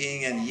drinking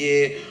and ये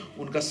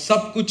उनका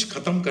सब कुछ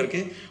खत्म करके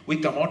we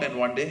come out and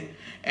one day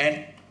and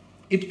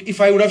if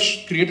I would have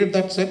created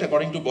that set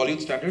according to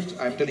Bollywood standards,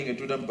 I'm telling you,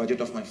 it would have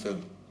budget of my film,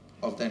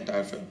 of the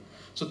entire film.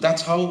 So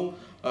that's how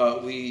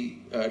we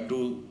do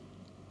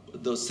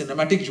the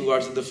cinematic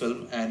jugards in the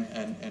film and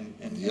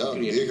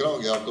create. देख रहा हूँ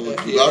कि आपका वो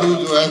जुगाड़ू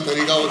जो है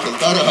तरीका वो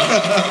चलता रहा.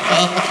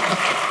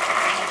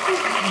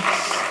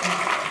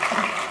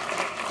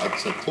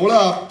 अच्छा, थोड़ा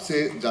आपसे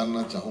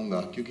जानना चाहूँगा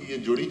क्योंकि ये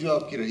जोड़ी जो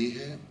आपकी रही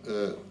है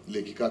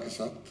लेखिका के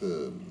साथ,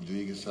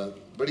 जूही के साथ,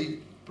 बड़ी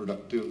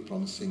प्रोडक्टिव,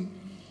 प्रॉमिसिंग,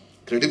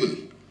 क्रेडिबल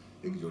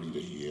एक जोड़ी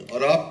रही है. और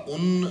आप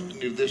उन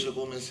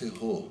निर्देशकों में से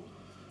हो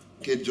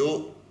कि जो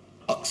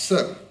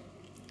अक्सर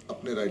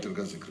अपने राइटर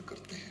का जिक्र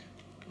करते हैं,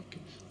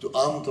 जो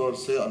आमतौर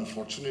से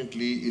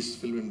अनफॉर्चुनेटली इस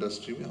फिल्म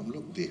इंडस्ट्री में हम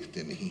लोग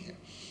देखते नहीं हैं.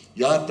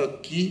 यहाँ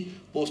तक कि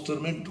पोस्टर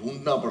में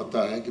ढूंढना पड़ता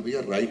है कि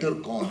भैया राइटर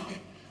कौन है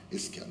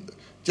इसके अंदर.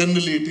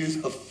 Generally it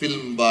is a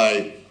film bye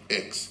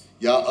x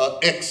या अ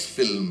x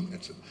film,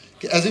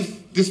 as if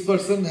this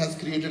person has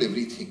created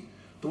everything.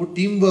 तो वो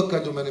टीम वर्क का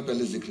जो मैंने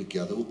पहले जिक्र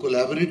किया था, वो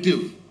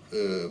कोलैबोरेटिव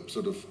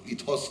sort of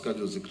ethos का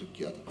जो जिक्र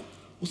किया था,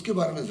 उसके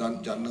बारे में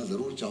जानना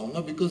जरूर चाहूँगा.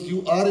 Because you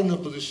are in a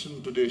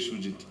position today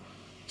Shoojit,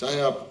 चाहे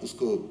आप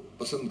उसको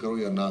पसंद करो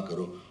या ना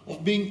करो, of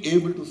being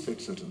able to set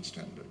certain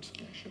standards.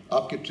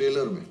 आपके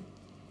ट्रेलर में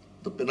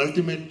द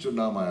पेनल्टीमेट जो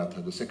नाम आया था,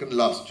 जो सेकंड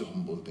लास्ट जो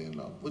हम बोलते हैं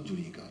नाम, वो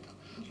जूही का था.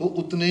 वो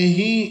उतने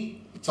ही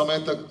समय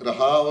तक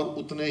रहा और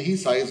उतने ही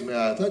साइज में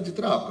आया था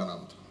जितना आपका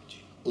नाम था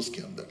उसके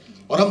अंदर.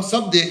 और हम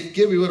सब देख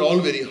के we were all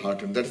very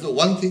hearted. That is the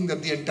one thing that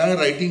the entire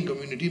writing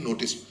community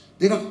noticed.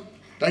 देखा,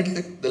 right,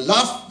 like the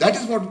last, that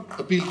is what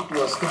appealed to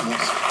us the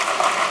most.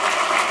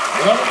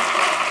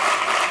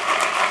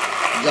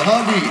 यहाँ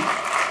भी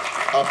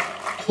आप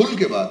खुल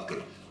के बात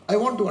करें. I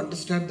want to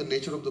understand the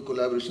nature of the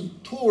collaboration.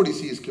 थोड़ी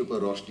सी इसके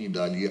ऊपर रोशनी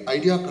डालिए.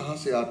 आइडिया कहाँ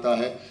से आता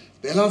है,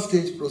 पहला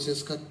स्टेज प्रोसेस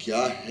का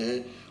क्या है,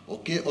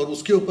 ओके, और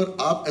उसके ऊपर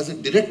आप एज ए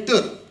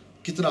डायरेक्टर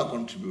कितना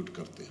कंट्रीब्यूट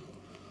करते हो.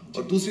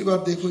 और दूसरी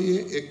बात देखो, ये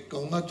एक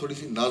कहूँगा थोड़ी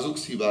सी नाजुक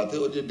सी बात है,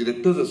 और ये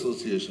डायरेक्टर्स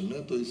एसोसिएशन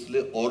है, तो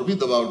इसलिए और भी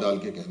दबाव डाल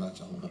के कहना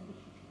चाहूँगा.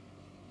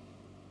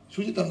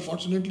 शुजित,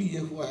 अनफॉर्चुनेटली ये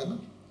हुआ है ना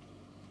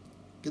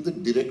कि the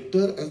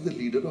director as the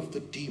leader of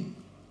the team,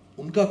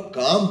 उनका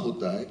काम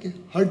होता है कि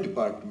हर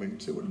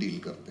डिपार्टमेंट से वो डील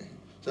करते हैं,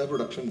 चाहे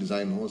प्रोडक्शन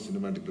डिज़ाइन हो,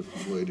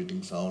 सिनेमेटोग्राफी हो,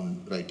 एडिटिंग,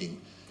 साउंड, राइटिंग,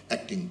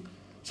 एक्टिंग,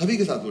 सभी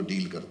के साथ वो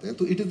डील करते हैं.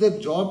 तो it is their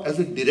job as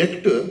a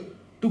director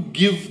to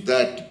give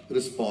that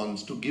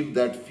response, to give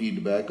that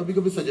feedback. कभी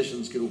कभी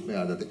सजेशंस के रूप में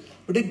आ जाते हैं,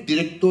 बट एक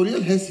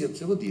डायरेक्टोरियल हैसियत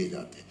से वो दिए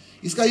जाते हैं.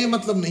 इसका ये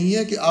मतलब नहीं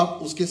है कि आप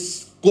उसके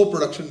को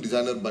प्रोडक्शन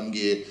डिज़ाइनर बन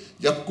गए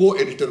या को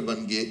एडिटर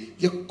बन गए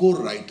या को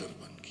राइटर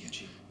बन गए.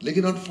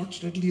 लेकिन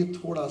अनफॉर्चुनेटली ये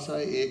थोड़ा सा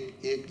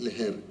एक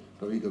लहर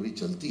कभी कभी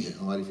चलती है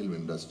हमारी फिल्म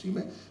इंडस्ट्री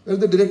में.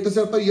 डायरेक्टर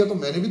से पर यह तो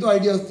मैंने भी तो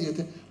आइडियाज दिए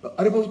थे.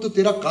 अरे बाबू तो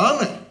तेरा काम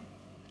है.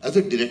 As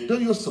a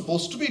director you are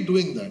suppose to be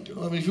doing that. You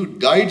know, I mean if you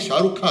guide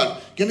Shahrukh Khan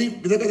कि नहीं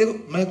देखो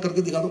मैं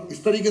करके दिखा दूँ,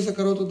 इस तरीके से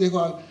करो तो देखो,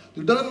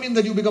 it doesn't mean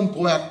that you become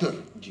को actor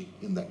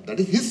in that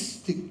is his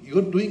thing. You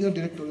are doing a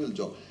directorial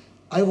job.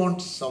 I want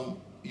some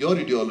your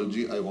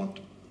ideology I want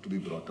to be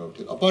brought out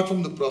here. Apart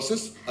from the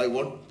process I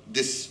want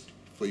this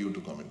for you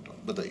to comment on.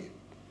 बताइए.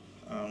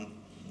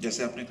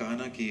 जैसे आपने कहा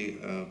ना कि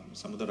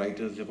सम of the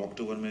writers जब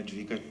अक्टूबर में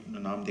जूही का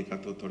नाम देखा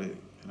तो थोड़े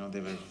दे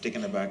were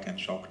taken aback and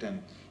shocked and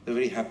they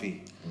very happy.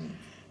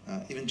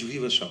 Even Juhi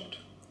was shocked,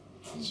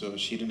 so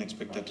she didn't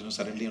expect that,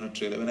 suddenly on a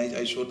trailer when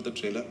I showed the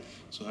trailer,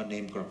 so her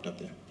name cropped up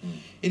there.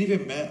 Anyway,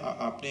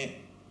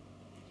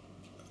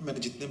 मैंने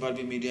जितने बार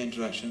भी media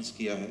interactions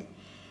किया है,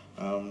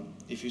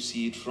 if you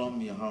see it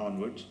from यहाँ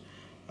onwards,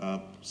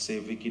 say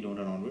Vicky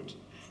Donor onwards,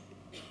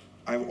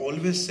 I've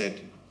always said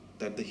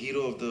that the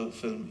hero of the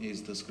film is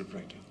the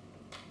scriptwriter.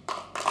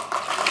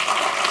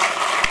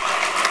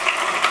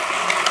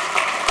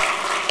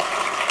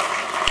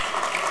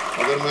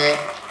 अगर मैं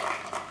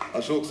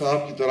अशोक साहब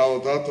की तरह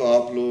होता तो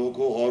आप लोगों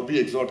को और भी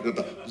एक्सॉर्ट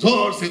करता,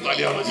 जोर से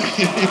तालियां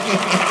बजाइए.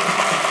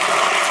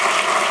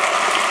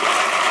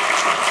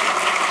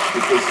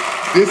 Because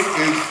this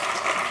is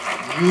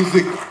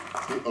music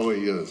to our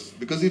ears.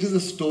 Because it is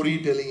a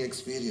storytelling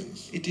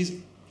experience. It is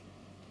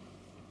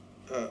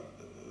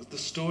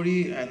the story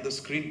and the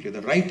screenplay,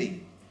 the writing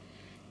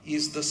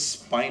is the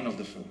spine of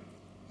the film.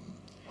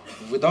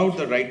 Without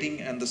the writing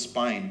and the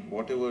spine,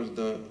 whatever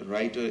the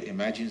writer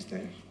imagines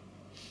there,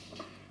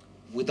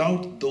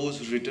 without those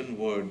written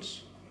words,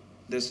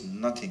 there's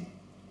nothing.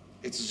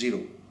 It's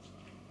zero.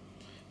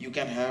 You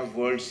can have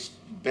world's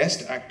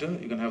best actor,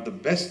 you can have the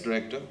best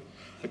director,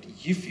 but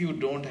if you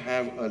don't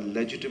have a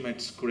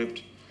legitimate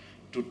script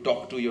to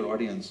talk to your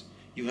audience,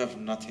 you have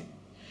nothing.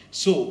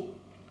 So,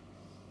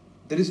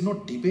 there is no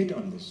debate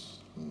on this.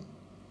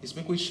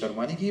 इसमें कोई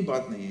शर्माने की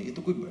बात नहीं है. ये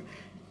तो कोई,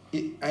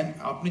 and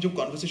आपने जो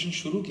conversation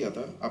शुरू किया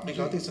था, आपने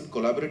कहा था it's a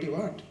collaborative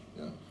art.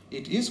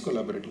 It is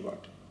collaborative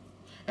art.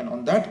 And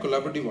on that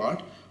collaborative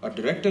art, a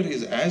director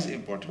is as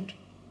important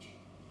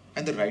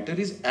and the writer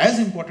is as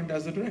important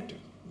as the director.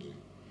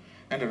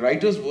 And a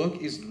writer's work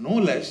is no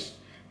less,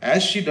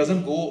 as she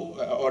doesn't go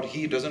or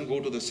he doesn't go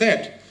to the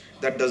set,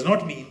 that does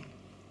not mean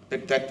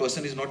that that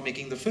person is not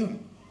making the film.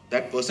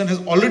 That person has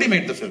already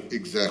made the film.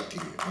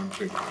 Exactly.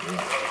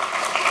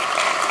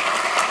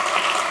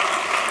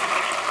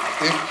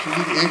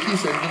 एक ही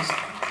sentence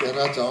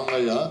कहना चाहूँगा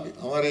यहाँ.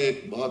 हमारे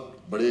एक बहुत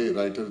बड़े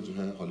writer जो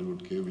हैं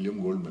हॉलीवुड के, विलियम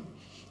गोल्डमैन,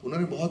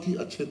 उन्होंने बहुत ही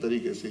अच्छे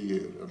तरीके से ये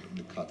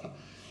लिखा था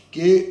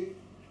कि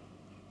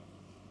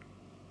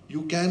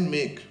you can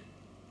make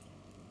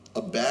a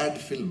bad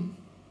film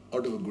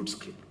out of a good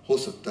script. हो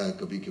सकता है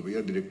कभी कि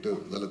भैया डायरेक्टर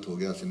गलत हो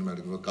गया,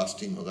 सिनेमैटोग्राफर,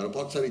 कास्टिंग वगैरह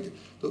बहुत सारी चीज़,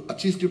 तो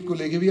अच्छी स्क्रिप्ट को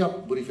लेके भी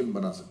आप बुरी फिल्म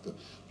बना सकते हो,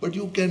 but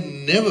you can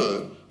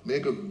never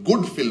make a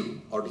good film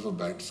out of a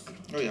bad script.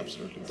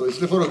 Absolutely. तो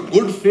इसलिए for a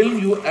good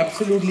film you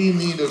absolutely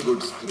need a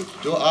good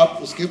script, जो आप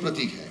उसके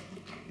प्रतीक हैं.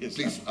 Yes,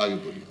 प्लीज आगे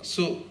बोलिए.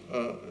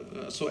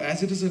 So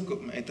as it is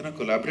इतना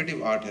collaborative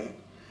art है,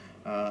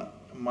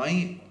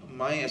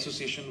 my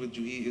association with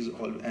Juhi is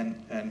all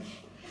and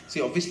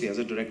see, obviously as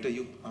a director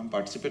हम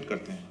participate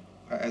करते हैं.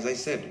 As I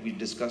said, we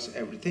discuss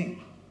everything.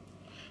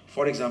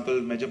 For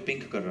example, मैं जब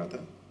Pink कर रहा था,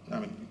 I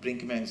mean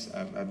Pink में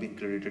I've been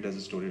credited as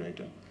a story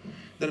writer.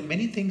 There are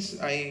many things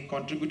I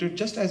contributed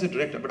just as a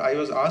director, but I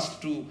was asked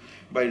to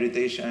by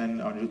Ritesh and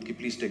Anirudh ki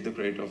please take the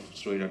credit of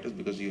story writers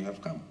because you have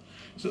come.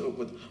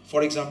 So,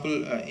 for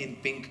example, in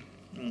Pink,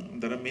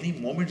 there are many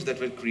moments that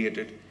were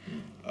created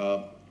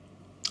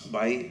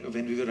by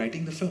when we were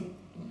writing the film.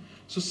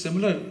 So,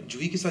 similar,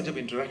 Juhi के साथ जब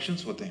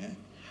interactions होते हैं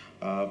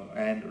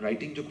and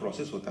writing जो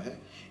process होता है,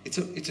 it's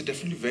a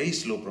definitely very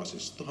slow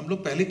process. तो हम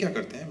लोग पहले क्या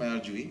करते हैं, मैं और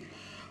जूही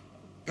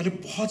पहले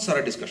बहुत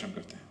सारा डिस्कशन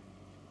करते हैं.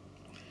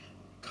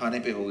 खाने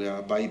पे हो गया,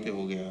 बाई पे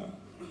हो गया,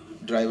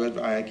 ड्राइवर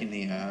आया कि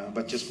नहीं आया,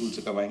 बच्चे स्कूल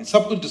से कब आएंगे,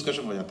 सब कुछ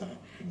डिस्कशन हो जाता है.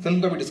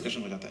 फिल्म का भी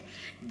डिस्कशन हो जाता है.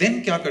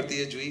 देन क्या करती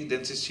है जूही,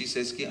 देन शी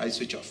सेज कि आई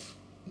स्विच ऑफ.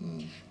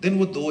 देन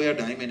वो 2 या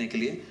 2.5 महीने के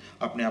लिए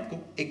अपने आप को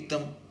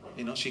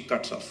एकदम she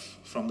cuts of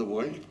from the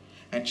world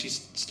and she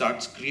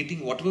starts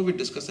creating whatever we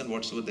discuss and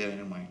whatsoever there in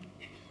her mind.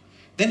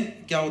 Then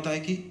क्या होता है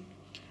कि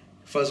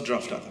फर्स्ट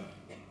ड्राफ्ट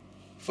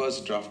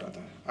आता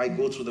है. आई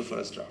go through the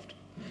first draft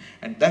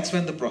and that's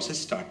when the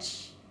process starts.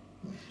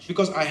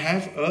 Because I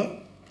have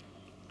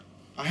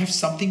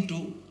something to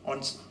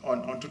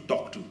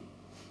talk to.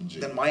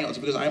 Then also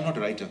because I am not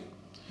a writer,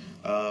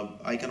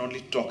 I can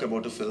only talk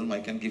about a film, I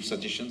can give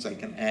suggestions, I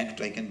can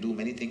act, I can do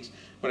many things,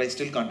 but I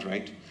still can't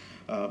write.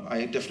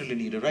 I definitely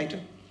need a writer.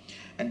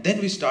 And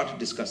then we started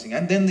discussing,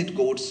 and then it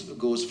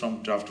goes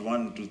from draft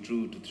 1 to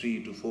 2 to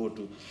 3 to 4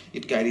 to,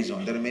 it carries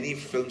on. There are many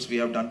films we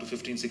have done to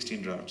 15,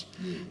 16 drafts.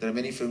 There are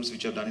many films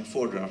which are done in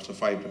 4 drafts or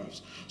 5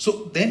 drafts.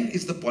 So then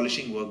it's the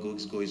polishing work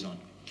goes on.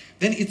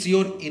 Then it's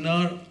your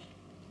inner,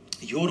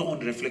 your own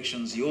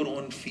reflections, your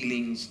own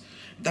feelings.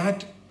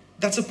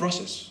 That's a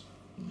process.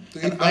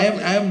 And I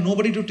am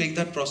nobody to take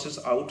that process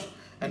out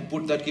and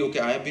put that, okay,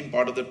 I have been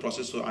part of that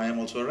process, so I am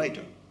also a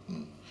writer.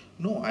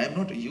 No, I am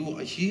not.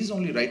 He is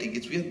only writing.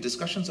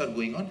 Discussions are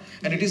going on,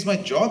 and it is my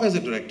job as a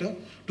director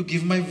to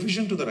give my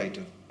vision to the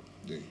writer.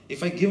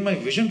 If I give my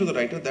vision to the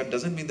writer, that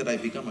doesn't mean that I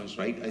become a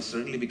writer. I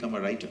certainly become a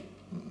writer.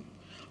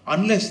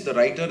 Unless the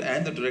writer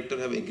and the director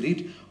have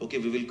agreed, okay,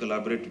 we will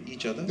collaborate with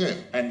each other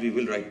and we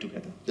will write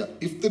together. Yeah,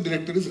 if the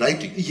director is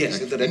writing.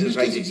 Yes, if the director is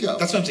writing.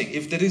 That's what I'm saying.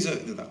 If there is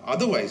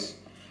otherwise,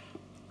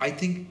 I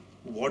think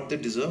what they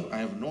deserve, I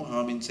have no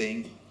harm in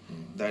saying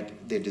that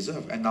they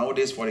deserve. And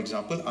nowadays, for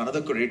example,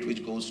 another credit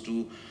which goes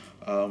to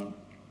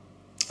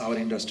our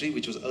industry,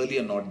 which was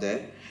earlier not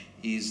there,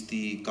 is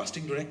the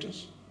casting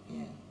directors.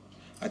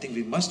 I think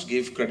we must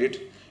give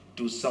credit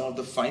to some of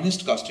the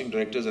finest casting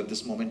directors at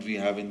this moment we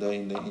have in the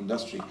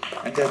industry,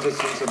 and they're just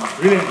doing some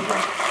brilliant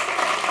work.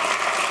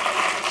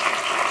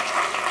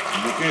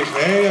 Mukesh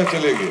hai ya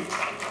chale gaye?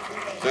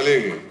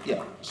 Chale gaye.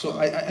 Yeah. So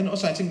I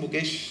think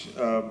Mukesh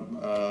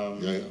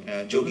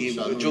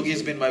Jogi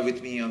has been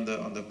with me on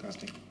the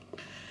casting.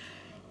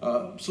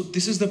 So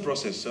this is the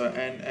process,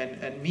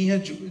 and me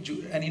and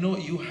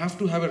you have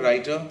to have a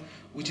writer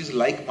which is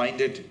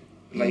like-minded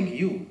like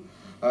you.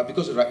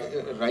 Because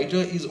a writer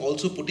is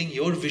also putting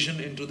your vision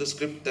into the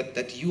script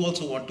that you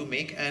also want to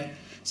make, and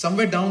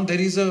somewhere down there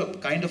is a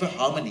kind of a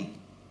harmony.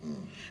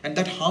 And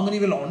that harmony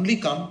will only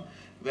come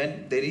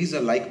when there is a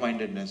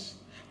like-mindedness.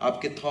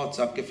 आपके thoughts,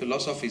 आपके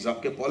philosophies,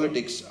 आपके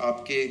politics,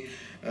 आपके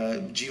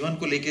जीवन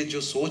को लेके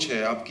जो सोच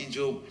है, आपकी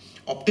जो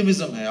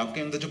optimism है,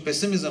 आपके अंदर जो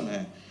pessimism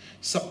है,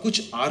 सब कुछ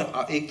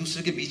एक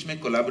दूसरे के बीच में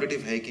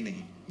collaborative है कि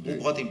नहीं, वो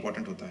बहुत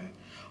important होता है.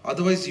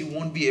 Otherwise, you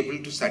won't be able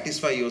to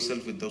satisfy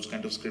yourself with those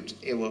kind of scripts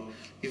ever.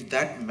 If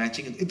that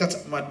matching,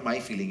 that's what my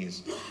feeling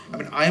is. I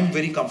mean, I am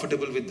very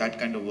comfortable with that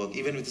kind of work,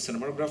 even with a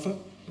cinematographer,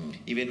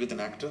 even with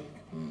an actor,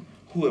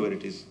 whoever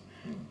it is.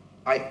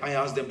 I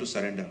asked them to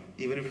surrender.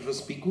 Even if it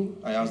was Piku,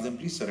 I asked them,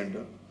 please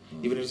surrender.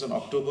 Even if it's on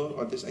October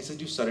or this, I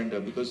said, you surrender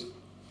because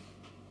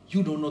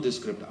you don't know this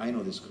script. I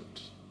know this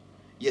script.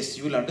 Yes,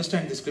 you will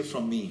understand this script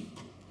from me.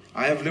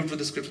 I have lived with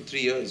the script for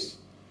 3 years.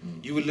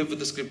 You will live with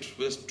the script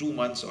for just 2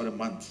 months or a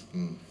month.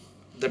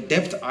 The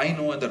depth I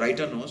know and the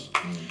writer knows,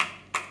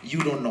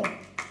 you don't know.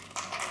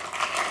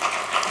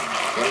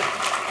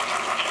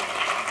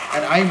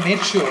 And I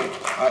made sure,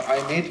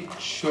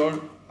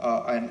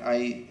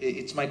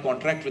 it's my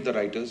contract with the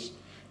writers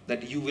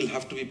that you will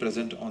have to be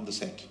present on the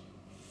set.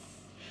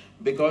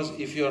 Because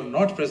if you are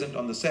not present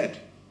on the set,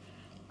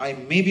 I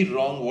may be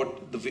wrong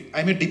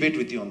I may debate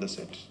with you on the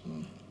set,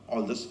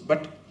 all this,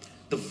 but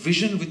the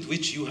vision with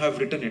which you have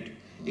written it,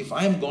 if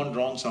I am gone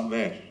wrong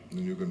somewhere,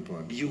 then you can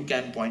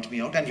point me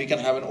out, and we can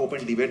have an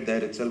open debate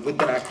there itself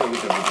with an actor,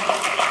 with everything.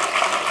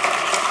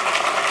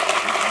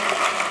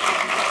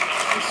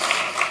 It's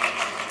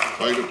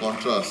quite a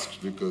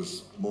contrast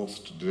because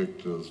most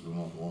directors do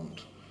not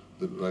want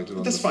the writer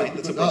on that's the fine. set.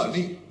 That's a process.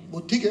 नहीं, वो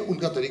ठीक है,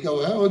 उनका तरीका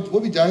वो है, और वो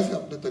भी जायज़ है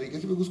अपने तरीके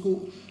से, because उसको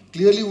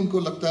clearly उनको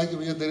लगता है कि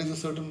भैया there is a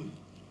certain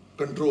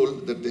control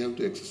that they have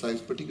to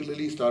exercise,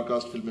 particularly star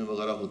cast फिल्में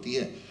वगैरह होती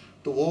हैं.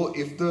 तो वो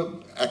if the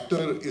actor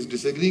is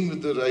disagreeing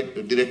with the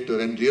director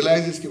and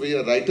realizes कि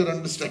भैया writer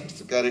understands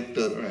the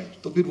character,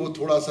 तो फिर वो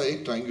थोड़ा सा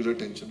एक triangular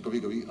tension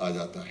कभी-कभी आ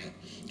जाता है.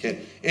 खैर,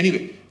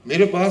 anyway,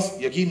 मेरे पास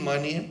यकीन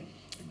मानिए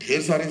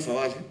ढेर सारे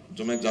सवाल हैं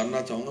जो मैं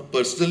जानना चाहूँगा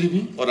पर्सनली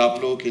भी और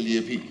आप लोगों के लिए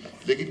भी,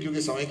 लेकिन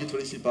क्योंकि समय की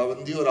थोड़ी सी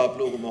पाबंदी और आप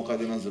लोगों को मौका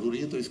देना जरूरी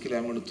है, तो इसके लिए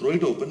I'm going to throw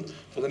it open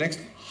for the next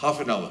half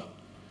an hour.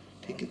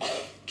 ठीक है,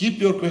 keep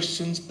your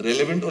questions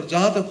relevant और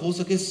जहाँ तक हो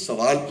सके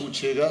सवाल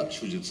पूछिएगा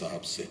शुजित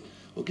साहब से.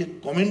 ओके,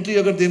 कमेंट्री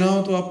अगर देना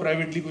हो तो आप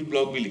प्राइवेटली कुछ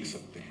ब्लॉग भी लिख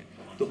सकते हैं.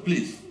 तो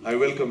please I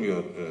welcome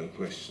your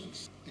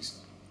questions.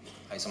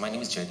 Hi, so my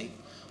name is Jaydeep.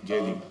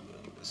 Jaydeep.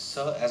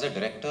 Sir, as a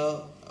director,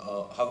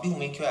 how do you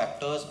make your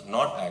actors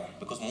not act?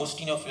 Because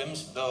most in your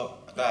films, the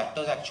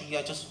actors actually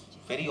are just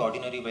very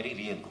ordinary, very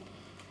real.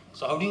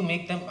 So how do you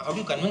make them? How do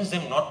you convince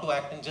them not to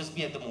act and just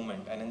be at the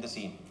moment and in the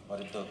scene or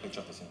at the pitch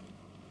of the scene?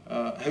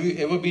 Have you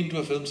ever been to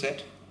a film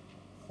set?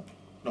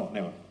 No,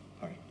 never.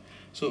 All right.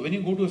 So when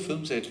you go to a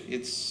film set,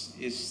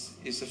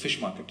 it's a fish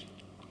market.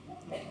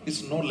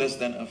 It's no less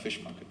than a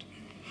fish market.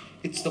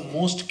 It's the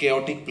most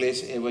chaotic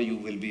place ever you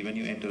will be when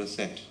you enter a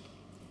set.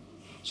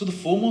 So the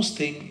foremost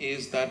thing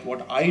is that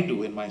what I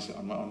do in my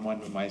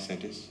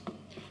set is,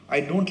 I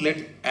don't let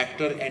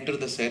actor enter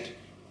the set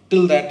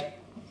till that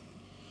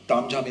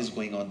tamjam is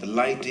going on, the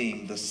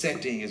lighting, the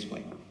setting is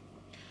going on.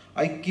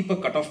 I keep a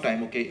cut-off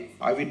time, okay,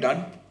 are we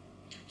done?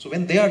 So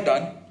when they are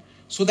done,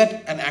 so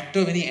that an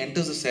actor when he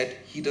enters the set,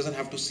 he doesn't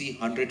have to see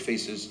 100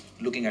 faces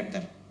looking at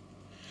them.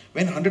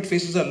 when 100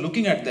 faces are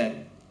looking at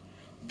them,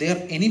 they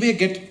are anyway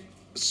get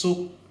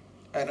so,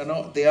 I don't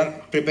know, they are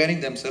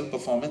preparing themselves,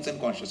 performance and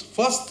conscious.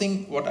 First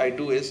thing what I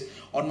do is,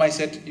 on my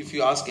set, if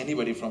you ask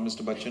anybody from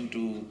Mr. Bachchan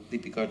to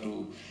Deepika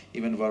to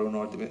even Varun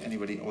or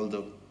anybody,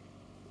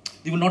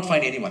 you will not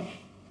find anyone.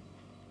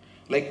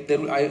 Like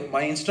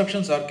my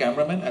instructions are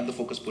cameraman and the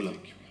focus puller.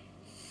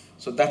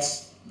 So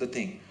that's the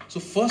thing. So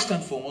first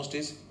and foremost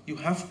is, you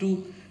have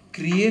to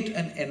create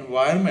an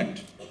environment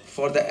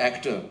for the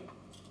actor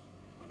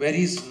where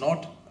he's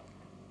not,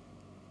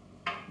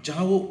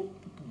 जहाँ वो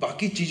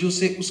बाकी चीजों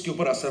से उसके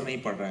ऊपर असर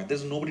नहीं पड़ रहा है.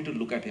 There's nobody to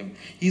look at him.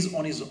 He's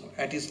on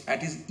at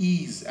his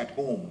ease at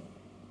home.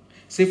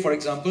 Say for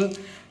example,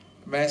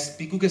 मैं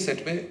पीकू के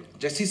सेट पे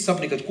जैसे ही सब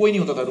निकल, कोई नहीं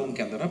होता था रूम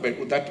के अंदर ना,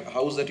 that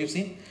house that you've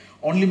seen,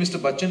 only Mr.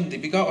 Bachchan,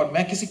 Deepika और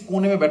मैं किसी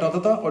कोने में बैठा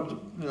होता था और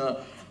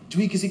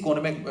जूही किसी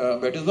कोने में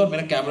बैठे होता था और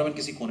मेरा कैमरामैन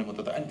किसी कोने में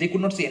होता था. And they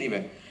could not see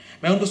anywhere.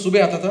 मैं उनको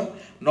सुबह आता था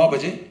 9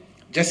 बजे,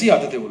 जैसे ही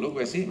आते थे वो लोग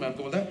वैसे ही मैं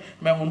उनको बोलता,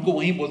 मैं उनको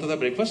वहीं बोलता था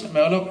ब्रेकफास्ट,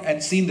 मैं मतलब एंड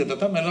सीन देता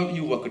था, मैं मतलब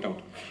you work it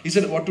out. He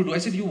said what to do, I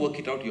said you work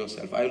it out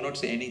yourself, I will not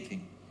say anything.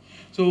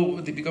 So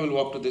Deepika will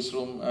walk to this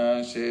room,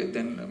 से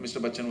देन मिस्टर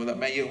बच्चन बोला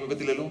मैं ये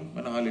homeopathy ले लूँ,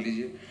 मैंने हाँ ले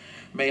लीजिए.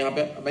 मैं यहाँ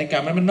पे, मैं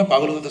कैमरामैन ना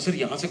पागल होता था, सर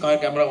यहाँ से कहाँ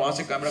कैमरा, वहाँ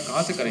से कैमरा,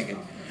 कहाँ से करेंगे,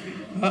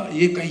 हाँ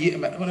ये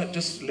मैं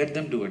just let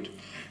them do it.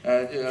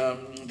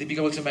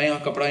 Deepika बोलते मैं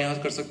यहाँ कपड़ा यहाँ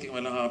कर सकती हूँ,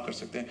 मैंने हाँ आप कर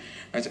सकते हैं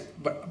ऐसे.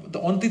 But the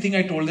only thing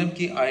I told them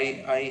कि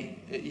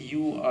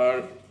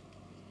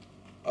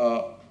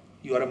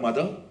you are a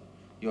mother,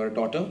 you are a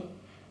daughter,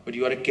 but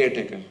you are a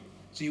caretaker,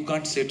 so you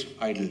can't sit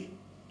idle.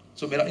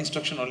 So मेरा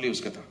instruction only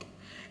उसका था.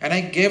 And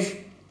I gave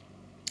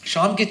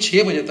शाम के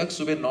 6 बजे तक,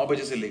 सुबह 9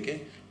 बजे से लेके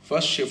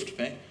फर्स्ट शिफ्ट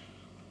में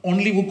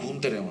only वो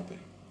घूमते रहे वहाँ पे,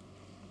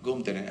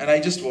 घूमते रहे. And I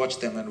just watched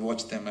them and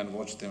watched them and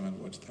watched them and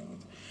watched them.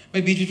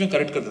 मैं बीच बीच में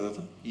करेक्ट कर देता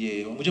था,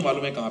 ये मुझे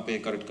मालूम है कहाँ पे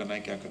करेक्ट करना है,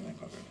 क्या करना है,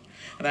 कहाँ करना है.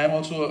 And I am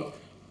also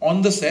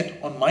on the set,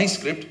 on my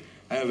script,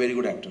 I am a very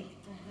good actor.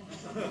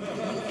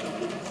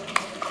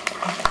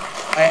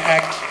 I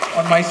act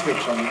on my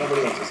script, only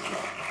nobody else's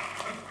script.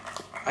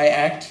 I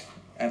act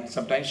and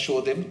sometimes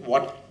show them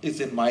what is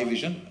in my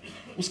vision.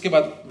 उसके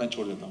बाद मैं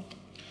छोड़ देता हूँ.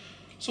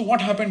 So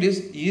what happened is,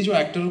 ये जो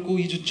actor को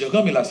ये जो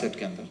जगह मिला सेट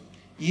के अंदर,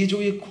 ये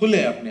जो ये खुले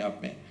है अपने आप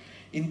में,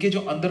 इनके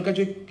जो अंदर का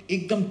जो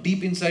एकदम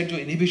डीप इनसाइड जो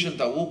इनहिबिशन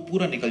था वो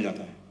पूरा निकल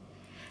जाता है.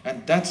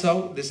 And that's how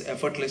this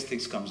effortless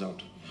things comes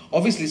out.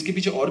 Obviously इसके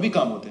पीछे और भी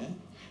काम होते हैं,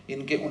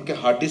 उनके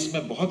हार्ड डिस्क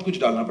में बहुत कुछ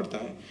डालना पड़ता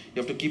है.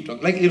 You have to keep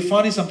talking. Like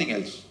Irfan is something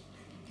else.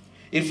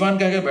 Irfan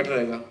क्या क्या बैठा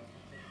रहेगा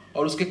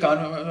और उसके कान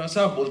में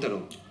ऐसा आप बोलते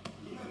रहो.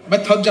 मैं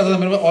थक जाता था,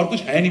 मेरे पास और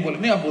कुछ है नहीं बोले,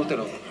 नहीं आप बोलते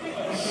रहो.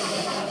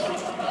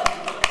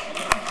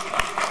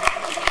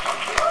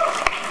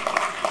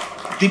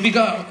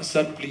 दीपिका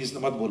सर प्लीज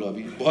मत बोलो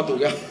अभी, बहुत हो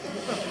गया.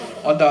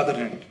 ऑन द अदर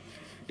हैंड,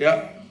 या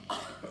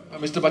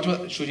मिस्टर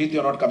बचपन, Sujit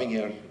you are not coming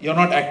here, you are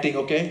not acting,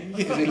 okay,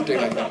 it take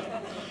like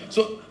that.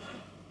 So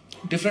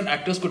different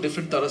actors को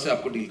डिफरेंट तरह से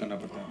आपको डील करना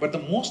पड़ता है. But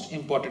the most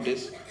important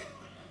is,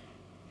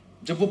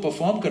 जब वो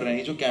परफॉर्म कर रहे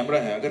हैं, जो कैमरा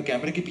है, अगर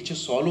कैमरे के पीछे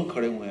 100 लोग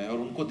खड़े हुए हैं और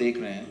उनको देख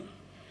रहे हैं,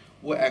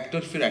 वो एक्टर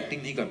फिर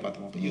एक्टिंग नहीं कर पाता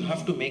वहाँ पे. You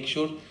have to make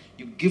sure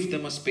you give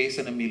them a space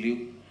and a milieu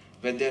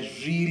where they are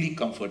really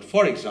comfort.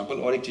 For example,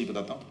 और एक चीज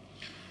बताता हूँ,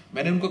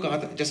 मैंने उनको कहा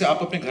था, जैसे आप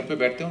अपने घर पे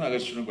बैठते हो ना, अगर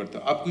शुरू करते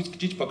हो, आपको इस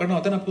चीज पकड़ना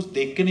होता है ना, आप कुछ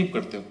देख के नहीं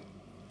करते हो,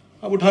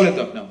 आप उठा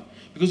लेते हो अपने आप,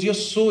 because you are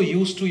so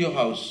used to your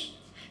house.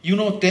 You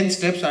know 10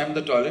 steps I am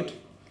the toilet,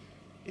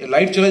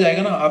 light चला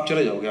जाएगा ना, आप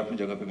चले जाओगे अपनी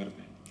जगह पे घर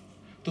पे.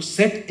 तो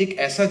सेट एक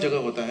ऐसा जगह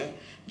होता है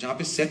जहाँ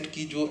पे सेट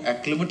की जो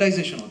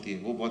एक्लिमेटाइजेशन होती है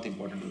वो बहुत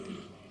इंपॉर्टेंट होती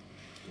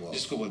है,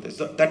 जिसको बोलते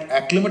हैं दैट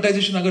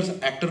एक्लिमेटाइजेशन.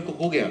 अगर एक्टर को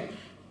हो गया,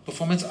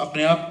 परफॉर्मेंस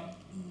अपने आप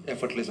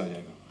एफर्टलेस आ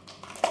जाएगा.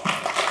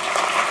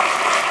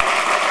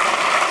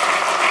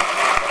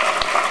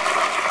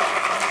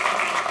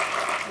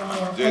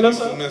 हेलो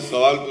सर, तुमने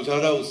सवाल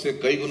पूछा था उससे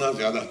कई गुना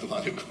ज्यादा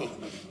तुम्हारे को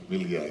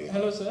मिल गया है.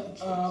 Hello sir,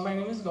 my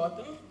name is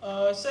Gautam.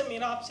 Sir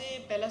मेरा आपसे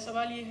पहला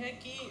सवाल ये है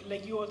कि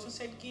लाइक यू आल्सो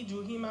सेड कि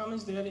जूही ma'am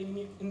is there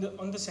in the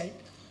on the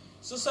set.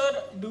 So sir,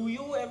 do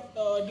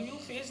you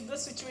face the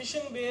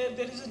situation where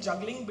there is a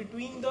juggling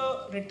between the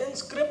written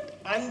script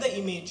and the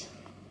image,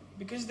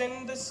 because then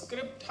the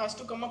script has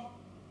to come up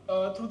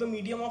through the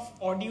medium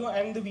of audio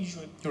and the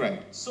visual.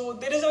 Right. So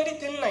there is a very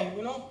thin line,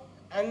 you know,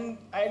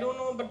 and I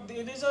don't know, but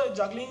there is a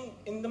juggling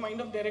in the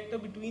mind of director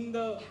between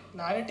the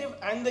narrative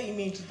and the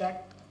image.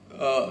 That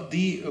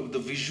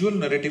the visual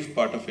narrative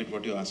part of it,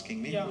 what you're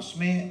asking me, yeah.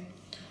 उसमें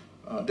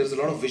there's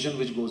a lot of vision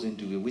which goes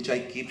into it, which I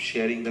keep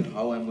sharing, that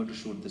how I'm going to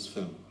shoot this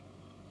film.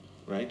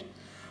 Right?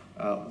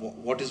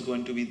 What is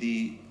going to be the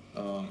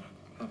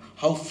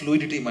how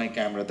fluidity my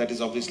camera, that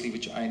is obviously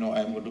which I know I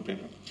am going to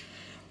prepare.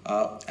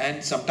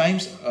 And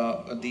sometimes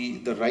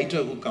the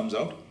writer who comes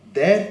out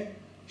there,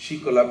 she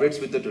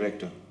collaborates with the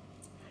director.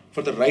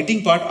 For the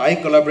writing part, I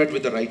collaborate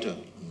with the writer.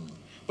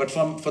 But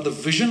for the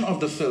vision of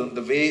the film,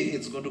 the way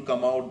it's going to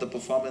come out, the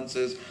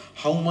performances,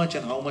 how much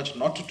and how much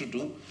not to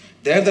do,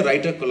 there the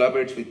writer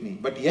collaborates with me.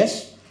 But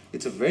yes,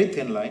 it's a very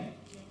thin line.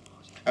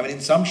 I mean,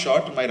 in some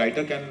shot, my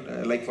writer can,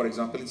 like for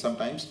example,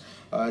 sometimes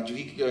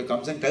Juhi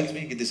comes and tells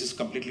me this is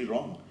completely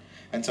wrong,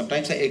 And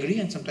sometimes I agree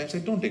and sometimes I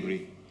don't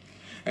agree.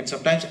 And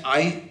sometimes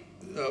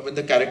when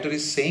the character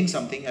is saying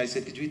something, I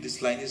say, Juhi,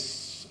 this line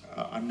is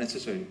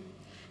unnecessary.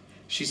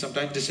 She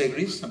sometimes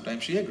disagrees,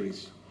 sometimes she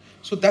agrees.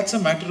 So that's a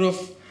matter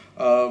of,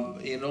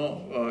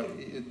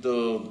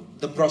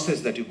 the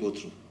process that you go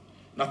through.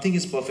 Nothing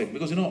is perfect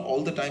because,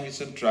 all the time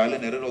it's a trial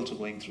and error also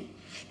going through.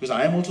 Because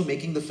I am also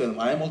making the film.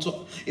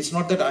 It's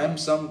not that I am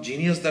some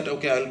genius that,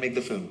 okay, I'll make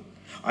the film.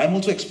 I am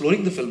also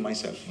exploring the film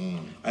myself.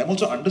 I am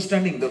also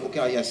understanding that, okay,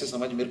 ऐसे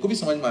समझ मेरे को भी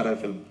समझ में आ रहा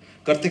है film.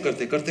 करते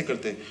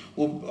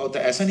वो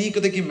ऐसा नहीं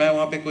कहते कि मैं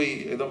वहाँ पे कोई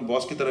एकदम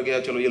बॉस की तरह गया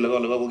चलो ये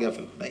लगा हो गया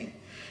film. नहीं.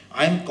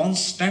 I am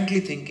constantly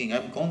thinking.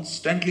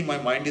 My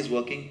mind is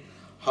working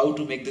how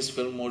to make this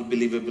film more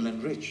believable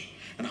and rich.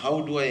 And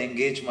how do I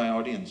engage my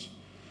audience?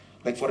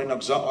 Like for an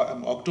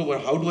October,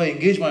 how do I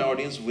engage my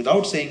audience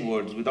without saying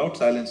words, without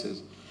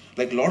silences?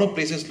 Like a lot of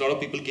places, a lot of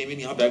people came in,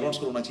 यहाँ background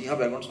score होना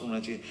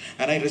चाहिए,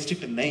 and I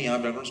restricted, नहीं,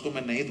 यहाँ background score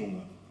मैं नहीं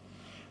दूँगा.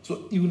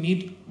 So you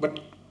need, but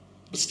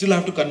still I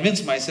have to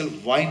convince myself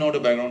why not a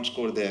background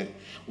score there?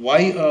 Why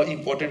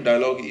important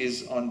dialogue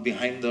is on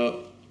behind the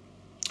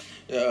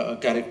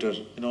character,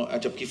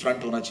 जबकि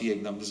front होना चाहिए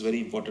एकदम. This is very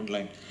important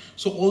line.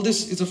 So all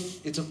this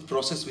it's a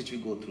process which we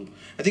go through.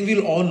 I think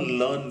we'll all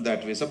learn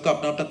that way. सबका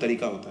अपना अपना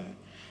तरीका होता है.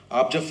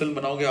 आप जब फिल्म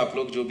बनाओगे, आप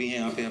लोग जो भी हैं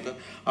यहाँ पे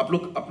आप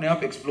लोग अपने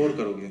आप एक्सप्लोर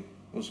करोगे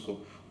उसको.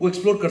 वो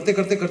एक्सप्लोर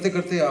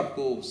करते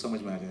आपको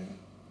समझ में आ जाएगा.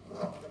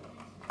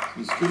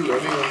 You're still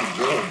learning on the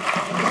job.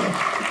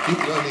 Keep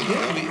learning.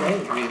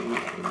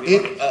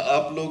 एक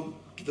आप लोग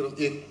की तरफ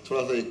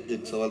थोड़ा सा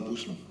एक सवाल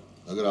पूछ लूं,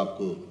 अगर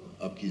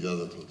आपकी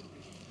इजाजत हो तो.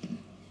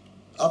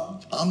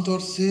 आप आमतौर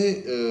से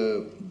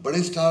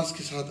बड़े स्टार्स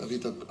के साथ अभी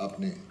तक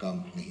आपने काम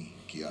नहीं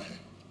किया है,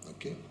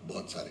 ओके?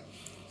 बहुत सारे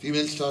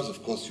female stars of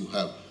course you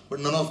have, but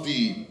none of the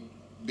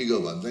bigger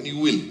ones, and you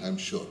will, I'm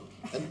sure.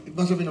 And it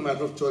must have been a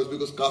matter of choice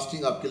because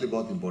casting आपके लिए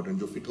बहुत important.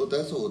 जो fit होता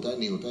है सो होता है,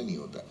 नहीं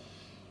होता है.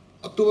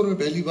 अक्टूबर में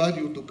पहली बार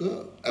you took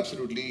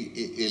absolutely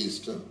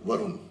A-lister,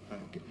 Varun.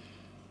 Okay.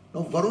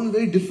 Now Varun is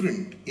very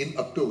different in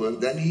October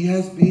than he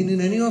has been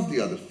in any of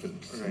the other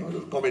films.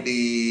 Right.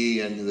 Comedy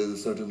and there's a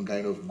certain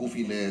kind of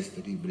goofiness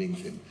that he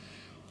brings in.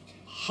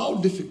 How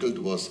difficult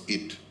was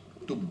it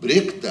to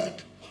break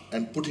that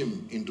and put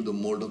him into the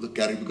mold of the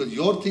character? Because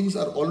your things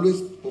are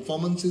always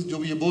performances, जो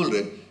भी ये बोल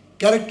रहे,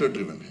 character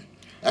driven है,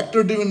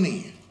 actor driven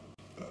नहीं है.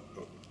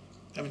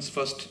 I mean,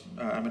 first,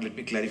 let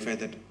me clarify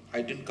that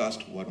I didn't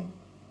cast Varun.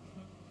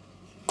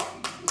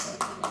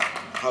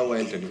 How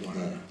I'll tell you.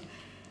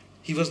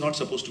 He was not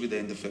supposed to be there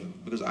in the film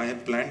because I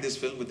had planned this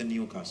film with a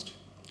new cast,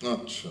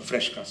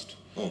 fresh cast,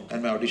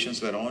 and my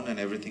auditions were on and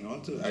everything.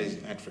 Also, I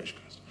had fresh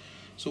cast.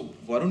 So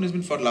Varun has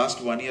been for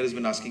last 1 year has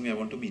been asking me, I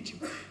want to meet you.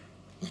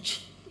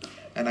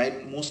 And I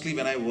mostly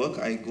when I work,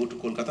 I go to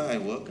Kolkata, I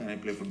work and I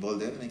play football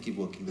there and I keep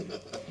working there.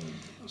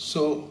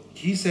 So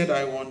he said,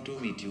 I want to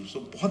meet you.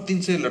 So बहुत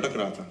दिन से लटक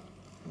रहा था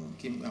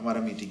कि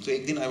हमारा meeting. So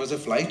एक दिन I was a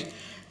flight.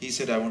 He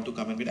said, I want to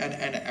come and meet.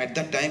 And at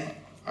that time,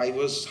 I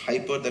was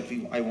hyper that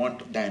I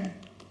want Dan.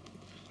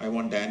 We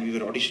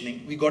were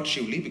auditioning. We got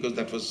Shivli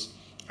because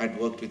I'd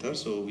worked with her,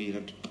 so we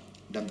had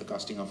done the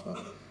casting of her.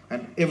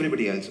 And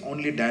everybody else.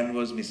 Only Dan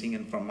was missing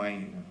and from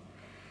my...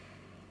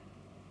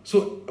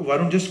 So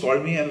Varun just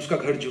called me and uska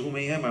ghar Juhu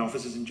mein hai. My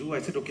office is in Juhu.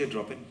 I said, okay,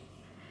 drop in.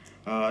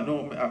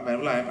 No,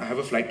 I have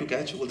a flight to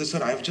catch. Well,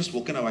 sir, I have just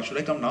woken up. Should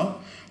I come now?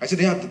 I said,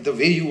 yeah, the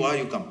way you are,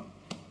 you come.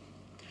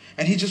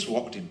 And he just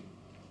walked in.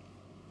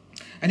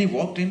 And he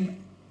walked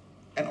in,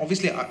 and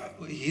obviously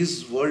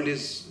his world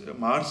is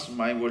Mars,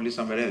 my world is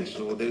somewhere else,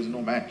 so there is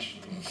no match.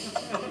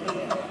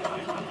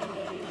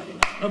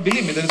 No,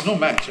 believe me, there is no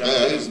match.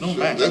 There is no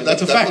match.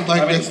 That's a fact. A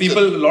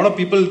lot of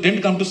people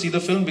didn't come to see the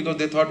film because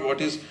they thought,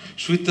 what is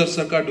Shoojit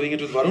Sircar doing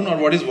it with Varun, or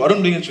what is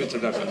Varun doing in Shoojit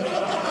Sircar film?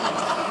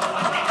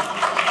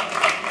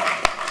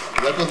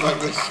 That was my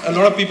question. A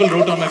lot of people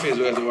wrote on my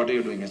Facebook, what are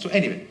you doing? So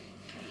anyway,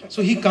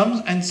 so he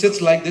comes and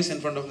sits like this in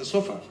front of the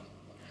sofa.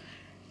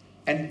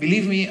 And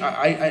believe me,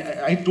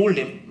 I told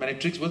him, when I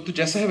tricks was, tu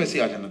jaisa hai waise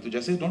aa jana, tu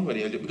jaisa hai, don't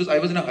worry, because I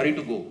was in a hurry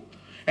to go.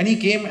 And he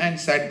came and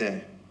sat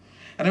there.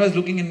 And I was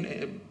looking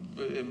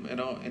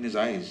in his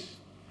eyes.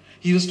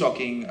 He was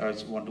talking, I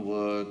want to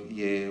work,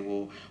 ye,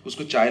 wo,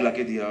 usko chai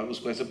lake diya,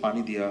 usko aise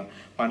pani diya,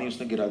 pani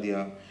usne gira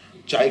diya,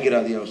 chai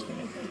gira diya usne.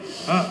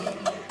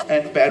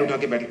 And पैर उठा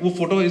के बैठ. वो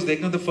photo is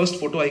देखना, the first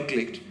photo I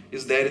clicked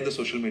is there in the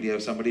social media.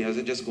 If somebody has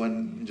it, just go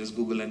and just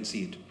Google and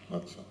see it.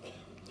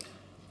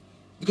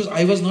 Because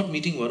I was not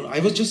meeting Varun, I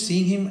was just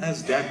seeing him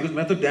as Dan. Because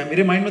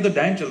मेरे mind में तो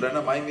Dan चल रहा है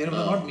ना, मेरे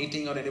में not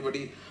meeting or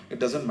anybody, it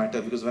doesn't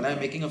matter. Because when I'm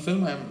making a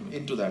film, I'm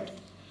into that.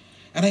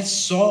 And I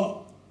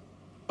saw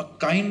a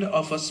kind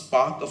of a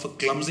spark of a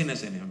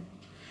clumsiness in him.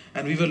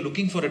 And we were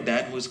looking for a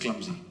Dan who is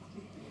clumsy.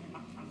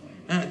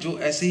 जो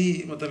ऐसे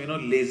ही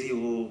मतलब lazy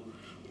हो,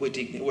 कोई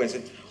ठीक नहीं, वो ऐसे,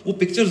 वो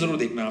picture जरूर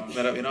देखना आप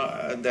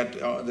मेरा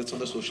that's on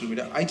the social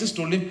media. I just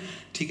told him,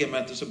 ठीक है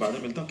मैं तुझसे बाद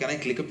में मिलता हूँ, can I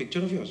click a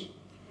picture of yours?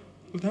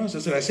 बोलता हाँ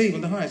सर ऐसे ही,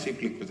 बोलता हाँ ऐसे ही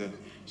क्लिक करता है.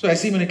 So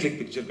ऐसे ही मैंने क्लिक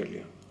पिक्चर कर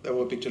लिया,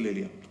 वो पिक्चर ले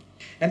लिया.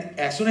 And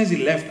as soon as he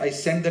left, I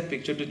sent that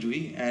picture to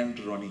Juhi and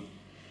Ronnie.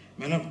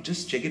 मैं बोला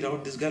just check it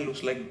out, this guy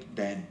looks like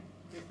Dan.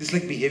 This is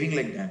like behaving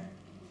like Dan.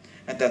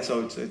 And that's how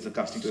it's a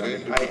casting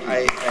started.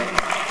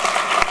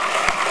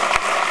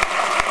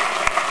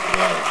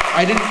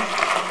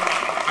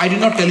 I did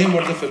not tell him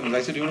what the film is.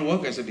 I said, you want to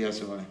work? I said, yes,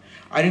 sir.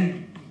 I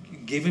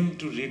didn't give him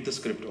to read the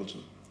script also.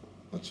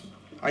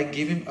 I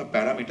gave him a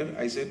parameter.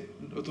 I said,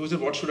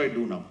 what should I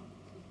do now?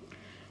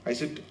 I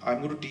said,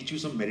 I'm going to teach you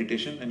some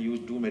meditation and you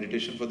do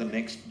meditation for the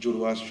next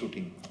Jurwa's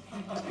shooting.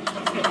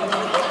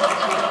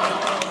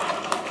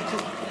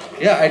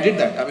 Yeah, I did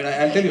that. I mean,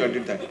 I'll tell you, I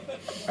did that.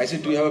 I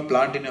said, do you have a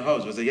plant in your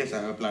house? I said, yes, I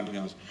have a plant in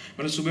your house.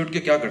 मैंने सुबह उठ के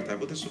क्या करता है?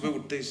 बोलते सुबह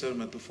उठते ही सर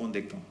मैं तो फोन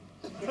देखता हूँ.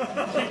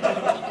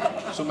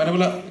 So मैंने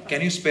बोला,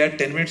 can you spare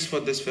 10 minutes for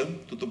this film?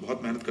 तू तो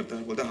बहुत मेहनत करता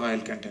है. बोलता हाँ,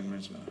 I'll can 10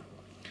 minutes में.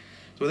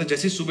 So बोलता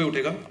जैसे ही सुबह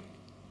उठेगा,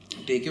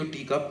 take your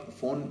teacup,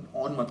 phone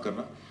on मत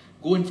करना.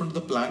 Go in front of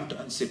the plant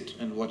and sit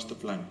and watch the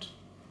plant.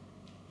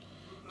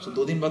 So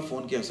 2 दिन बाद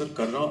फोन किया सर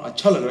कर रहा हूँ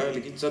अच्छा लग रहा है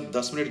लेकिन सर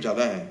 10 मिनट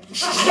ज़्यादा है.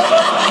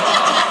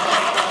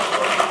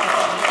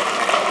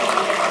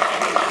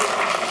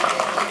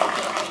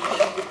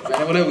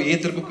 मैंने बोला ये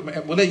तेरे को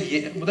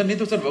बोला नहीं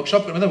तो सर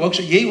वर्कशॉप मतलब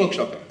वर्कशॉप यही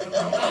वर्कशॉप है.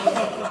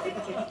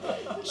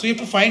 So you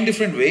have to find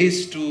different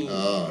ways to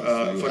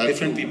for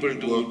different people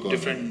to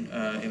different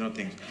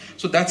things.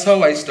 So that's how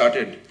I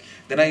started.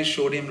 Then I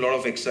showed him a lot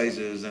of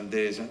exercises and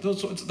this and so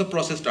the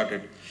process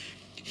started.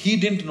 He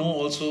didn't know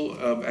also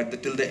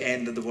till the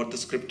end what the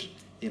script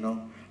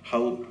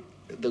how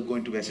they're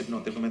going to be. I said no,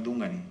 तेरे को मैं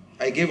दूंगा नहीं.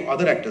 I gave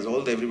other actors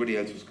everybody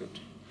else's script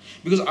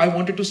because I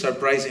wanted to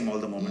surprise him all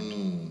the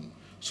moment.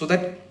 So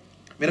that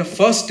मेरा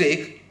first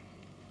take,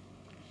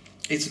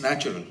 it's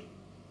natural.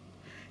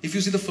 If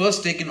you see the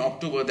first take in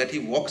October that he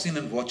walks in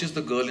and watches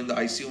the girl in the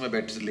ICU में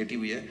बैठी से लेटी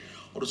हुई है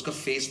और उसका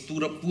face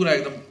पूरा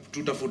एकदम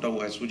टूटा फूटा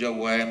हुआ है, सूजा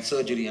हुआ है, and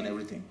surgery and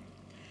everything.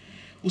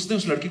 उसने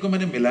उस लड़की को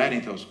मैंने मिलाया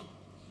नहीं था उसको.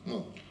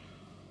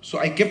 So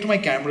I kept my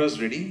cameras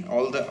ready.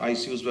 All the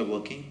ICUs were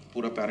working.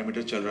 पूरा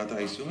parameter चल रहा था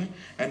ICU में,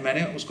 and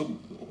मैंने उसको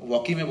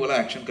walkie में बोला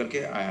action करके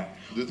आया.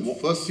 This is the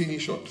first scene he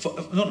shot.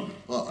 No.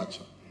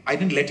 अच्छा. I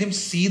didn't let him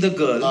see the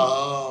girl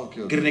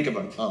okay. गिरने के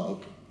बाद.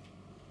 Okay.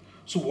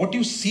 So what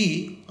you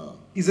see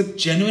is a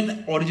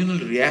genuine original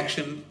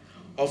reaction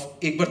of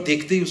एक बार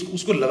देखते ही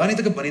उसको लगा नहीं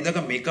था कि बनीता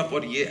का मेकअप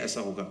और ये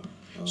ऐसा होगा.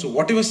 So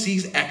whatever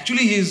sees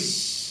actually he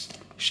is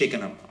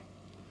shaken up.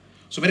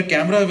 So मेरा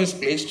camera was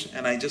placed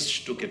and I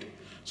just took it.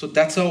 So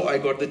that's how I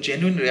got the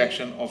genuine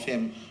reaction of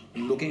him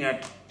looking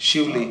at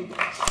Shivli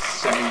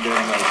standing there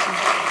in the ICU.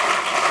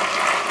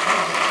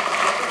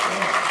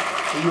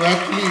 So you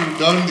actually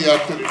turned the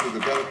actor into the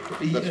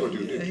character. That's what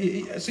you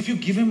did. So if you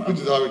give him,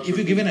 if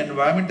you give an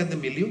environment and the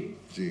milieu,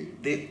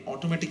 they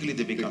automatically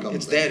become.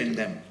 It's there in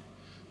them.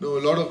 No,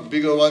 a lot of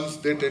bigger ones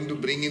they tend to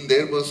bring in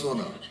their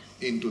persona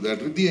into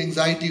that with the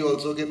anxiety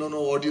also. Okay, no,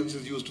 audience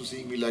is used to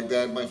seeing me like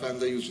that. My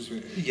fans are used to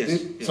seeing me.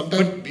 Yes.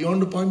 Sometimes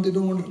beyond the point they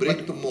don't want to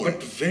break the mold.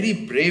 But very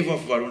brave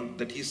of Varun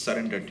that he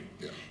surrendered.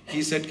 Yeah.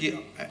 He said,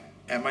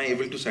 "Am I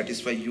able to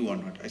satisfy you or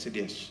not?" I said,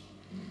 "Yes."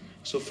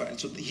 So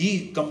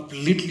he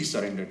completely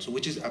surrendered. So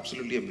which is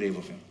absolutely a brave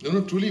of him. No,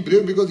 truly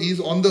brave because he's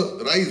on the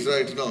rise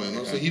right now.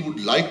 So he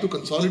would like to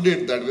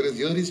consolidate that. Whereas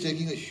here he's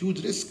taking a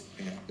huge risk,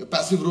 a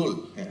passive role.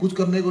 कुछ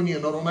करने को नहीं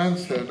है, ना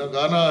romance है, ना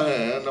गाना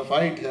है, ना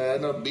fight है,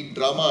 ना big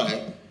drama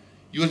है.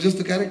 You are just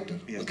the character.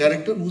 A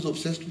character who's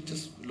obsessed with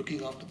just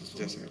looking after this.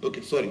 Yes,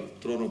 okay, sorry,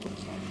 thrown open.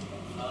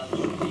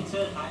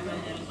 Sir, hi, my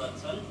name is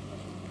Bansal.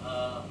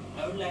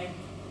 I would like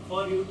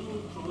for you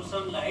to throw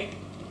some light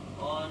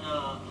on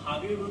how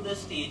you do the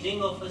staging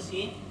of a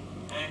scene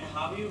and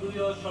how you do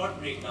your short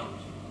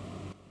breakdowns.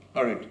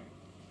 All right.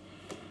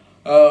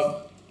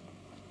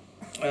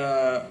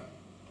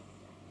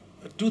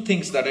 Two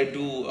things that I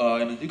do.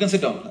 You can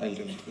sit down. I'll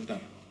tell you. Sit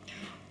down.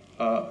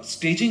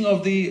 Staging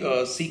of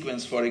the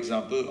sequence, for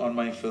example, on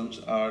my films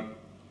are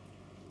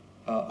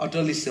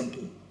utterly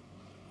simple.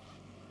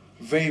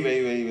 Very,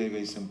 very, very, very,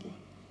 very simple.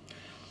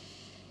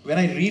 When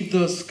I read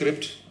the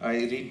script, I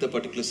read the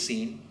particular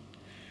scene.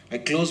 I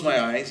close my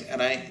eyes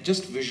and I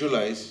just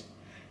visualize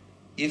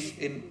if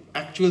in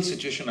actual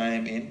situation I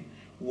am in,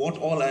 what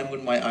all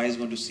my eyes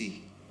going to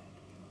see.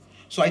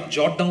 So I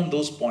jot down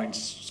those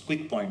points,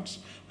 quick points.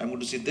 I'm going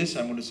to see this,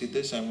 I'm going to see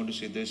this, I'm going to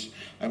see this.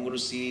 I'm going to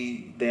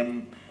see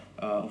them.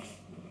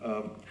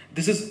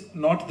 This is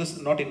not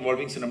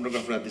involving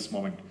cinematographer at this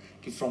moment.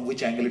 From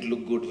which angle it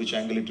look good, which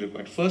angle it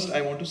required. First,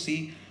 I want to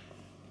see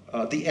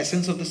the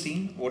essence of the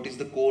scene. What is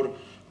the core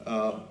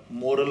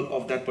moral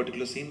of that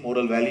particular scene,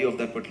 moral value of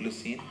that particular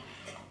scene,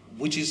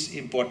 which is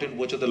important,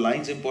 which are the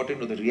lines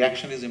important or the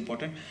reaction is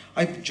important.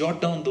 I jot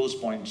down those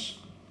points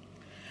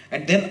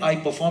and then I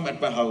perform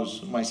at my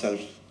house myself.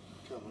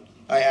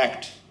 I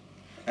act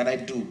and I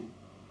do.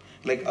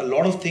 Like a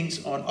lot of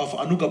things of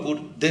Anu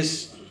Kapoor,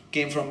 this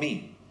came from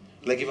me.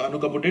 Like if Anu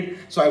Kapoor did,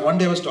 so one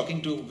day I was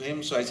talking to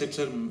him, so I said,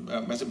 sir,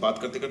 मैं ऐसे बात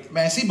करते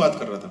मैं ऐसे ही बात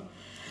कर रहा था.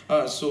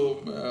 So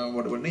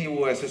whatever नहीं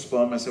वो ऐसे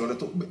sperm ऐसे वाला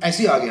तो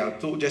ऐसे ही आ गया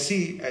तो जैसे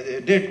I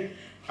did,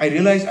 I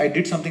realized I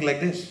did something like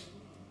this,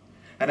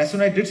 and as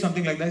soon as I did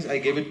something like this, I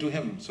gave it to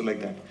him. So like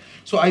that.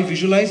 So I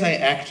visualize, I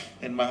act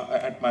at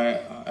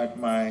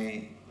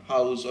my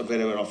house or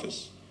wherever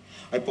office.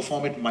 I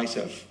perform it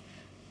myself,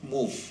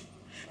 move,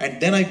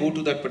 and then I go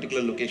to that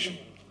particular location.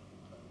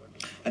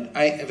 And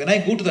when I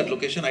go to that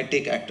location, I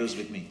take actors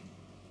with me.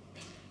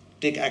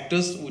 Take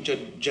actors which are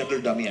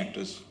general dummy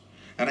actors,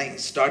 and I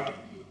start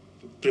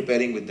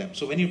preparing with them.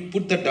 So when you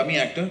put that dummy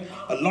actor,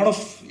 a lot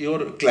of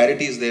your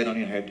clarity is there on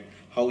your head,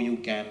 how you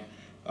can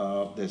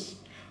this.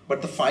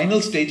 But the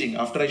final staging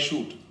after I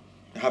shoot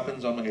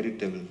happens on my edit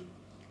table.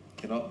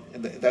 You know,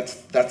 and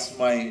that's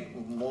my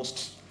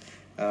most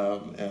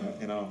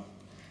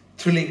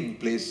thrilling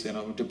place,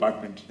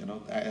 department,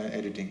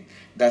 editing.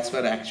 That's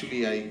where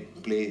actually I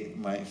play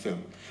my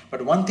film.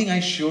 But one thing I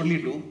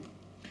surely do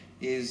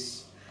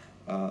is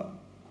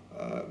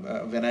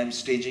when I'm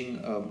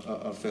staging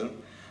a film,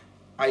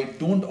 I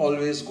don't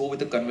always go with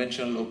the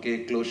conventional,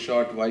 okay, close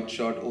shot, wide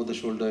shot, over the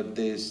shoulder,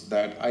 this,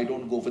 that. I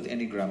don't go with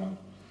any grammar.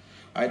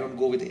 I don't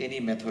go with any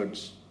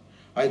methods.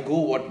 I go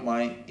what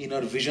my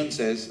inner vision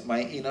says,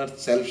 my inner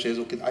self says,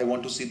 okay, I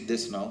want to see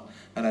this now,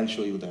 and I'll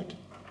show you that.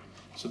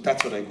 So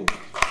that's what I go.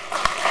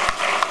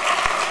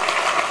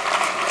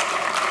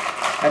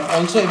 And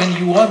also, when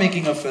you are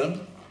making a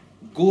film,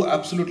 go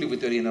absolutely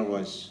with your inner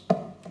voice,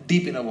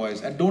 deep inner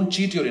voice, and don't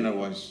cheat your inner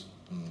voice.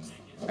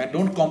 And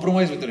don't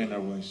compromise with your inner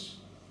voice.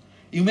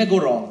 You may go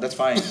wrong, that's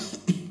fine.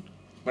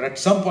 But at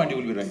some point you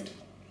will be right.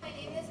 My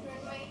name is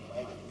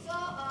Rajbali. So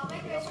my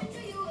question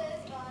to you is,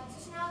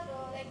 just now,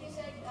 like you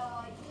said, you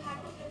had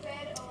to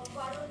prepare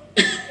Varun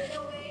in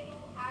a way to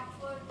act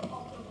for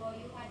October.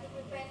 You had to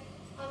prepare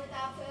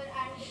Amitabh sir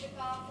and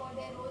Deepika for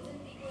their roles in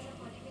Pico in a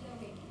particular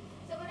way.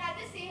 So, but at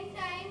the same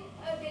time,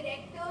 a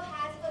director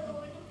has a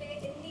role to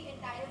play in the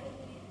entire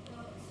movie.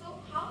 So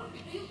how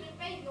do you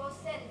prepare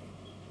yourself?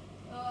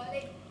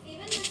 Like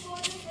even before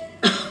the film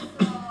is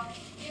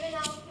given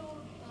out to,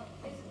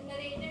 is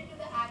narrated to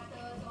the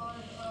actors or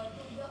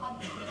to the other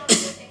people of the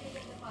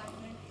technical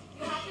department,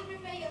 you have to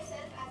prepare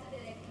yourself as a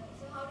director.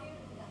 So how do you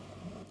do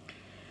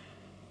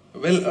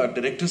that? Well,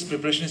 director's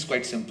preparation is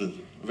quite simple.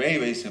 Very,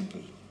 very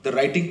simple. The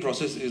writing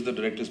process is the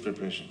director's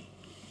preparation,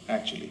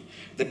 actually.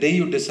 The day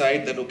you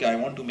decide that, okay, I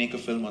want to make a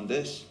film on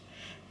this,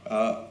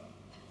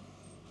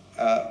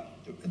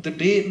 the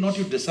day, not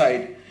you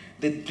decide,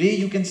 the day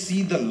you can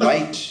see the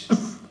light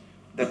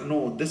that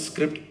no, this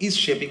script is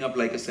shaping up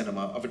like a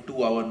cinema of a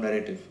 2-hour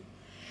narrative.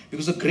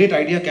 Because a great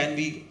idea can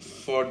be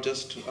for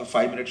just a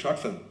 5-minute short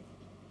film,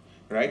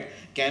 right?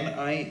 Can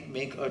I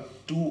make a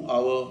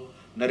 2-hour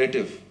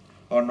narrative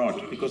or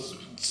not? Because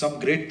some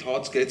great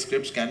thoughts, great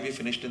scripts can be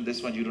finished in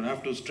this one. You don't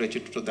have to stretch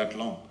it for that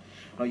long.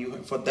 Now,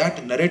 for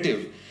that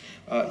narrative,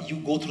 you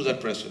go through that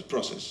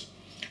process.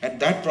 And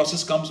that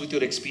process comes with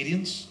your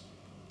experience,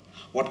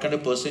 what kind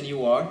of person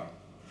you are,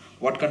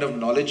 what kind of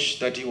knowledge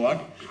that you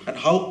are, and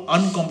how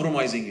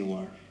uncompromising you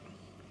are.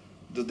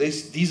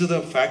 These are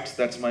the facts.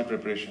 That's my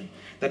preparation.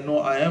 That no,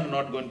 I am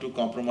not going to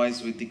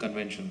compromise with the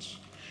conventions.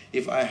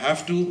 If I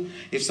have to,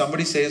 if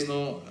somebody says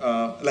no,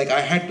 like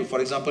I had to,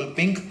 for example,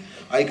 Pink,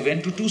 I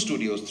went to 2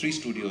 studios, 3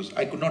 studios.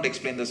 I could not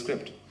explain the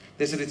script.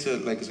 They said it's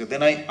like a script.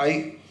 Then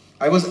I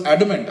was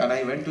adamant, and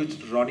I went to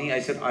Ronnie. I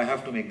said, I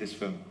have to make this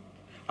film.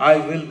 I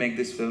will make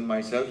this film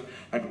myself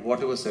at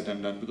whatever said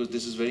and done, because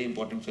this is very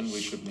important film we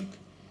should make.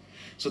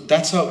 So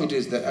that's how it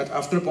is. That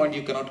after a point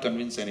you cannot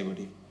convince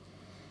anybody.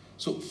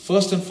 So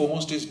first and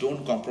foremost is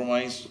don't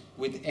compromise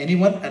with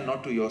anyone and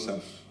not to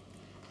yourself.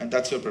 And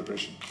that's your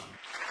preparation.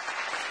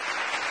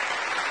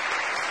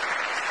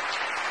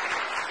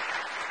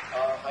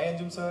 Hi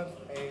Anjum sir,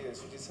 hey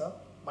Shoojit sir.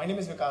 My name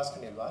is Vikas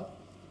Khandelwal.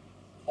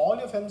 All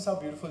your films are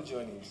beautiful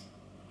journeys.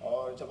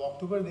 और जब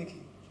अक्टूबर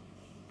देखी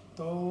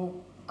तो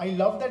I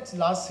love that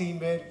last scene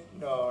where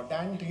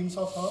Dan dreams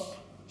of her,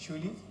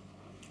 Shuli.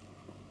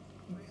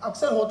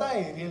 अक्सर होता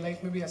है real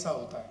life में भी ऐसा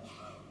होता है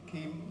कि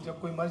जब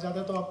कोई मर जाता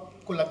है तो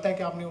आपको लगता है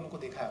कि आपने उनको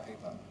देखा है आखिरी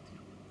बार.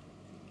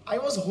 I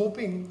was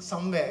hoping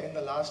somewhere in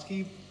the last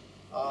कि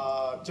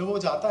जब वो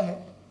जाता है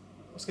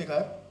उसके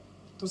घर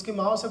तो उसकी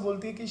माँ उसे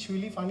बोलती है कि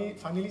Shuli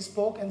finally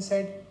spoke and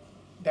said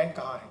Dan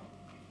कहाँ है.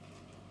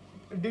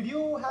 Did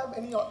you have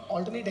any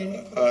alternate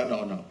ending?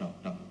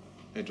 No.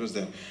 It was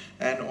there.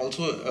 And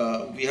also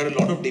we had a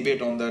lot of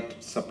debate on that.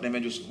 सपने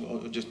में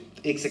जो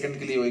एक सेकंड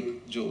के लिए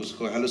एक जो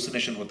उसको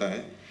hallucination होता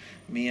है.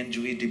 Me and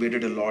Juhi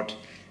debated a lot.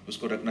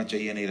 उसको रखना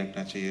चाहिए नहीं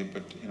रखना चाहिए.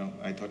 But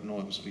I thought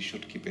no, we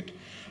should keep it.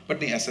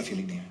 But नहीं, ऐसा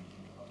feeling नहीं है.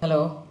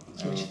 Hello,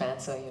 huge fan,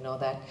 sir. You know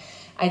that.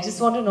 I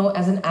just want to know,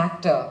 as an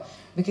actor,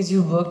 because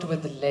you worked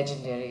with the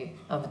legendary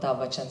Amitabh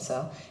Bachchan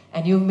sir,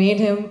 and you made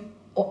him.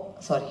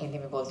 Sorry Hindi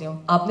में बोलती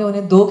हूँ. आपने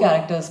उन्हें 2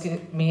 characters के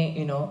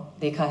में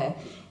देखा है.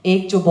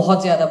 एक जो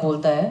बहुत ज़्यादा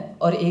बोलता है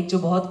और एक जो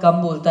बहुत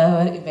कम बोलता है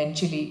और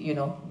इवेंचुअली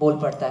बोल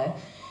पड़ता है.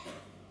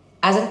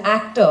 As an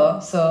actor,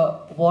 sir,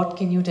 what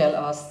can you tell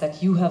us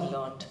that you have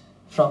learned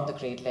from the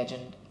great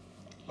legend?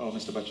 Oh,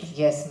 Mr. Bachchan?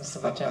 Yes,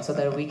 Mr. Bachchan, so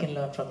that we can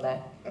learn from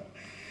that.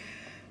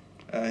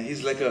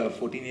 He's like a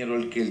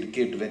 14-year-old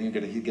kid when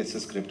he gets a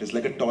script. It's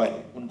like a toy.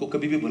 उनको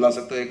कभी भी भुला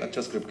सकता है एक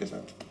अच्छा script के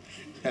साथ.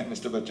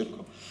 Mr. Bachchan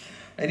को.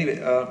 Anyway,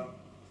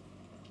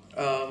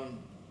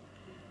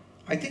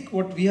 I think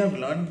what we have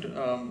learned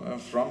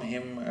from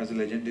him as a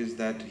legend is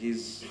that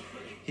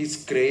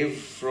He's crave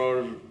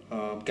for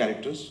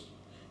characters.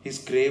 He's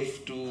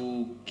crave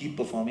to keep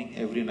performing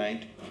every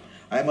night.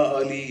 I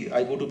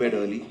go to bed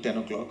early, 10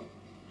 o'clock.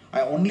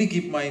 I only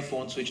keep my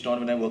phone switched on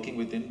when I'm working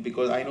with him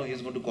because I know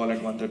he's going to call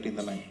at 1:30 in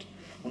the night.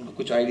 उनको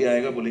कुछ idea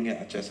आएगा, बोलेंगे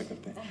अच्छा ऐसा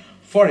करते हैं.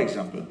 For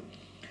example,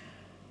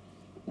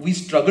 we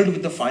struggled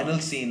with the final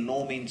scene,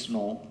 No Means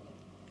No,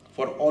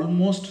 for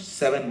almost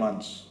 7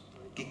 months.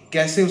 कि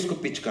कैसे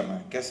उसको pitch करना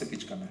है, कैसे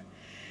pitch करना है.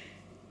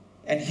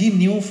 And he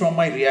knew from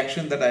my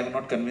reaction that I am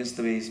not convinced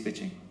the way he's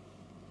pitching.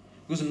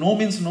 Because No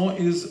Means No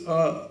is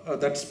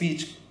that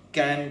speech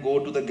can go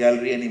to the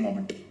gallery any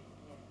moment.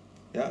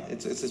 Yeah,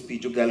 it's a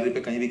speech जो gallery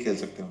पे कहीं भी खेल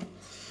सकते हो.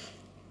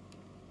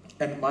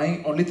 And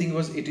my only thing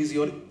was,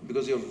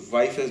 because your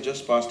wife has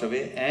just passed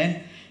away,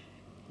 and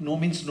No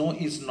Means No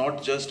is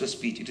not just a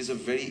speech, it is a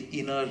very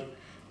inner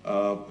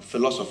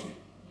philosophy.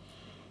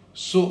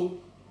 So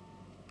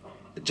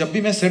जब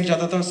भी मैं सेट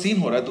जाता था, सीन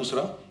हो रहा है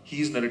दूसरा,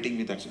 he is narrating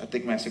me that,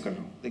 देख मैं ऐसे कर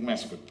रहा हूँ, देख मैं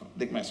ऐसे करता हूँ,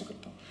 देख मैं ऐसे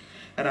करता हूँ.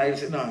 And I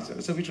said, no,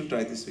 sir, we should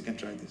try this, we can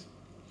try this.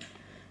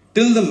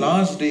 Till the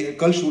last day,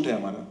 कल shoot है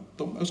हमारा,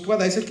 तो उसके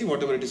बाद I said कि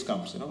whatever it is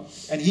comes, you know.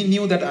 And he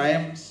knew that I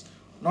am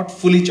not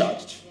fully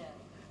charged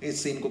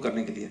इस scene को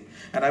करने के लिए.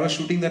 And I was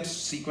shooting that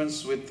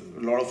sequence with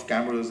a lot of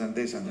cameras and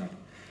this and that.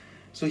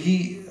 So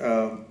he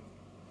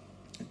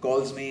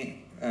calls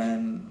me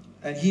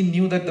and he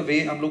knew that the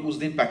way हम लोग उस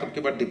दिन pack up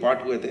के बाद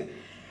डिपार्ट हुए थे,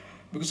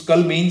 because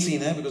कल मेन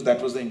सीन है, because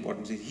that was the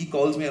important scene. He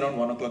calls me around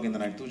 1 o'clock in the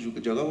night. तू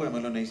जगह हुआ है?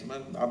 मैंने नहीं,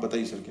 आप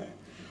बताइए सर क्या है.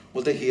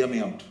 बोलते hear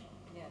me out.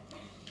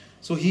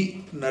 So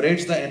he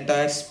narrates the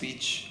entire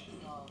speech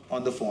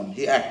on the phone.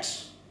 He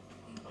acts.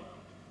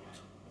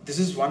 This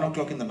is 1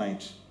 o'clock in the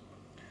night.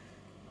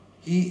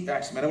 He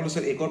acts. मैंने बोला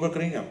सर एक और बार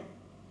करेंगे आप?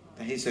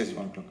 He says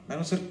 1 o'clock.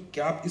 मैंने बोला सर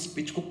क्या आप इस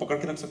पिच को पकड़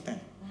के रख सकते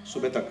हैं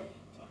सुबह तक?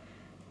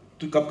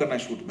 तो कब करना है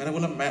शूट? मैंने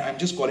बोला I'm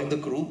just calling the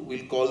crew.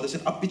 We'll call this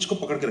in. आप पिच को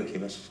पकड़ के रखिए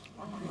बस.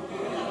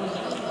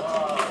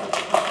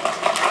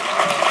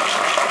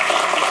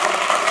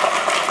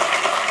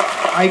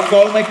 I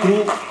call my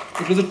crew.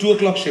 It was a 2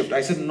 o'clock shift.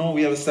 I said no,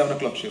 we have a 7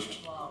 o'clock shift.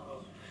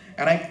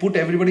 And I put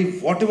everybody,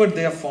 whatever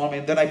they are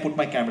forming, then I put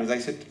my cameras. I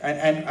said,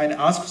 and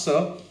asked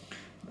sir,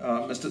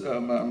 Mr.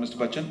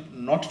 Bachchan,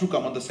 not to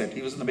come on the set.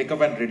 He was in the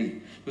makeup and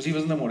ready because he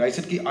was in the mood. I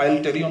said,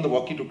 I'll tell you on the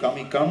walkie to come.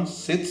 He comes,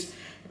 sits,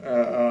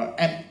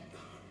 and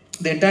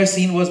the entire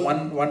scene was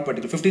one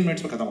particular 15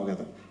 minutes mein khatam ho gaya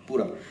tha,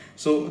 pura.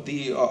 So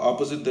the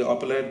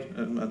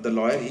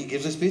lawyer, he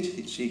gives a speech.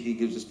 He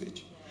gives a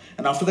speech.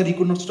 And after that, he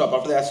could not stop.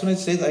 After that, as soon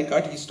as he says, I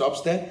cut, he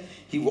stops there.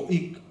 He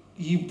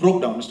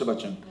broke down, Mr.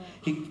 Bachchan.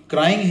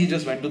 Crying, he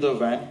just went to the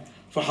van.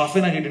 For half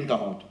an hour, he didn't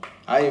come out.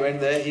 I went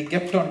there, he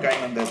kept on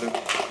crying on there.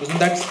 Because in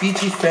that speech,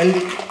 he felt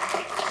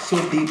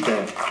so deep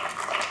there.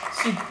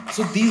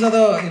 So these are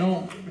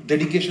the,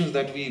 dedications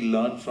that we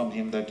learn from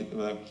him. That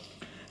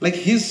like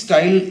his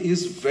style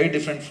is very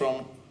different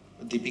from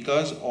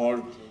Deepika's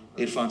or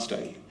Irfan's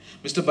style.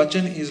 Mr.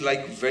 Bachchan is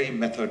like very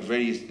method,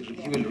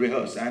 he will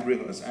rehearse and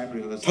rehearse and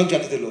rehearse. थक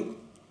जाते थे लोग.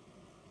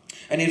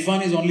 And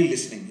Irfan is only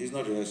listening, he's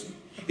not rehearsing.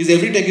 His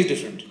every take is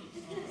different.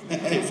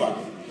 Irfan.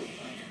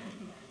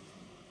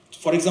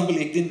 For example,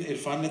 एक दिन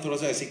इरफान ने थोड़ा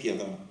सा ऐसे किया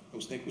था.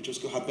 उसने कुछ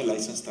उसके हाथ में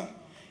लाइसेंस था.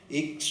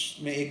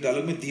 एक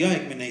डायलॉग में दिया,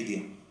 एक में नहीं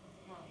दिया.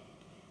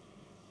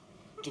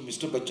 तो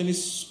मिस्टर बच्चन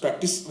इस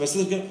प्रैक्टिस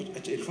वैसे करके,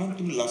 अच्छा इरफान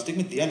तुम लास्ट टेक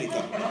में दिया नहीं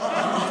था.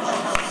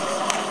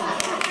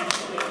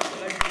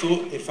 तो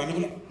इरफान ने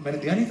बोला मैंने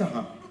दिया नहीं था.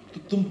 हाँ तो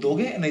तुम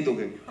दोगे या नहीं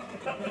दोगे?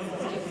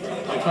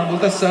 इरफान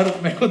बोलता सर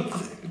मेरे को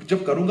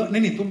जब करूंगा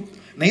नहीं तुम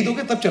नहीं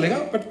दोगे तब चलेगा,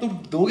 बट तुम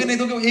दोगे नहीं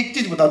दोगे एक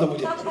चीज बता दो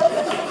मुझे.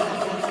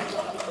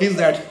 Is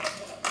that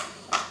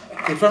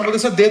इरफान बोलते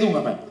सर दे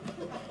दूंगा मैं.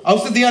 अब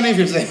उसने दिया नहीं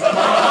फिर से.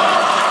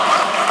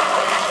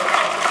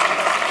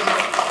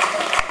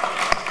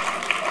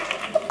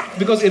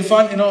 Because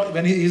Irfan,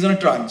 when he's in a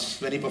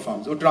trance, when he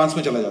performs, वो trance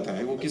में चला जाता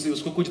है. वो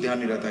उसको कुछ ध्यान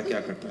नहीं रहता है क्या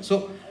करता है.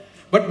 So,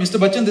 but Mr.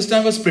 Bachchan this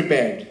time was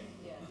prepared,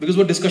 because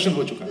वो discussion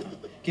हो चुका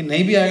था कि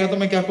नहीं भी आएगा तो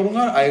मैं क्या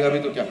करूँगा, आएगा भी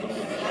तो क्या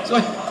करूँगा.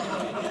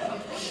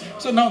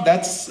 So now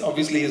that's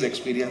obviously his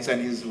experience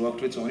and he's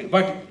worked with so many.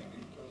 But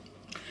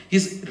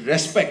his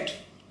respect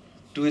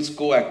to his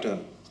co-actor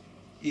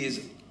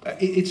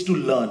it's to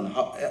learn.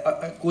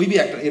 कोई भी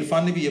actor,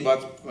 इरफान ने भी ये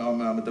बात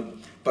मतलब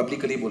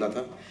पब्लिकली बोला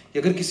था कि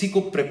अगर किसी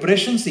को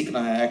प्रिपरेशन सीखना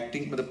है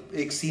एक्टिंग, मतलब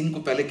एक सीन को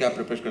पहले क्या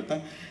प्रिपेयर करता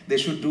है, they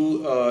should do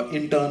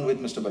intern with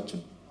Mr.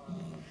 Bachchan.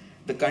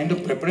 The kind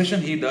of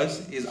preparation he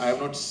does is I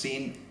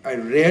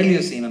rarely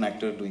have seen an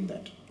actor doing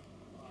that.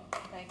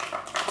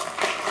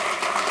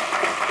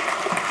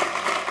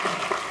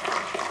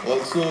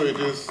 Also, it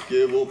is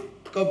कि वो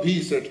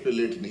कभी सेट पे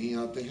लेट नहीं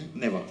आते हैं.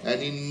 Never.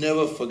 And he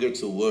never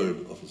forgets a word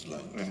of his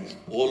lines.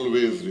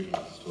 Always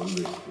rehearsed.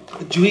 Always.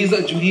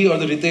 Juhi or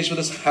the Ritesh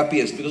were the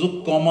happiest because वो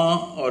comma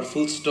और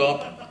full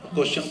stop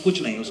question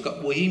कुछ नहीं, उसका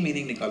वही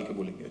meaning निकाल के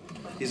बोलेंगे.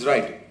 He's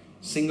right.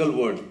 Single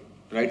word.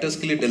 Writers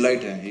के लिए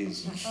delight है. He's.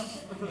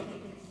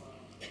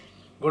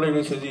 Good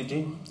evening सुजीत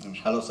जी.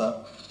 Hello sir.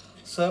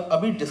 सर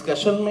अभी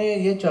डिस्कशन में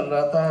ये चल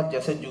रहा था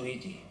जैसे जूही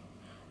जी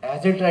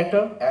एज ए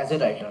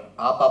राइटर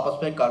आप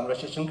आपस में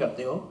कन्वर्सेशन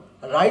करते हो,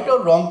 राइट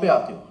और रॉन्ग पे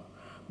आते हो,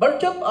 बट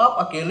जब आप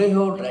अकेले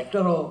हो,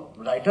 डायरेक्टर हो,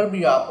 राइटर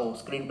भी आप हो,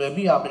 स्क्रीन प्ले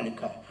भी आपने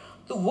लिखा है,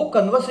 तो वो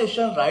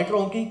कन्वर्सेशन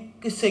राइटरों की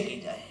किससे की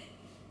जाए?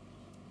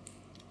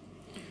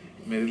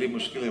 मेरे लिए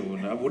मुश्किल है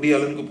बोलना, वुडी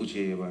एलन को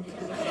पूछिए ये बात।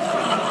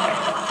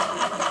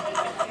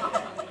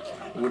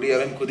 वुडी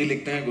एलन खुद ही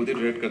लिखते हैं, खुद ही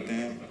डायरेक्ट करते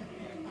हैं,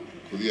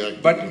 खुद ही।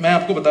 बट मैं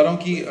आपको बता रहा हूँ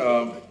कि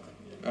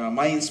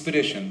माई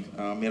इंस्पिरेशन,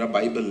 मेरा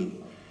बाइबल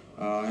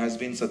हैज़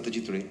बीन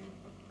सत्यजीत रे।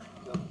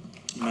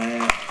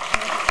 मैं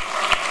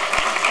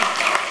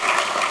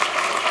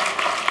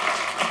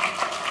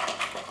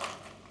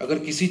अगर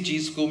किसी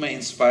चीज़ को मैं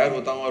इंस्पायर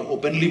होता हूँ और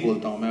ओपनली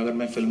बोलता हूँ,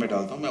 मैं फिल्म में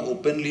डालता हूँ, मैं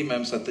ओपनली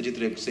मैं सत्यजीत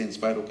रे से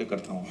इंस्पायर होकर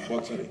करता हूँ।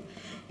 बहुत सारे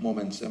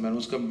मोमेंट्स है,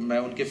 मैं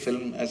उनके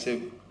फिल्म ऐसे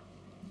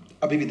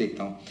अभी भी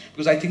देखता हूँ,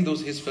 because I think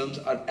those his films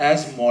are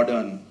as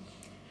modern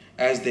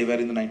as they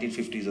were in the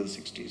 1950s और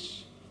 60s,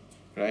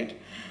 right.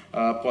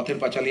 पौथिर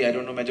Panchali, I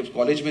don't know, मैं जब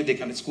कॉलेज में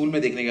देखा, स्कूल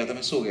में देखने गया था,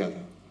 मैं सो गया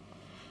था।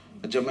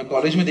 जब मैं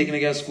कॉलेज में देखने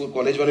गया, स्कूल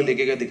कॉलेज वाले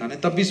लेके गए दिखाने,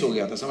 तब भी सो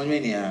गया था, समझ में ही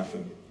नहीं आया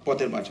फिल्म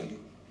पौथिर पाचाली।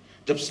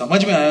 जब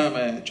समझ में आया,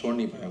 मैं छोड़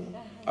नहीं पाया वो,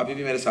 अभी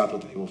भी मेरे साथ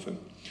होता है वो फिल्म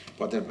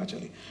पौथिर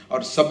पाचाली।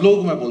 और सब लोगों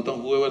को मैं बोलता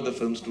हूँ, whoever the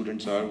film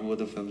students are, whoever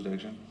the film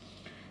direction,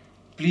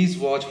 please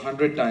watch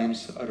 100 times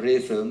Ray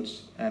films,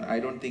 and I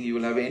don't think you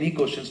will have any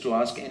questions to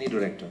ask any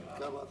director.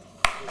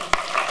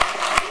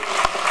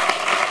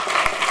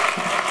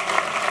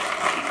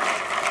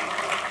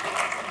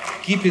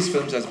 Keep his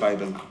films as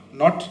Bible,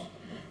 not,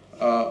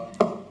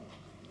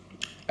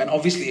 and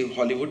obviously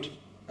Hollywood,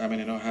 I mean,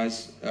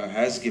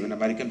 has given,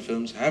 American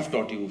films have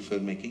taught you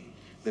filmmaking.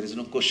 There is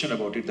no question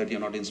about it that you're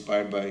not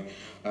inspired by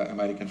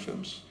American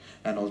films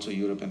and also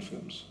European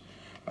films.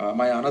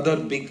 My another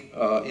big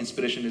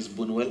inspiration is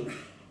Buñuel.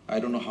 I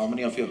don't know how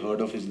many of you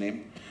heard of his name.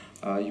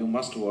 You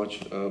must watch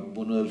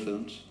Buñuel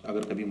films,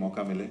 agar kabhi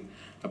mauka mile.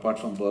 Apart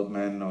from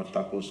Bergman or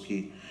Tarkovsky,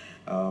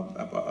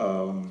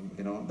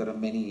 there are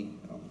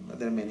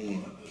many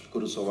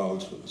Kurosawa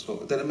also. So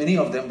there are many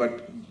of them,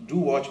 but do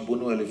watch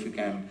Buñuel if you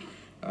can,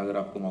 agar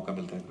aapko mauka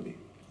milta hai kabhi.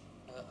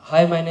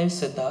 Hi, my name is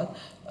Siddharth.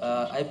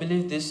 I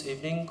believe this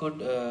evening could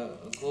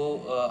go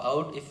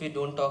out if we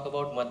don't talk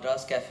about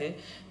Madras Cafe.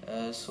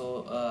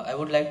 I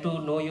would like to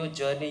know your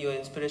journey, your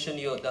inspiration,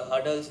 the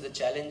hurdles, the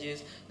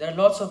challenges. There are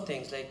lots of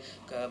things like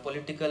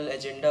political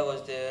agenda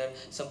was there,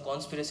 some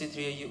conspiracy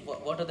theory.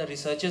 What are the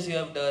researches you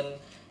have done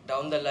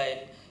down the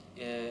line?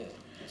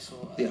 So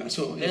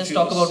let's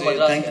talk about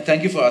Madras Cafe.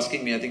 Thank you for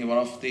asking me. I think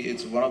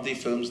it's one of the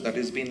films that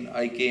has been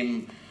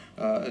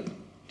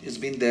it's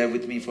been there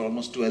with me for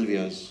almost 12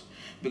 years.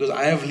 Because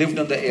I have lived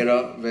in the era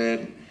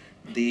where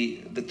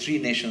the three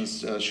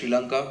nations, Sri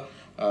Lanka,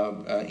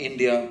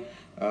 India,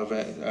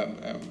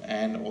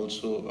 and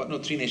also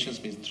three nations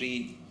means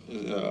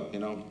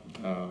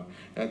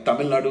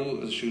Tamil Nadu,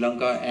 Sri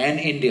Lanka, and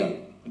India,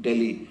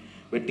 Delhi,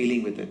 were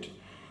dealing with it.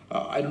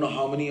 I don't know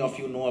how many of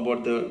you know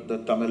about the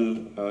Tamil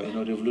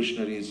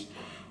revolutionaries,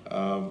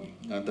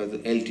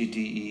 the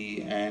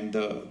LTTE, and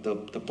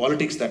the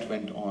politics that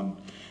went on,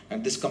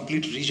 and this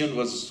complete region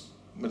was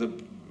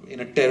in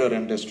a terror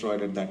and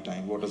destroyed at that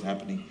time, what was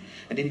happening.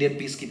 And Indian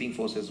peacekeeping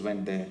forces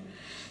went there.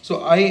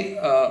 So I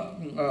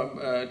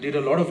did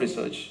a lot of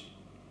research.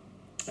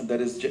 And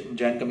there is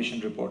Jain Commission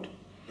report.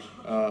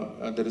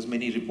 There is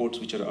many reports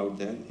which are out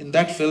there. In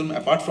that film,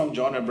 apart from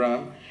John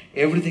Abraham,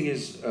 everything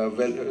is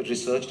well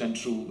researched and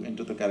true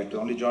into the character.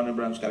 Only John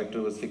Abraham's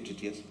character was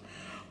fictitious.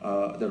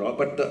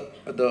 But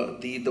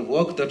the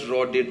work that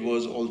Raw did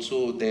was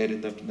also there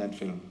in that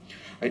film.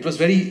 It was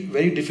very,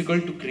 very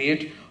difficult to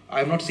create. I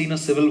have not seen a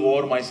civil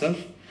war myself.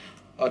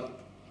 A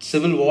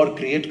civil war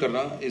create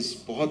करना is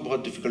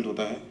बहुत difficult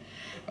होता है.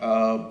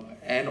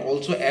 And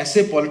also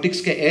ऐसे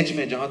politics के edge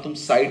में जहाँ तुम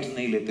sides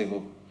नहीं लेते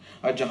हो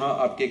और जहाँ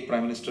आपके एक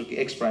prime minister की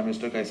ex prime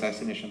minister का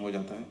assassination हो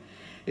जाता है.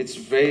 It's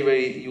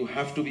very you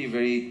have to be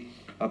very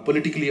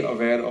politically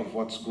aware of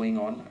what's going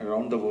on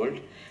around the world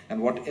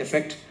and what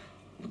effect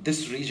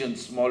this region,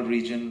 small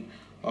region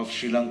of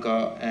Sri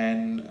Lanka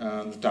and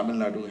Tamil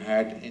Nadu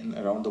had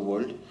around the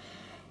world.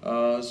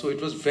 So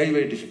it was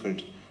very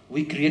difficult.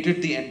 We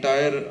created the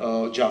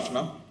entire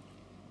Jaffna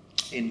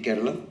in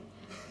Kerala,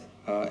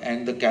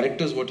 and the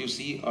characters what you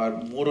see are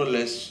more or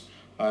less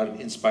are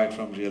inspired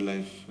from real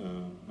life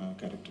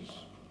characters.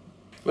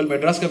 Well,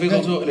 Madras Cafe is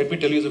also, let me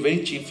tell you, is a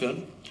very cheap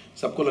film.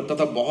 सबको लगता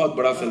था बहुत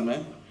बड़ा film है.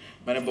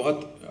 मैंने बहुत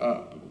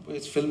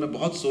इस film में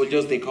बहुत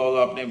soldiers देखा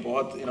होगा आपने,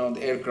 बहुत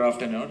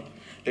aircraft and all.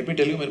 Let me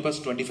tell you, मेरे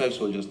पास 25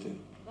 soldiers थे.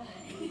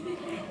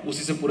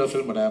 उसी से पूरा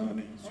फिल्म बनाया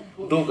मैंने.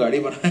 2 गाड़ी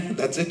बनाया,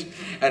 that's it.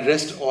 And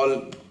rest all.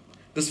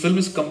 This film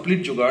is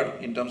complete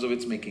jugaad in terms of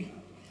its making.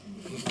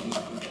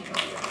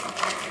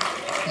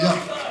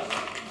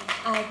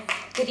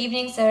 Good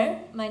evening, sir.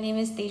 My name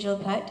is Tejal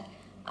Bhatt.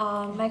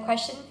 My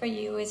question for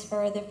you is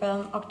for the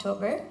film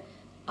October.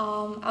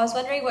 I was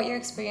wondering what your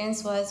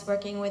experience was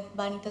working with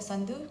Banita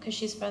Sandhu, because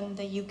she's from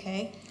the UK.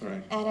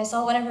 Right. And I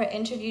saw one of her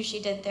interviews she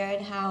did there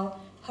and how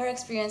her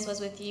experience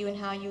was with you and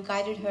how you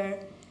guided her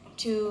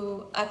to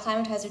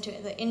acclimatize her to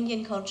the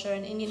Indian culture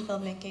and Indian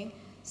filmmaking.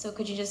 So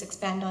could you just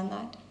expand on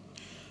that?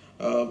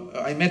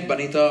 I met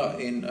Banita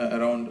in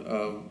around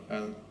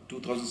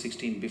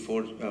 2016,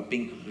 before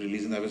Pink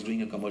release, and I was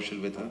doing a commercial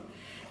with her.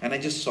 And I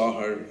just saw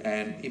her,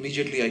 and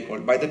immediately I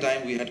called. By the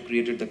time we had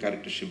created the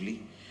character Shivli,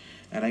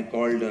 and I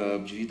called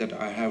Juhi that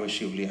I have a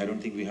Shivli. I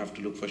don't think we have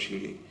to look for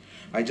Shivli.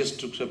 I just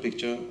took her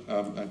picture,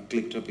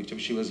 clicked her picture.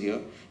 She was here.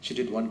 She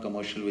did one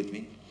commercial with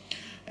me.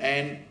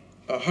 And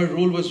her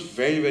role was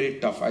very, very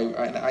tough.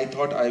 I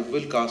thought I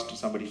will cast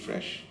somebody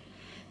fresh,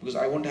 because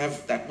I won't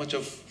have that much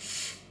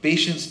of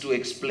patience to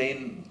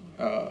explain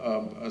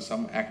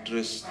some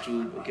actress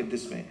to, okay,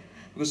 this way.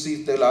 Because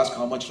see, they'll ask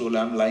how much role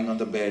I'm lying on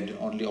the bed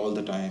only all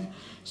the time.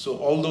 So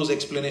all those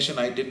explanation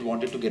I didn't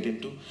want it to get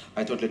into.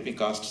 I thought, let me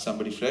cast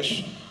somebody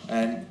fresh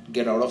and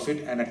get out of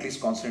it and at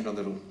least concentrate on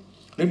the role.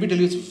 Let me tell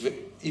you,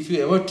 if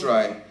you ever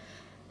try,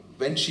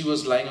 when she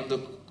was lying on the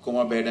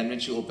coma bed and when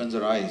she opens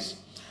her eyes,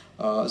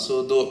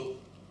 so the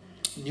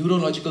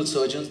neurological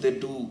surgeons, they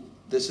do,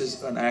 this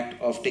is an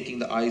act of taking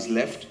the eyes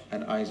left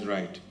and eyes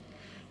right.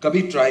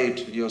 Kabhi try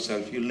it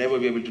yourself. You'll never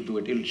be able to do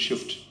it. It'll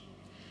shift.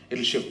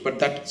 It'll shift. But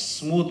that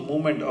smooth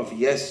movement of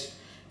yes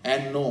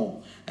and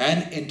no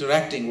and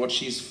interacting what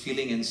she's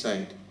feeling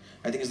inside,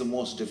 I think is the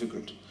most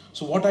difficult.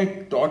 So what I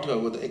taught her,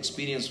 what the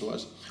experience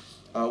was,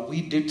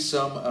 we did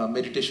some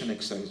meditation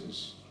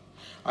exercises.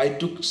 I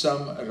took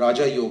some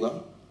Raja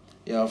Yoga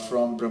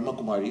from Brahma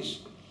Kumaris.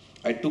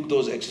 I took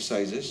those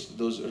exercises,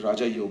 those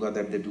Raja Yoga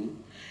that they do,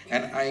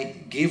 and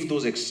I gave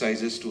those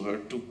exercises to her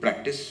to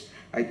practice.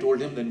 I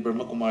told him that in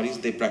Brahma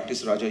Kumaris, they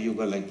practice Raja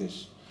Yoga like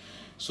this.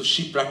 So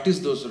she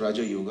practiced those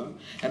Raja Yoga,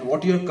 and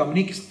what you're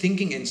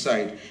thinking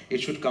inside,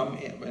 it should come,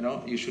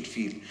 you should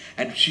feel.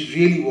 And she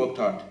really worked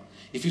hard.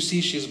 If you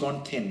see, she's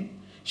gone thin.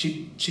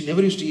 She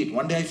never used to eat.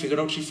 One day I figured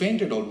out she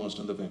fainted almost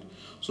on the bed.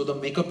 So the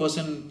makeup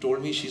person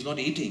told me she's not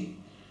eating.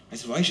 I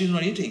said, why she's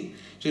not eating?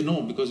 She said,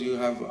 no, because you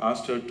have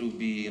asked her to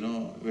be,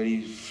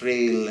 very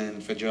frail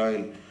and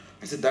fragile.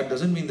 I said, that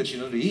doesn't mean that she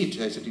doesn't eat.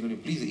 I said,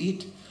 please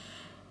eat.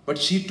 But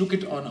she took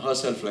it on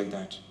herself like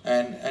that.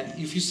 And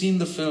if you see in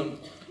the film,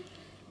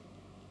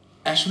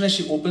 as soon as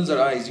she opens her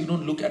eyes, you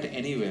don't look at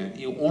anywhere.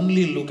 You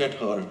only look at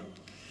her.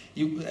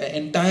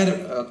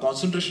 Entire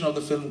concentration of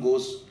the film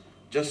goes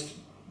just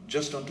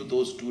onto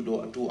those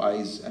two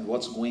eyes and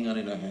what's going on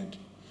in her head.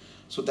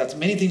 So that's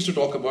many things to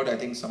talk about, I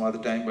think, some other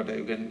time, but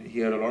you can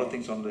hear a lot of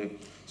things on the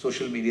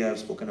social media. I've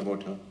spoken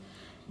about her.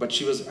 But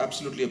she was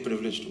absolutely a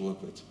privilege to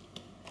work with.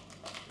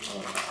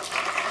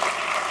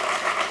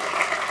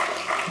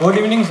 Good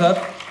evening,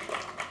 sir.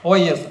 Oh,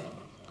 yes, sir.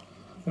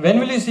 When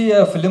will you see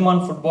a film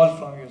on football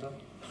from you, sir?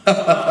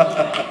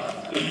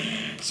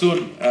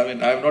 Soon. I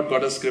mean, I have not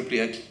got a script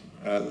yet.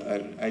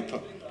 I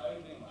thought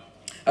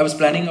I was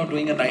planning of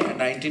doing a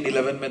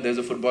 1911 when there's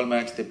a football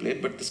match they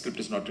played, but the script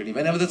is not ready.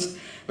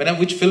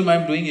 Which film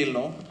I'm doing, you'll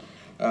know.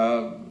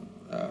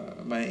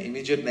 My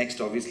immediate next,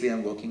 obviously,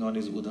 I'm working on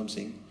is Udham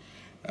Singh.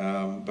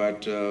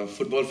 But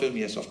football film,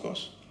 yes, of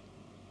course.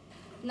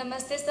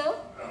 Namaste, sir.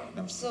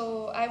 Namaste.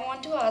 So I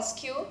want to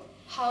ask you,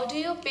 how do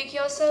you pick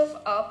yourself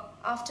up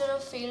after a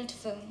failed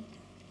film?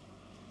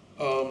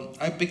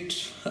 I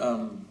picked.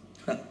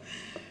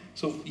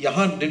 So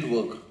Yahan didn't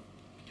work.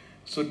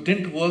 So it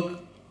didn't work.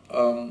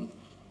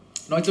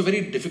 Now it's a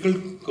very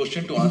difficult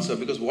question to answer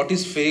because what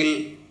is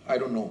fail, I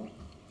don't know.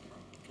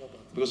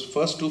 Because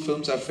first two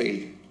films have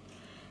failed.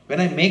 When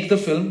I make the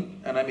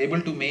film and I'm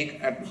able to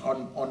make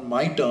on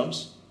my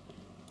terms,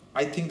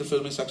 I think the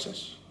film is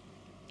success.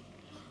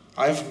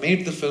 I've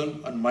made the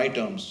film on my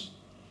terms.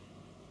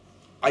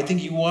 I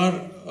think you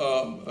are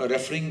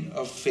referring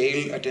a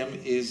failed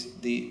attempt is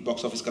the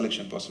box office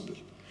collection possible.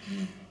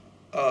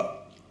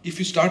 If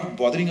you start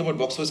bothering about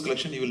box office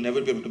collection, you will never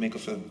be able to make a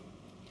film.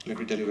 Let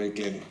me tell you very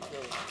clearly.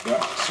 Yeah.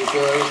 So if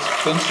you're a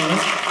film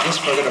student, just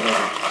forget about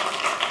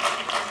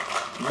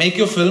it. Make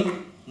your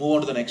film, move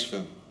on to the next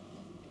film.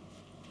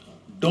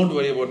 Don't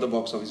worry about the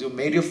box office. You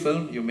made your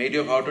film, you made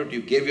your heart out,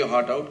 you gave your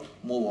heart out,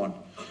 move on.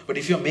 But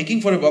if you're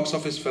making for a box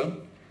office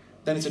film,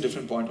 then it's a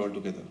different point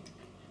altogether.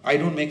 I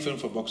don't make film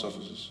for box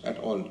offices at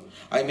all.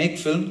 I make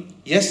film,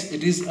 yes,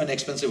 it is an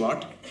expensive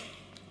art.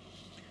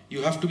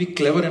 You have to be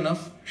clever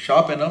enough,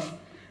 sharp enough,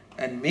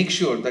 and make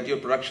sure that your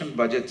production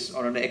budgets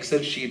on an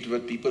Excel sheet where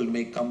people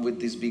may come with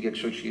these big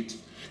Excel sheets,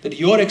 that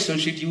your Excel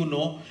sheet, you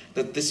know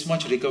that this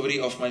much recovery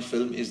of my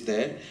film is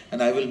there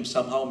and I will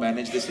somehow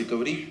manage this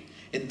recovery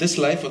in this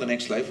life or the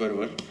next life,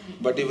 wherever,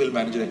 but you will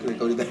manage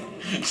recovery there.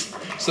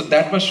 So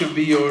that much should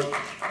be your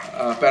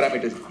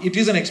parameters. It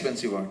is an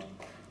expensive art.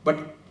 But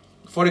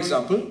for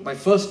example, my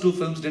first two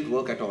films didn't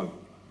work at all.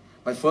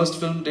 My first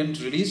film didn't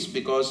release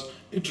because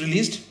it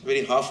released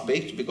very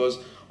half-baked because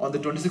on the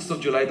 26th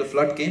of July, the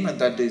flood came and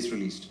that day is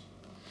released.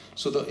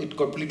 So it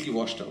completely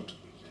washed out.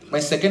 My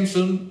second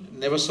film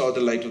never saw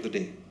the light of the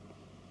day.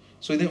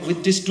 So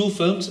with these two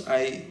films,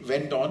 I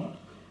went on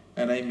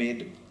and I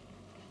made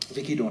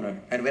Vicky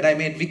Donor. And when I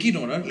made Vicky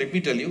Donor, let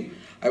me tell you,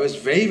 I was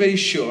very, very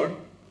sure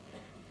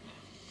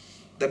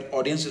that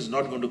audience is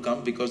not going to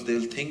come because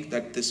they'll think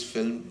that this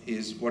film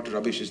is, what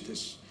rubbish is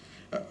this?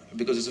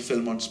 Because it's a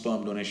film on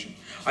sperm donation.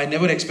 I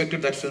never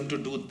expected that film to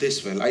do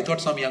this well. I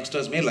thought some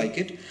youngsters may like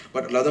it,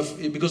 but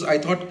because I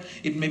thought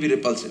it may be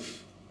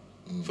repulsive.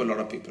 for a lot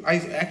of people. I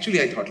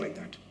thought like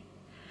that.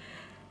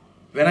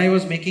 When I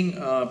was making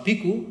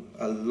Piku,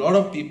 a lot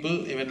of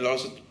people, even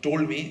also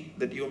told me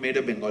that you made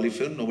a Bengali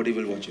film, nobody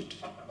will watch it.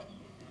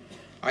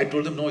 I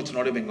told them, no, it's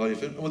not a Bengali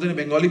film. बोलते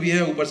Bengali भी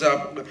है, ऊपर से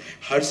आप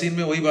हर scene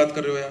में वही बात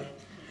कर रहे हो यार.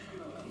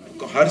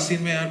 हर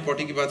scene में यार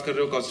potty की बात कर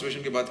रहे हो,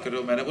 constipation की बात कर रहे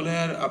हो. मैंने बोला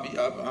यार, आप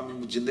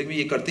हम जिंदगी में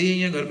ये करते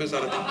ही हैं घर पे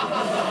सारा दिन.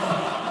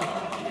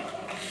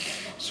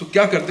 So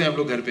क्या करते हैं हम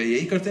लोग घर पे?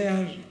 यही करते हैं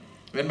यार.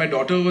 When my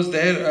daughter was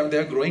there, they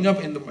are growing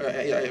up in the,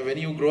 when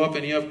you grow up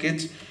and you have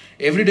kids,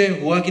 every day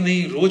हुआ कि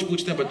नहीं, रोज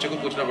पूछते हैं, बच्चे को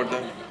पूछना पड़ता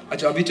है.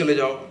 अच्छा अभी चले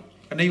जाओ,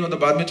 नहीं हुआ तो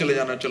बाद में चले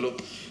जाना, चलो.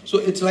 So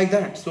it's like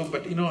that. So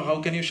but you know,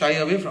 how can you shy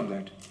away from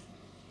that?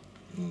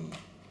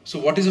 So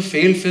what is a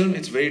failed film?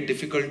 It's very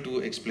difficult to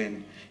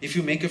explain. If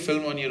you make a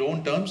film on your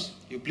own terms,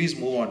 you please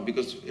move on,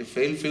 because a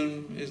failed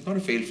film is not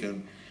a failed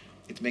film.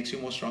 It makes you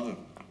more stronger.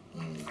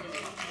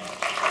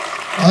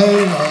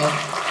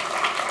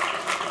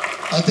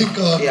 I think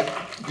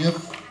we have.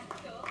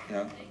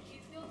 Yeah. Like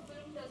if your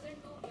film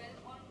doesn't do well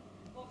on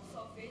box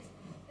office,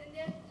 then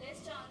there are less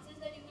chances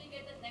that you will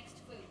get the next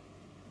film.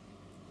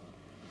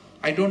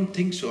 I don't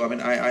think so. I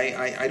mean,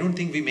 I don't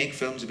think we make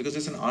films because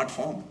it's an art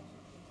form.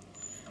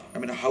 I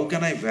mean, how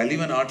can I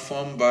value an art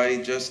form by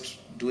just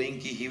doing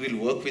he will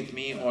work with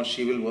me or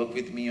she will work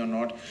with me or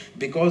not,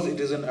 because it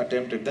isn't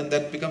attempted? Then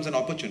that becomes an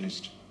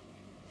opportunist.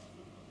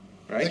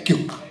 Right? Thank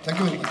you. Thank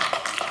you very much.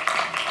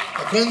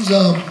 Friends,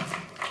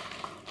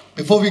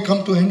 before we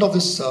come to the end of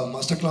this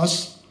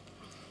masterclass,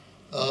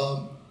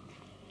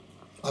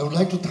 I would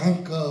like to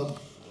thank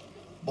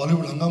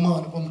Bollywood Hangama,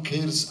 Anupam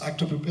Kher's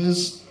Actor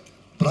Prepares,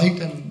 Bright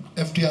and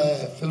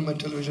IFTDA Film and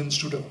Television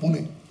Institute of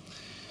Pune.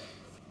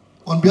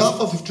 On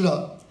behalf of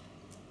IFTDA,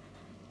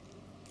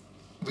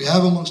 we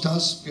have amongst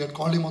us, we had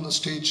called him on the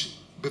stage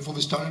before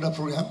we started our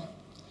program.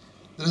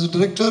 There is a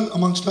director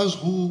amongst us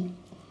who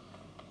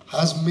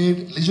has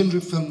made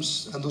legendary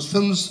films, and those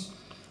films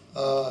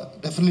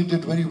definitely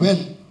did very well.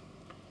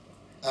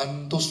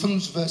 And those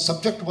films were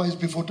subject-wise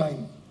before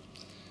time.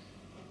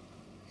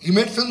 He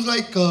made films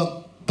like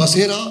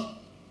Basera,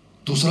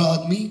 Dusra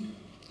Admi,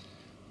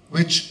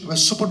 which were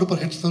super-duper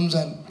hit films,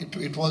 and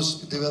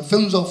they were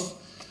films of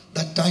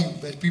that time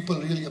where people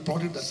really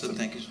applauded that film.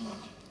 Thank you so much.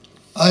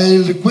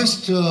 I'll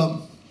request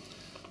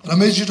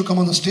Ramesh ji to come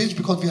on the stage,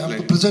 because we have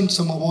to present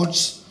some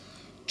awards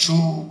to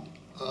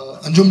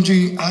Anjum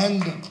ji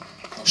and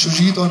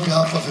Shoojit on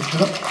behalf of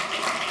IFTDA.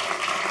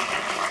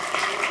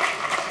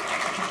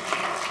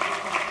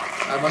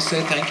 I must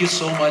say thank you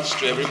so much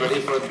to everybody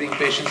for being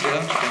patient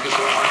here. Thank you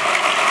so much.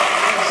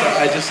 So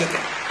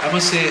I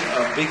must say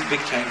a big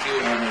thank you.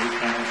 I'm a big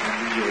fan of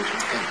Anjum.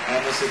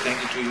 I must say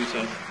thank you to you,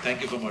 sir.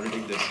 Thank you for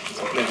moderating this. It's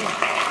a pleasure.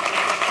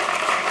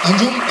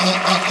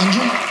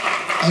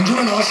 Anjum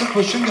had asked a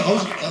question,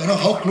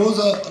 how close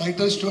a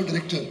writer is to a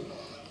director.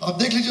 आप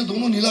देख लीजिए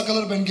दोनों नीला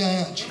colour पहन के आए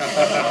हैं आज.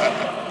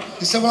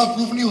 इससे बड़ा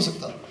proof नहीं हो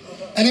सकता.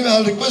 Anyway,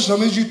 I'll request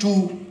Ramesh ji to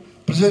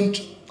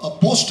present a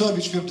poster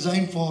which we have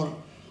designed for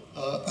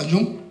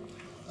Anjum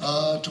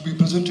to be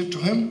presented to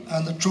him,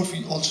 and the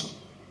trophy also.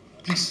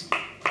 Please.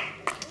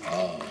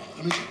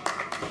 Ramesh ji.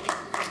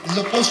 This is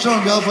a poster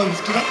on behalf of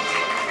IFTDA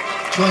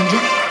to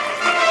Anjum.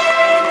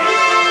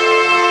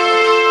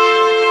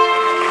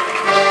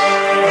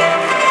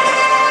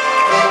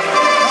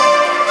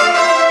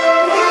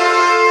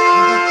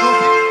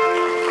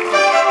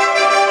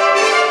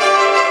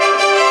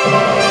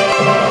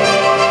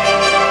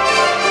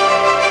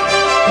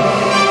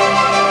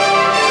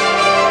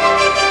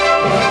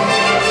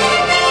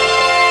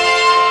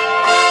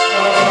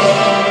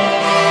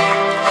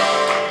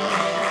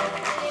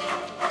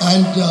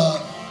 And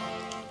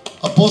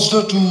a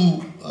poster to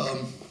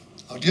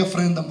our dear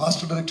friend, the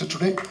master director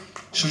today,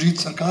 Shoojit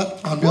Sircar,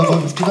 on behalf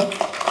of IFTDA.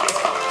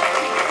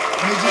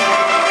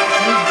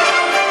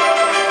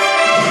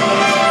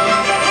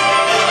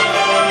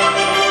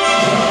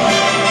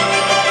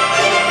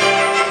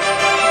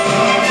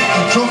 A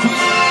trophy.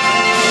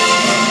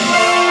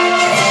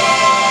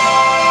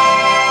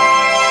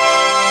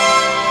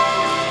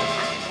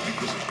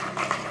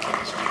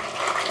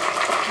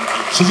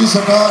 Shoojit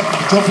Sircar,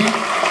 the trophy.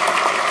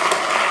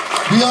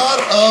 We are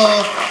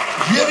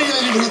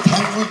very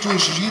thankful to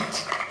Shoojit,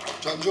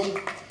 to Anjum,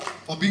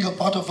 for being a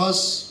part of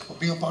us, for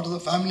being a part of the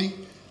family.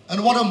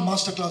 And what a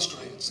masterclass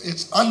today.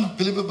 It's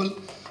unbelievable,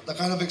 the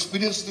kind of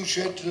experience you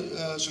shared,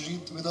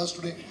 Shoojit, with us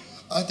today.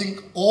 I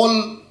think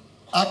all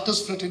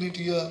actors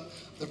fraternity here,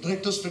 the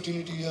directors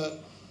fraternity here,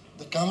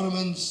 the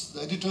cameramans,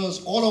 the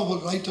editors, all of our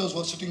writers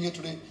who are sitting here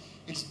today,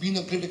 it's been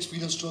a great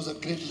experience to us, a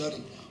great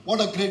learning. What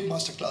a great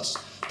masterclass.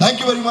 Thank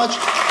you very much.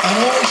 An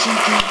ovation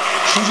to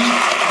Shoojit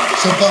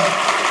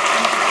Sircar.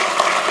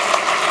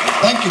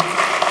 Thank you.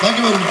 Thank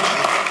you very much.